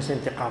ایسا کیا ان سے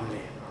انتقام لے.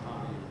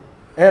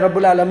 اے رب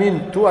العالمین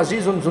تو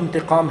عزیز ذو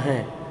انتقام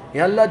ہے.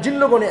 یا اللہ جن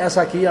لوگوں نے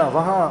ایسا کیا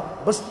وہاں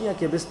بستیاں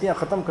کی بستیاں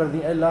ختم کر دیں.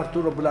 اے اللہ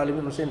تو رب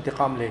العالمین ان سے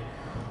انتقام لے.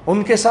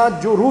 ان کے ساتھ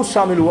جو روس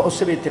شامل ہوا اس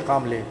سے بھی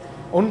انتقام لے.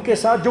 ان کے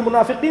ساتھ جو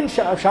منافقین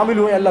شامل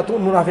ہوئے اللہ تو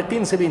ان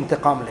منافقین سے بھی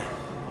انتقام لے.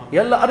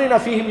 یا اللہ ارنا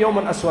فیہم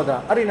یوما اسودا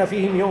ارنا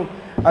فیہم یوم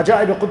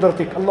عجائب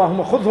قدرتک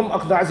اللہم خذہم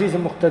اخذ عزیز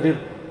مقتدر.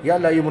 یا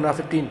اللہ یہ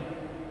منافقین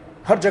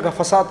ہر جگہ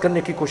فساد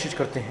کرنے کی کوشش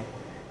کرتے ہیں.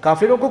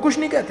 کافروں کو کچھ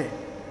نہیں کہتے،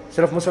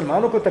 صرف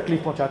مسلمانوں کو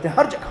تکلیف پہنچاتے ہیں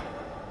ہر جگہ.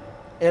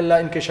 اے اللہ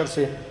ان کے شر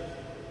سے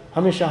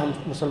ہمیشہ ہم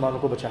مسلمانوں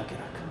کو بچا کے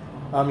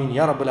رکھ. آمین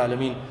یا رب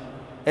العالمین.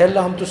 اے اللہ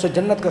ہم تجھ سے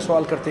جنت کا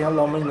سوال کرتے ہیں.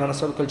 اللہم انا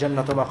نسألک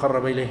الجنۃ وما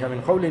قرب الیہا من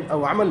قول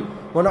او عمل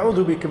ونعوذ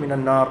بک من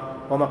النار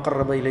وما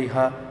قرب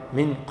الیہا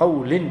من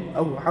قول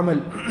او عمل.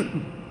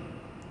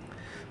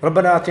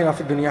 ربنا آتنا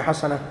في الدنيا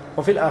حسنة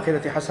وفي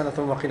الآخرة حسنة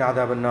وقنا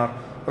عذاب النار.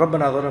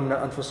 ربنا ظلمنا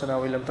أنفسنا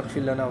وإن لم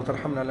تغفر لنا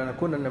وترحمنا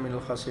لنكونن من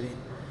الخاسرين.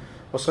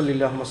 وصل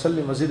اللهم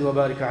وسلم وزد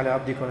وبارك على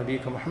عبدك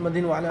ونبيك محمد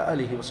وعلى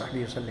آله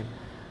وصحبه وسلم.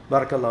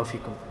 بارک اللہ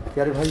فیکم.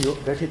 پیارے بھائیو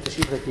بیٹھے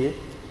تشریف رکھیے.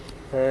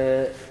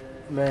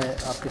 میں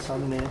آپ کے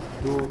سامنے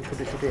دو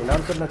چھوٹے چھوٹے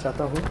اعلان کرنا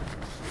چاہتا ہوں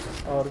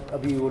اور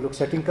ابھی وہ لوگ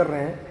سیٹنگ کر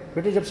رہے ہیں.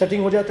 بیٹے جب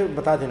سیٹنگ ہو جائے تو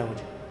بتا دینا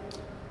مجھے،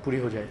 پوری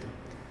ہو جائے تو.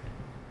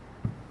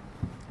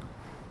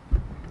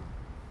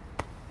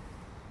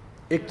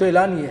 ایک تو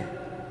اعلان یہ ہے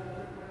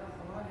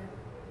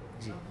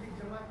جی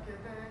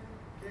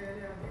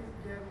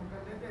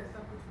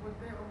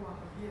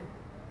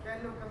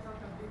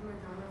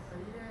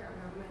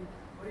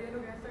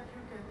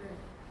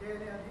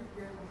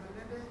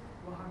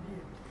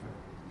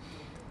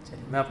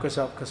میں آپ کا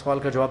سوال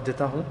کا جواب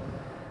دیتا ہوں.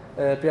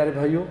 پیارے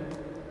بھائیوں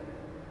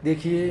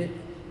دیکھیے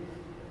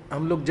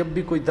ہم لوگ جب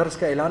بھی کوئی درس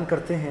کا اعلان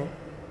کرتے ہیں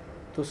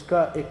تو اس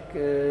کا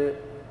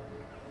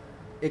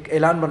ایک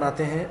اعلان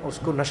بناتے ہیں، اس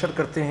کو نشر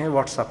کرتے ہیں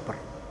واٹس ایپ پر.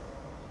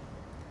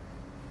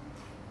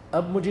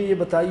 اب مجھے یہ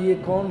بتائیے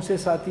کون سے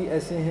ساتھی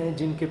ایسے ہیں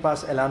جن کے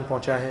پاس اعلان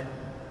پہنچا ہے؟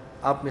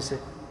 آپ میں سے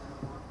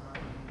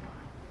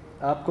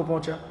آپ کو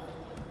پہنچا،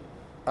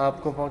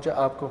 آپ کو پہنچا،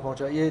 آپ کو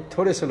پہنچا، یہ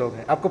تھوڑے سے لوگ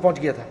ہیں. آپ کو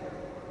پہنچ گیا تھا؟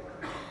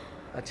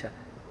 اچھا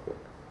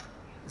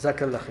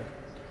جزاک اللہ خیر.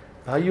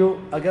 بھائیو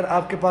اگر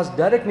آپ کے پاس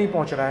ڈائریکٹ نہیں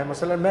پہنچ رہا ہے،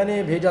 مثلا میں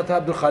نے بھیجا تھا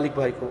عبدالخالق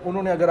بھائی کو،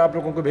 انہوں نے اگر آپ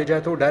لوگوں کو بھیجا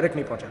ہے تو وہ ڈائریکٹ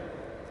نہیں پہنچا.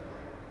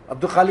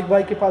 عبدالخالق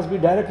بھائی کے پاس بھی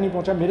ڈائریکٹ نہیں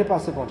پہنچا، میرے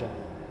پاس سے پہنچا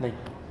نہیں،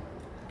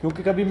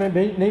 کیونکہ کبھی میں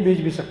نہیں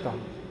بھیج بھی سکتا ہوں.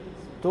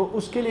 تو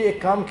اس کے لیے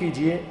ایک کام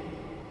کیجئے.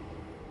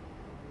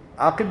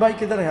 عاقب بھائی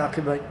کدھر ہیں؟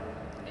 عاقب بھائی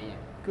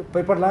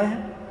پیپر لائے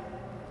ہیں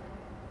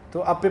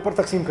تو آپ پیپر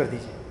تقسیم کر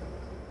دیجئے،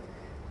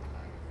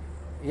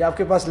 یہ آپ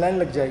کے پاس لائن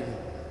لگ جائے گی.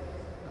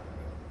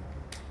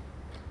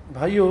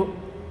 بھائیو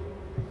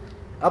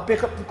آپ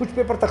کچھ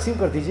پیپر تقسیم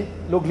کر دیجئے،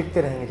 لوگ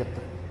لکھتے رہیں گے جب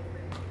تک.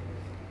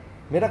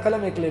 میرا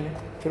قلم ایک لے لیں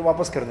پھر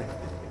واپس کر دیں.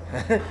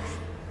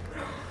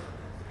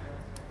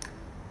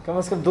 کم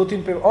از کم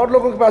 2-3 پیپر، اور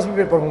لوگوں کے پاس بھی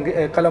پیپر ہوں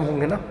گے، قلم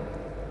ہوں گے نا.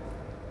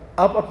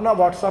 آپ اپنا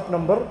واٹس ایپ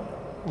نمبر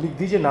لکھ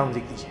دیجئے، نام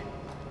لکھ دیجئے.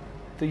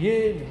 تو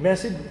یہ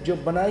میسج جو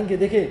بنائیں گے،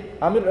 دیکھیں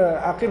عامر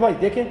عاقب بھائی،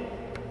 دیکھیں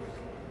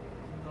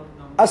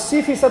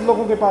 80%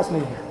 لوگوں کے پاس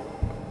نہیں ہے.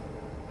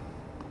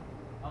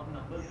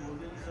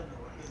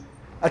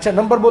 اچھا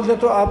نمبر بول دیں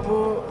تو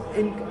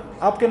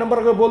آپ کے نمبر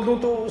اگر بول دوں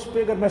تو اس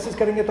پہ اگر میسج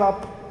کریں گے تو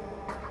آپ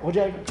ہو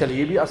جائے گا. چلیے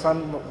یہ بھی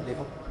آسان،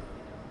 دیکھو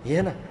یہ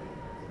ہے نا،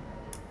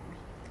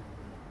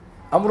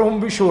 امرہم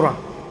بالشورا،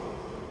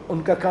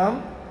 ان کا کام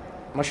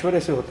مشورے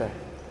سے ہوتا ہے.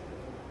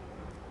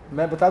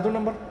 میں بتا دوں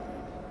نمبر،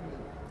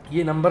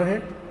 یہ نمبر ہے،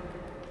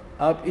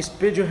 آپ اس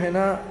پہ جو ہے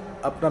نا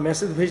اپنا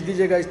میسج بھیج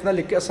دیجیے گا، اتنا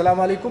لکھ کے السلام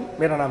علیکم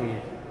میرا نام یہ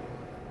ہے،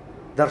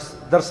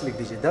 درس لکھ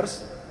دیجیے،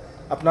 درس،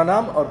 اپنا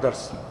نام اور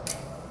درس.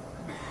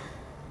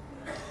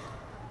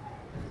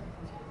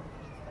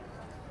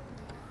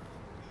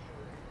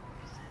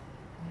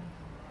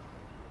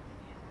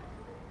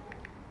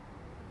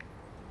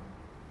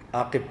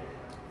 عاقب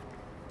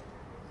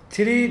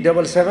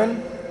 377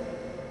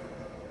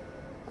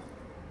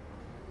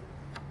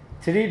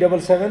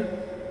 37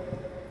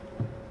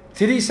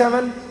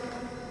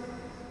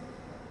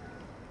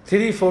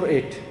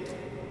 348.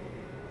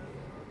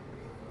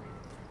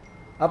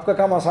 آپ کا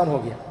کام آسان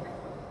ہو گیا.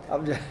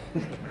 اب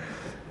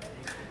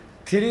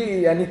 3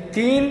 یعنی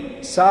 3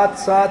 7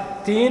 7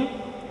 3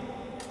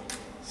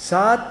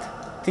 7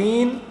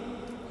 3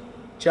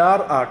 4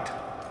 8.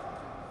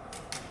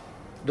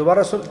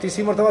 دوبارہ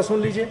تیسری مرتبہ سن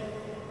لیجئے،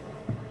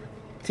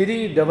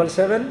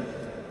 377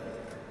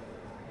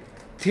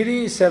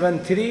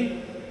 373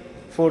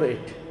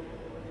 48.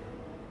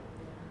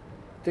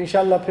 تو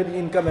انشاءاللہ پھر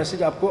ان کا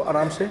میسج آپ کو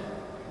آرام سے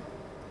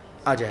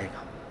آ جائے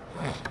گا.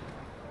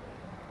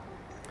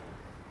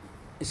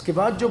 اس کے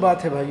بعد جو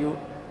بات ہے بھائیو،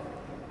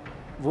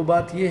 وہ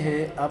بات یہ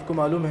ہے، آپ کو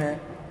معلوم ہے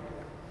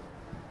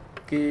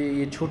کہ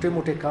یہ چھوٹے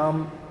موٹے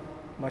کام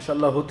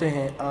ماشاءاللہ ہوتے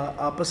ہیں،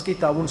 آپس کی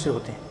تعاون سے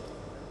ہوتے ہیں.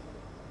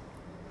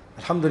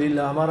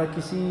 الحمدللہ ہمارا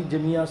کسی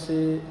جمعیہ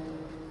سے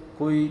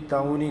کوئی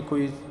تعاونی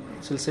کوئی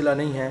سلسلہ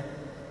نہیں ہے.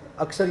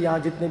 اکثر یہاں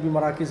جتنے بھی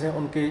مراکز ہیں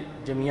ان کے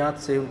جمعیات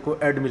سے ان کو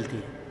ایڈ ملتی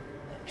ہے.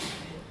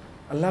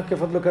 اللہ کے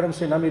فضل و کرم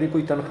سے نہ میری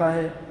کوئی تنخواہ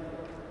ہے،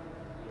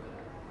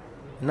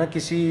 نہ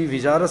کسی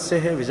وزارت سے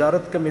ہے.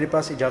 وزارت کا میرے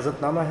پاس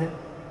اجازت نامہ ہے،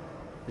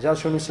 وزارت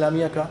شؤون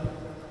اسلامیہ کا،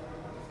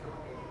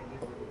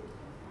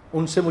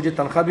 ان سے مجھے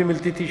تنخواہ بھی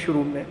ملتی تھی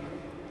شروع میں.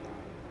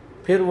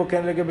 پھر وہ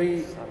کہنے لگے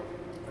بھئی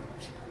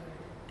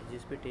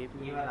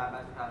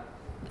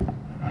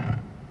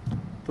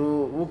تو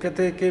وہ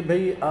کہتے ہیں کہ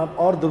بھئی آپ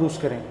اور دروس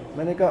کریں.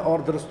 میں نے کہا اور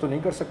درس تو نہیں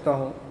کر سکتا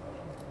ہوں،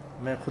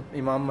 میں خود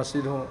امام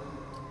مسجد ہوں،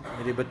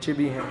 میرے بچے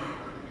بھی ہیں،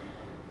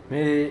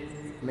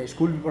 میں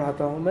اسکول بھی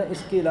پڑھاتا ہوں، میں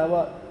اس کے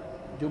علاوہ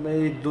جو میں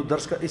 1-2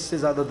 درس کا، اس سے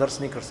زیادہ درس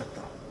نہیں کر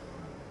سکتا.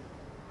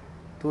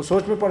 تو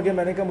سوچ میں پڑ گیا.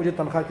 میں نے کہا مجھے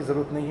تنخواہ کی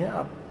ضرورت نہیں ہے،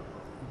 آپ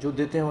جو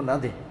دیتے ہیں وہ نہ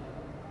دیں.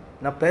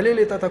 نہ پہلے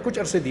لیتا تھا، کچھ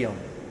عرصے دیا ہوں.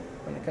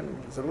 میں نے کہا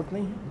ضرورت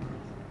نہیں ہے.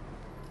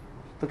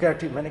 تو کیا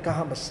ٹھیک، میں نے کہا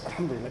ہاں بس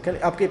الحمدللہ. کہ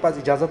آپ کے پاس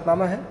اجازت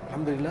نامہ ہے؟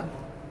 الحمدللہ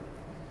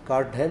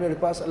کارڈ ہے میرے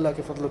پاس، اللہ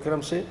کے فضل و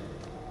کرم سے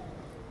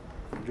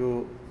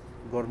جو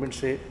گورنمنٹ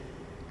سے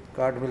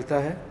کارڈ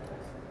ملتا ہے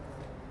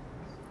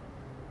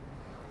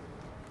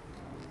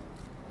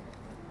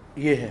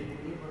یہ ہے،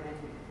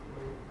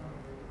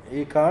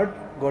 یہ کارڈ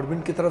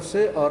گورنمنٹ کی طرف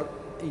سے. اور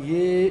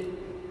یہ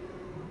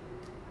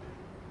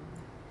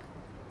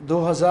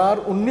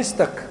 2019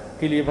 تک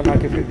کے لیے بنا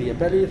کے پھر دیا.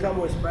 پہلے یہ تھا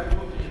وہ ایکسپائر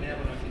ہو گیا.